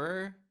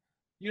Terror?"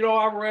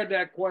 I read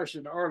that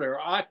question earlier.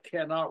 I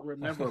cannot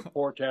remember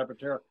Port Tampa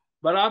Terror,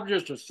 but I'm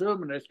just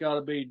assuming it's got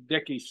to be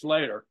Dickie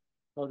Slater.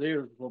 Because he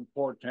was from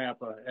Port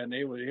Tampa, and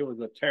he was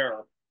a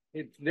terror.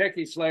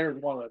 Dickie Slater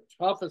is one of the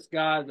toughest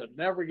guys that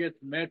never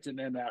gets mentioned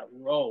in that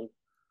role.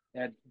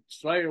 And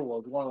Slater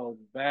was one of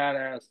those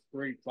badass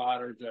street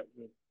fighters that,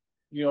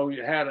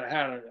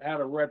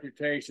 had a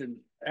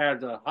reputation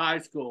as a high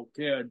school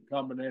kid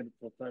coming into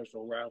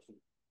professional wrestling.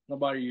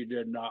 Somebody you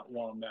did not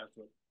want to mess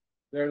with.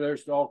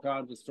 There's all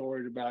kinds of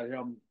stories about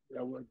him.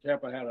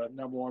 Tampa had a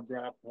 #1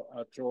 draft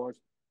choice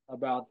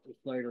about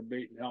Slater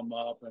beating him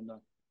up and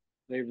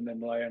leaving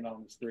them laying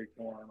on the street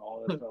corner and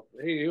all this stuff.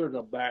 He was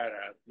a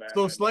badass man.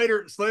 So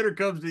Slater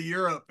comes to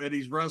Europe and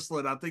he's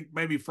wrestling. I think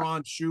maybe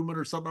Franz Schumann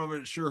or something. I'm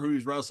not sure who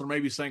he's wrestling.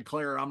 Maybe St.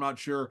 Clair. I'm not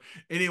sure.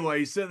 Anyway,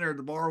 he's sitting there at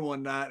the bar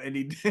one night and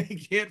he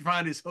can't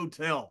find his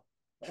hotel.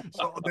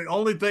 So the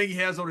only thing he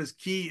has on his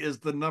key is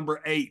the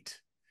number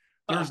 8.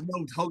 There's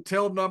no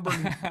hotel number.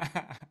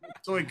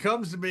 So he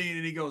comes to me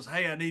and he goes,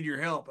 "Hey, I need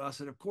your help." I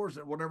said, "Of course,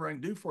 whatever I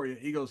can do for you."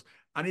 He goes,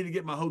 "I need to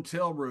get my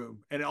hotel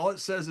room." And all it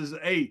says is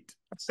 8.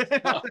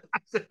 I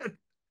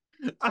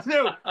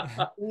said,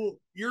 "Well,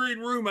 you're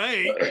in room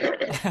 8.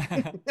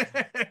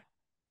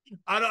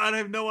 I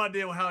have no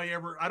idea how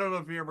I don't know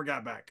if he ever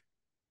got back.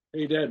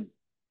 He did.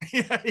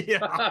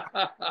 Yeah.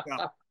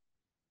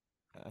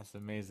 That's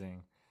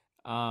amazing.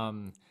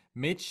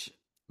 Mitch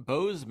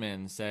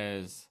Bozeman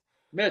says,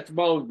 Mitch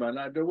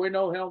Bozeman. Do we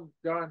know him,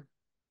 John?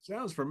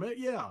 Sounds familiar.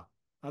 Yeah,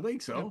 I think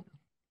 "Yep, so.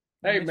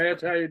 yeah, Hey, Mitch.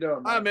 Mitch, how you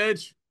doing, Hi, man?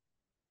 Mitch.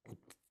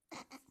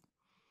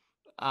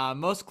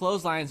 Most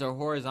clotheslines are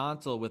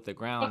horizontal with the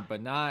ground,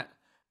 but not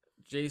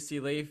J.C.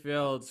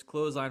 Layfield's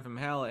clothesline from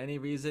hell. Any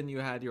reason you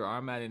had your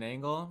arm at an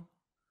angle?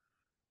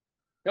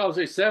 Because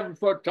he's 7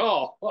 foot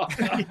tall.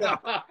 Yeah,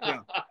 yeah.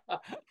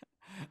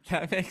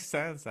 That makes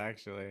sense,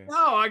 actually.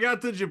 No, I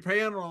got to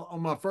Japan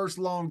on my first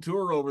long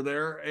tour over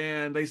there,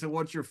 and they said,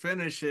 "What's your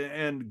finish?"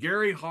 And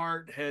Gary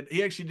Hart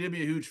he actually did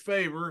me a huge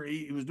favor.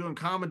 He was doing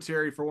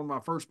commentary for one of my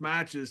first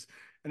matches,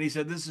 and he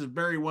said, "This is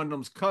Barry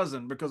Windham's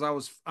cousin," because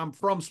I'm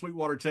from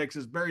Sweetwater,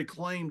 Texas. Barry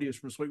claimed he was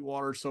from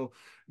Sweetwater, so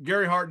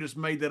Gary Hart just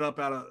made that up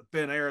out of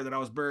thin air that I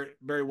was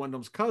Barry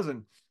Windham's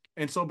cousin,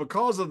 and so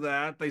because of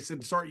that, they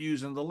said start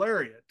using the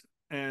lariat,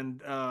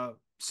 and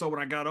so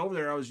when I got over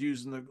there, I was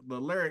using the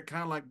lariat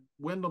kind of like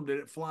Wyndham did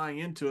it, flying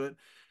into it.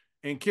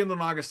 And Kendall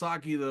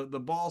Nagasaki, the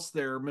boss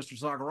there, Mr.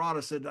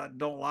 Sakurada, said, "I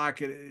don't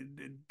like it.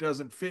 It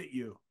doesn't fit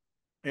you."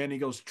 And he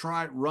goes,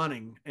 "Try it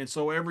running." And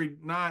so every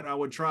night I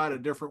would try it a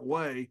different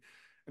way.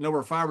 And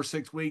over 5 or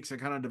 6 weeks, I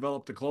kind of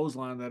developed the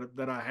clothesline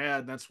that I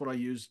had. That's what I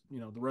used,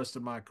 the rest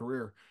of my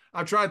career.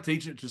 I've tried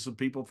teaching it to some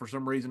people. For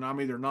some reason, I'm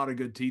either not a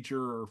good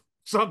teacher or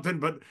something,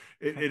 but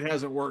it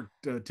hasn't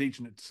worked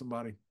teaching it to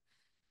somebody.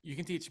 You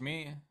can teach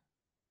me.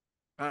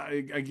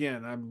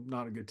 Again, I'm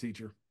not a good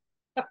teacher.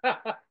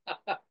 That's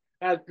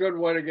a good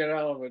way to get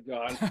out of it,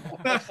 John.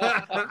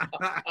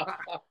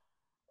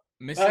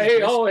 Mrs.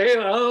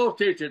 He'll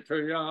teach it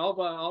to you.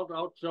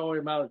 I'll show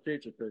him how to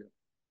teach it to you.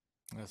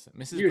 Listen,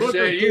 Mrs. You Booker,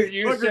 say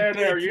you Booker stand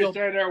there, T you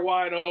stand there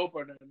wide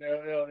open, and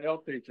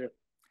he'll teach you.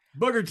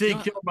 Booker T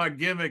killed my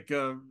gimmick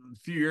a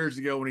few years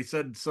ago when he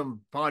said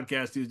some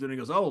podcast he was doing. He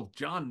goes, "Oh,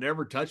 John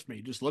never touched me.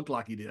 He just looked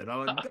like he did." I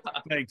went,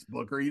 "Thanks,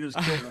 Booker. You just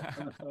killed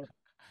him."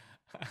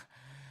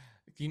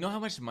 Do you know how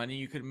much money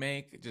you could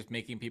make just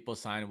making people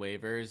sign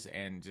waivers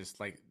and just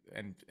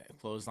and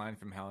clothesline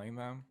from helling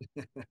them?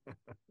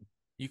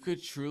 You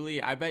could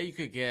truly, I bet you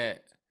could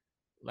get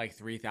like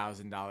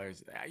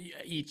 $3,000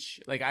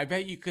 each. Like, I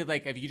bet you could,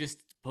 like, if you just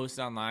post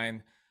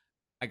online,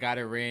 I got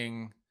a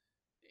ring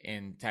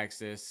in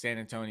Texas, San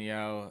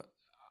Antonio.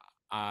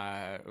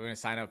 We're gonna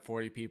sign up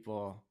 40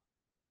 people.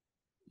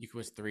 You could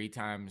was 3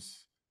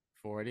 times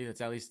 40. That's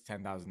at least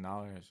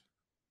 $10,000.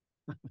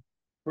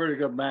 Pretty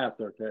good math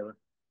there, Taylor.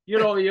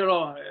 That's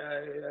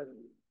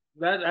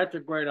a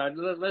great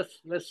idea.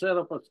 Let's set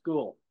up a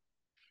school.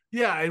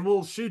 Yeah, and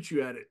we'll shoot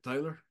you at it,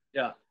 Taylor.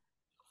 Yeah.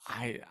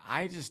 I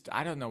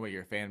don't know what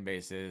your fan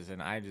base is,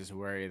 and I just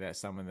worry that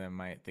some of them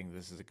might think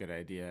this is a good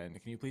idea.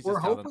 And can you please We're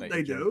just tell them hoping that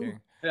they you're do.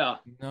 joking? Yeah.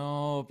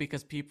 No,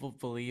 because people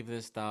believe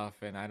this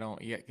stuff, and I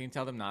don't. Yeah, can you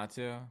tell them not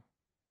to?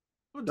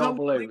 Well, Don't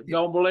believe it.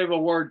 Don't believe a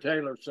word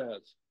Taylor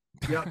says.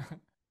 Yep.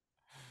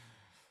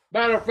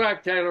 Matter of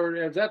fact, Taylor,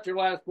 is that your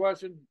last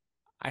question?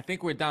 I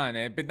think we're done,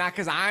 but not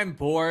because I'm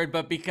bored,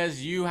 but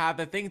because you have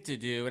a thing to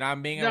do, and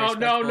I'm being a No.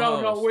 respectful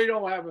host. We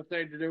don't have a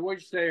thing to do. We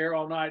stay here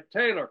all night.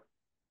 Taylor,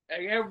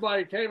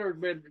 everybody, Taylor's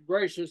been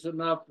gracious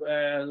enough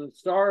as a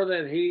star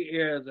that he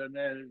is and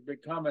is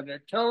becoming.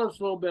 Tell us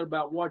a little bit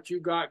about what you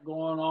got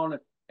going on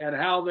and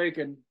how they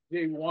can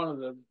be one of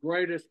the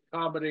greatest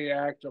comedy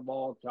acts of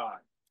all time.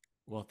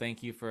 Well,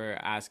 thank you for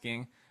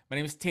asking. My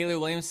name is Taylor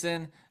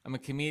Williamson. I'm a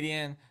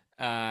comedian.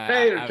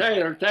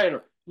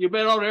 Taylor. You've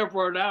been on here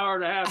for an hour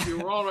and a half. You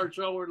were on our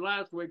show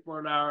last week for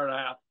an hour and a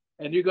half,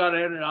 and you got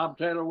in, and I'm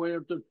Taylor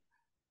Williamson.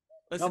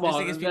 Listen, Come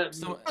on,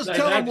 Just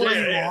tell them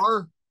where you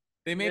are.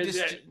 They may have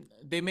just.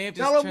 They may have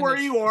just. Tell them where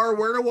you are,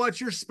 where to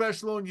watch your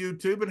special on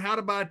YouTube, and how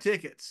to buy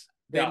tickets.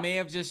 They may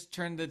have just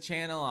turned the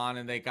channel on,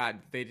 and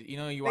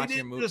you watch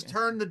your movie. Just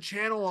turn the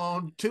channel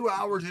on 2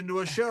 hours into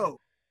a show.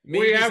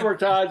 We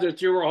advertised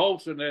that you were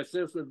hosting this.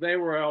 They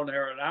were on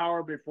there an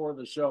hour before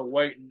the show,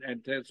 waiting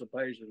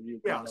anticipation of you.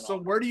 Yeah. So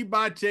where do you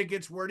buy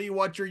tickets? Where do you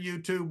watch your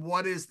YouTube?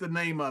 What is the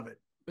name of it?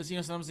 But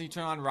sometimes you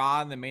turn on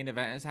Raw and the main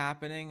event is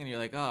happening, and you're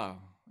like, oh,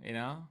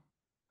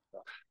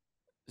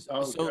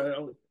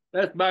 So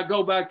let's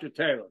go back to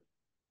Taylor.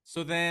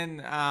 So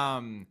then,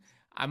 I'm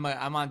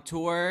on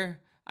tour.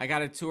 I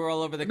got a tour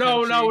all over the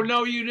country.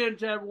 No, you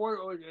didn't have.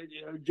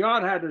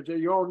 John had to.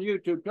 You're on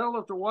YouTube. Tell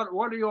us what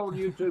are you on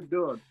YouTube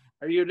doing?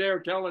 Are you there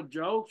telling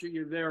jokes? Are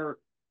you there?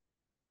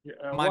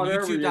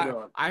 Whatever YouTube, you're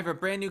doing. I have a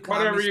brand new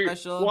comedy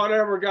special.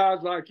 Whatever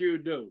guys like you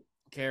do.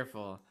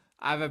 Careful.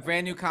 I have a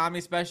brand new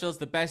comedy special. It's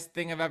the best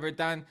thing I've ever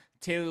done.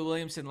 Taylor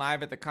Williamson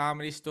live at the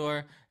Comedy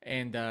Store.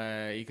 And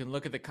you can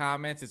look at the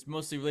comments. It's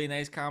mostly really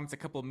nice comments, a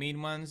couple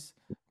mean ones,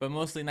 but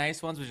mostly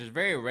nice ones, which is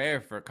very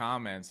rare for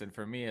comments and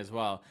for me as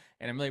well.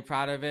 And I'm really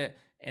proud of it.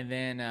 And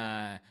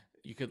then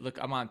you could look.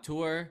 I'm on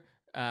tour.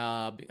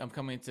 I'm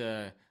coming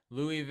to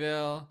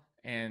Louisville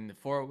and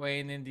Fort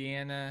Wayne,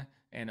 Indiana,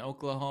 and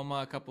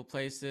Oklahoma, a couple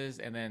places,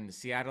 and then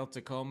Seattle,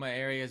 Tacoma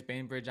areas,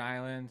 Bainbridge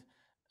Island,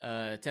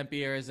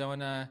 Tempe,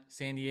 Arizona,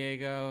 San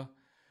Diego,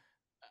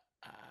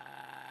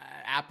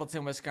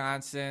 Appleton,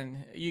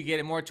 Wisconsin. You get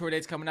it. More tour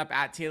dates coming up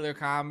at Taylor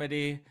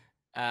Comedy.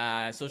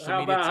 Social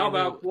media. How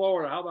about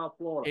Florida? How about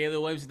Florida?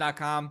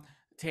 TaylorWilliamson.com.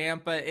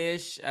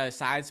 Tampa-ish,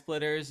 Side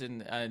Splitters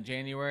in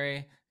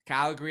January.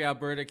 Calgary,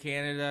 Alberta,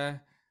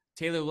 Canada.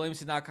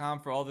 TaylorWilliamson.com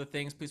for all the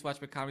things. Please watch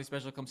my comedy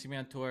special. Come see me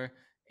on tour.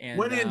 And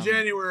when in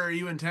January are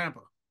you in Tampa?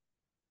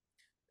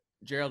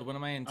 Gerald, when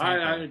am I in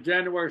Tampa?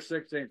 January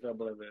 16th, I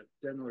believe it.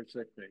 January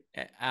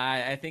 16th.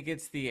 I think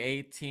it's the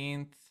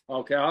 18th.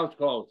 Okay, I was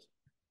close.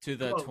 To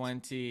the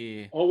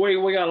 20. Oh,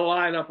 we got to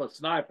line up a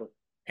sniper.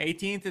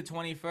 18th to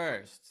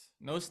 21st.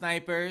 No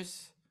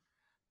snipers.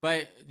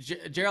 But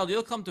Gerald,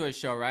 you'll come to a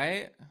show,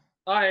 right?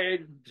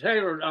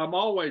 Taylor, I'm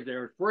always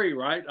there. It's free,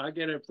 right? I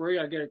get it free.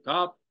 I get it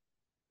cop.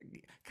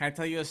 Can I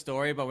tell you a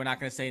story, but we're not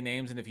going to say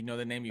names, and if you know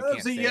the name, you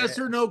can't say it. That's a yes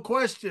or no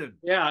question.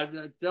 Yeah,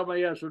 tell me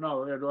yes or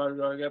no.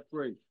 Do I get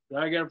free? Do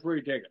I get a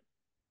free ticket?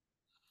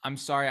 I'm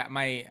sorry,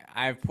 I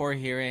have poor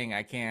hearing.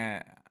 I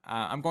can't.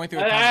 I'm going through.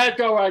 That's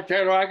all right,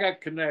 Taylor. I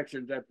got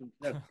connections at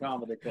the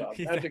comedy club.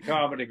 At the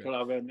comedy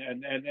club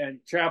in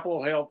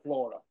Chapel Hill,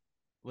 Florida.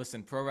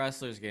 Listen, pro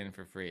wrestlers get in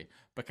for free.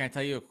 But can I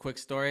tell you a quick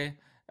story?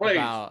 Please.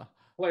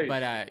 Please.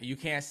 But you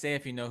can't say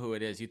if you know who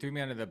it is. You threw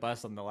me under the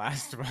bus on the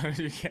last one.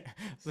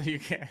 You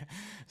can't.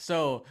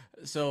 So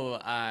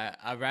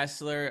a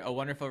wrestler, a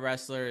wonderful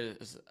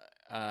wrestler's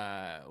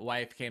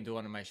wife came to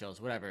one of my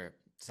shows. Whatever.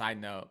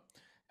 Side note.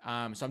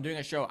 So I'm doing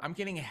a show. I'm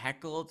getting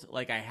heckled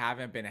like I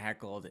haven't been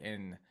heckled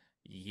in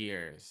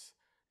years.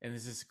 And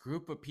there's this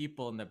group of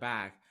people in the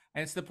back,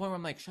 and it's the point where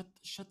I'm like,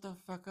 shut the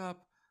fuck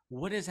up.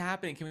 What is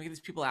happening? Can we get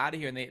these people out of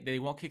here? And they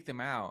won't kick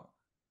them out.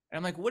 And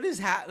I'm like, what is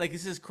like,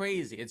 this is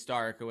crazy. It's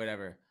dark or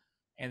whatever.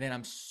 And then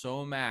I'm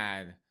so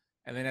mad.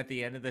 And then at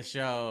the end of the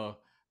show,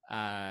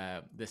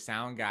 the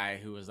sound guy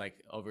who was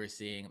like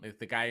overseeing, like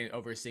the guy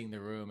overseeing the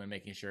room and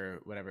making sure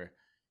whatever,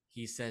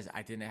 he says,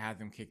 I didn't have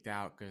them kicked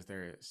out because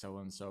they're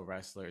so-and-so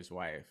wrestler's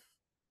wife.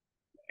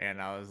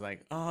 And I was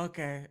like, oh,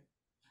 okay.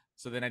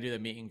 So then I do the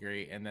meet and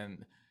greet, and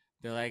then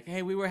they're like,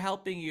 hey, we were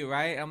helping you,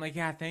 right? I'm like,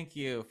 yeah, thank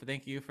you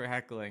for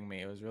heckling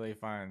me. It was really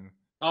fun.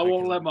 I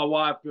won't let my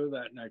wife do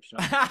that next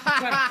time.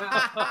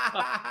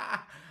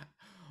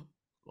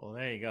 Well,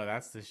 there you go.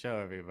 That's the show,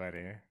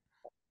 everybody.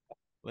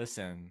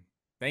 Listen,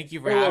 thank you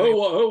for having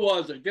who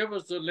was it? Give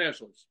us the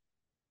initials.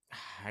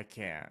 I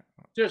can't.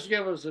 Just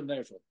give us the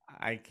initial.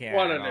 I can't.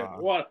 One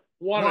initial.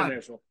 One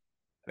initial.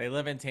 They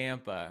live in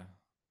Tampa.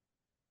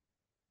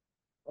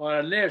 Well,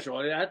 initial.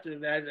 I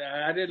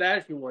didn't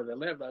ask you where they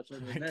live. I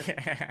said initial.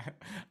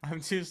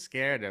 I'm too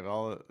scared of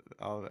all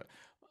the,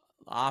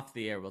 off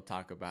the air. We'll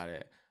talk about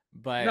it.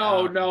 But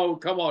no,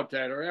 come on,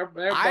 Taylor.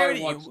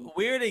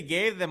 We already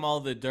gave them all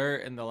the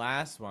dirt in the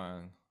last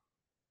one.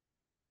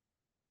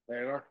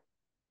 Taylor.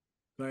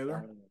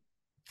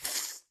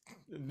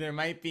 There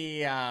might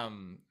be a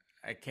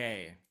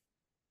K.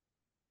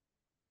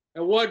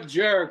 And what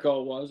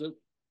Jericho was it?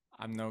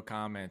 I'm no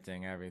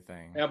commenting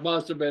everything. It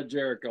must have been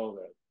Jericho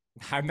then.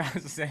 I'm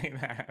not saying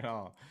that at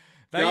all.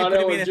 Now you're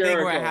putting me in a thing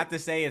where I have to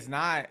say it's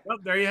not. Oh,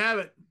 there you have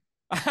it.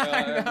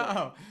 I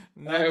know.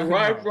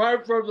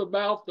 Right from the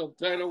mouth of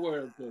Taylor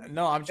Williamson.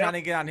 No, I'm trying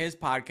to get on his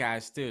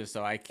podcast too,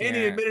 so I can't. And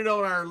he admitted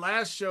on our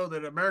last show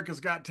that America's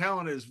Got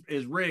Talent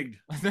is rigged.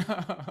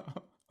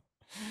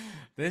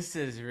 This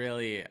is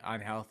really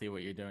unhealthy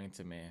what you're doing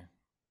to me.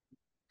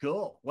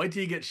 Cool. Wait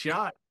till you get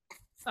shot.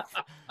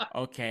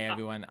 Okay,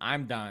 everyone,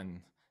 I'm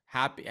done.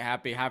 Happy.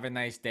 Have a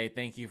nice day.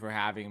 Thank you for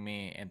having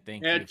me, and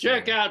thank you. And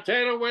check out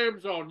Taylor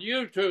Williams on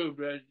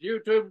YouTube.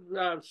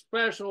 YouTube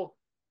special.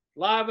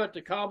 Live at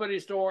the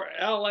Comedy Store,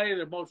 L.A.,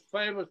 the most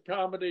famous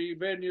comedy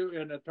venue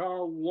in the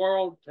entire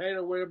world.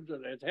 Taylor Williams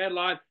is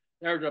headline.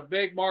 There's a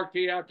big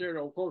marquee out there.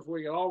 Of course,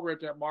 we can all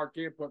rent that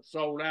marquee and put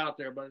sold out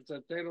there, but it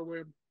says Taylor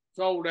Williams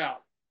sold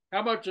out.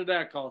 How much did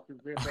that cost you?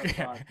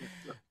 Okay.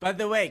 By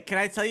the way, can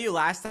I tell you,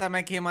 last time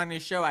I came on your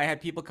show, I had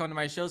people come to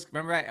my shows.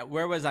 Remember,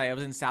 where was I? I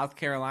was in South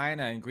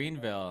Carolina in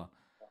Greenville.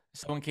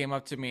 Someone came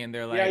up to me and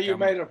they're like, yeah, you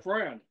made a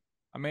friend.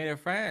 I made a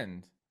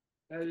friend.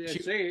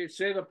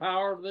 See the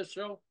power of this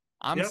show?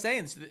 I'm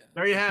saying,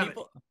 there you have it.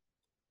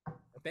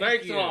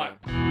 Thanks a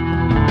lot.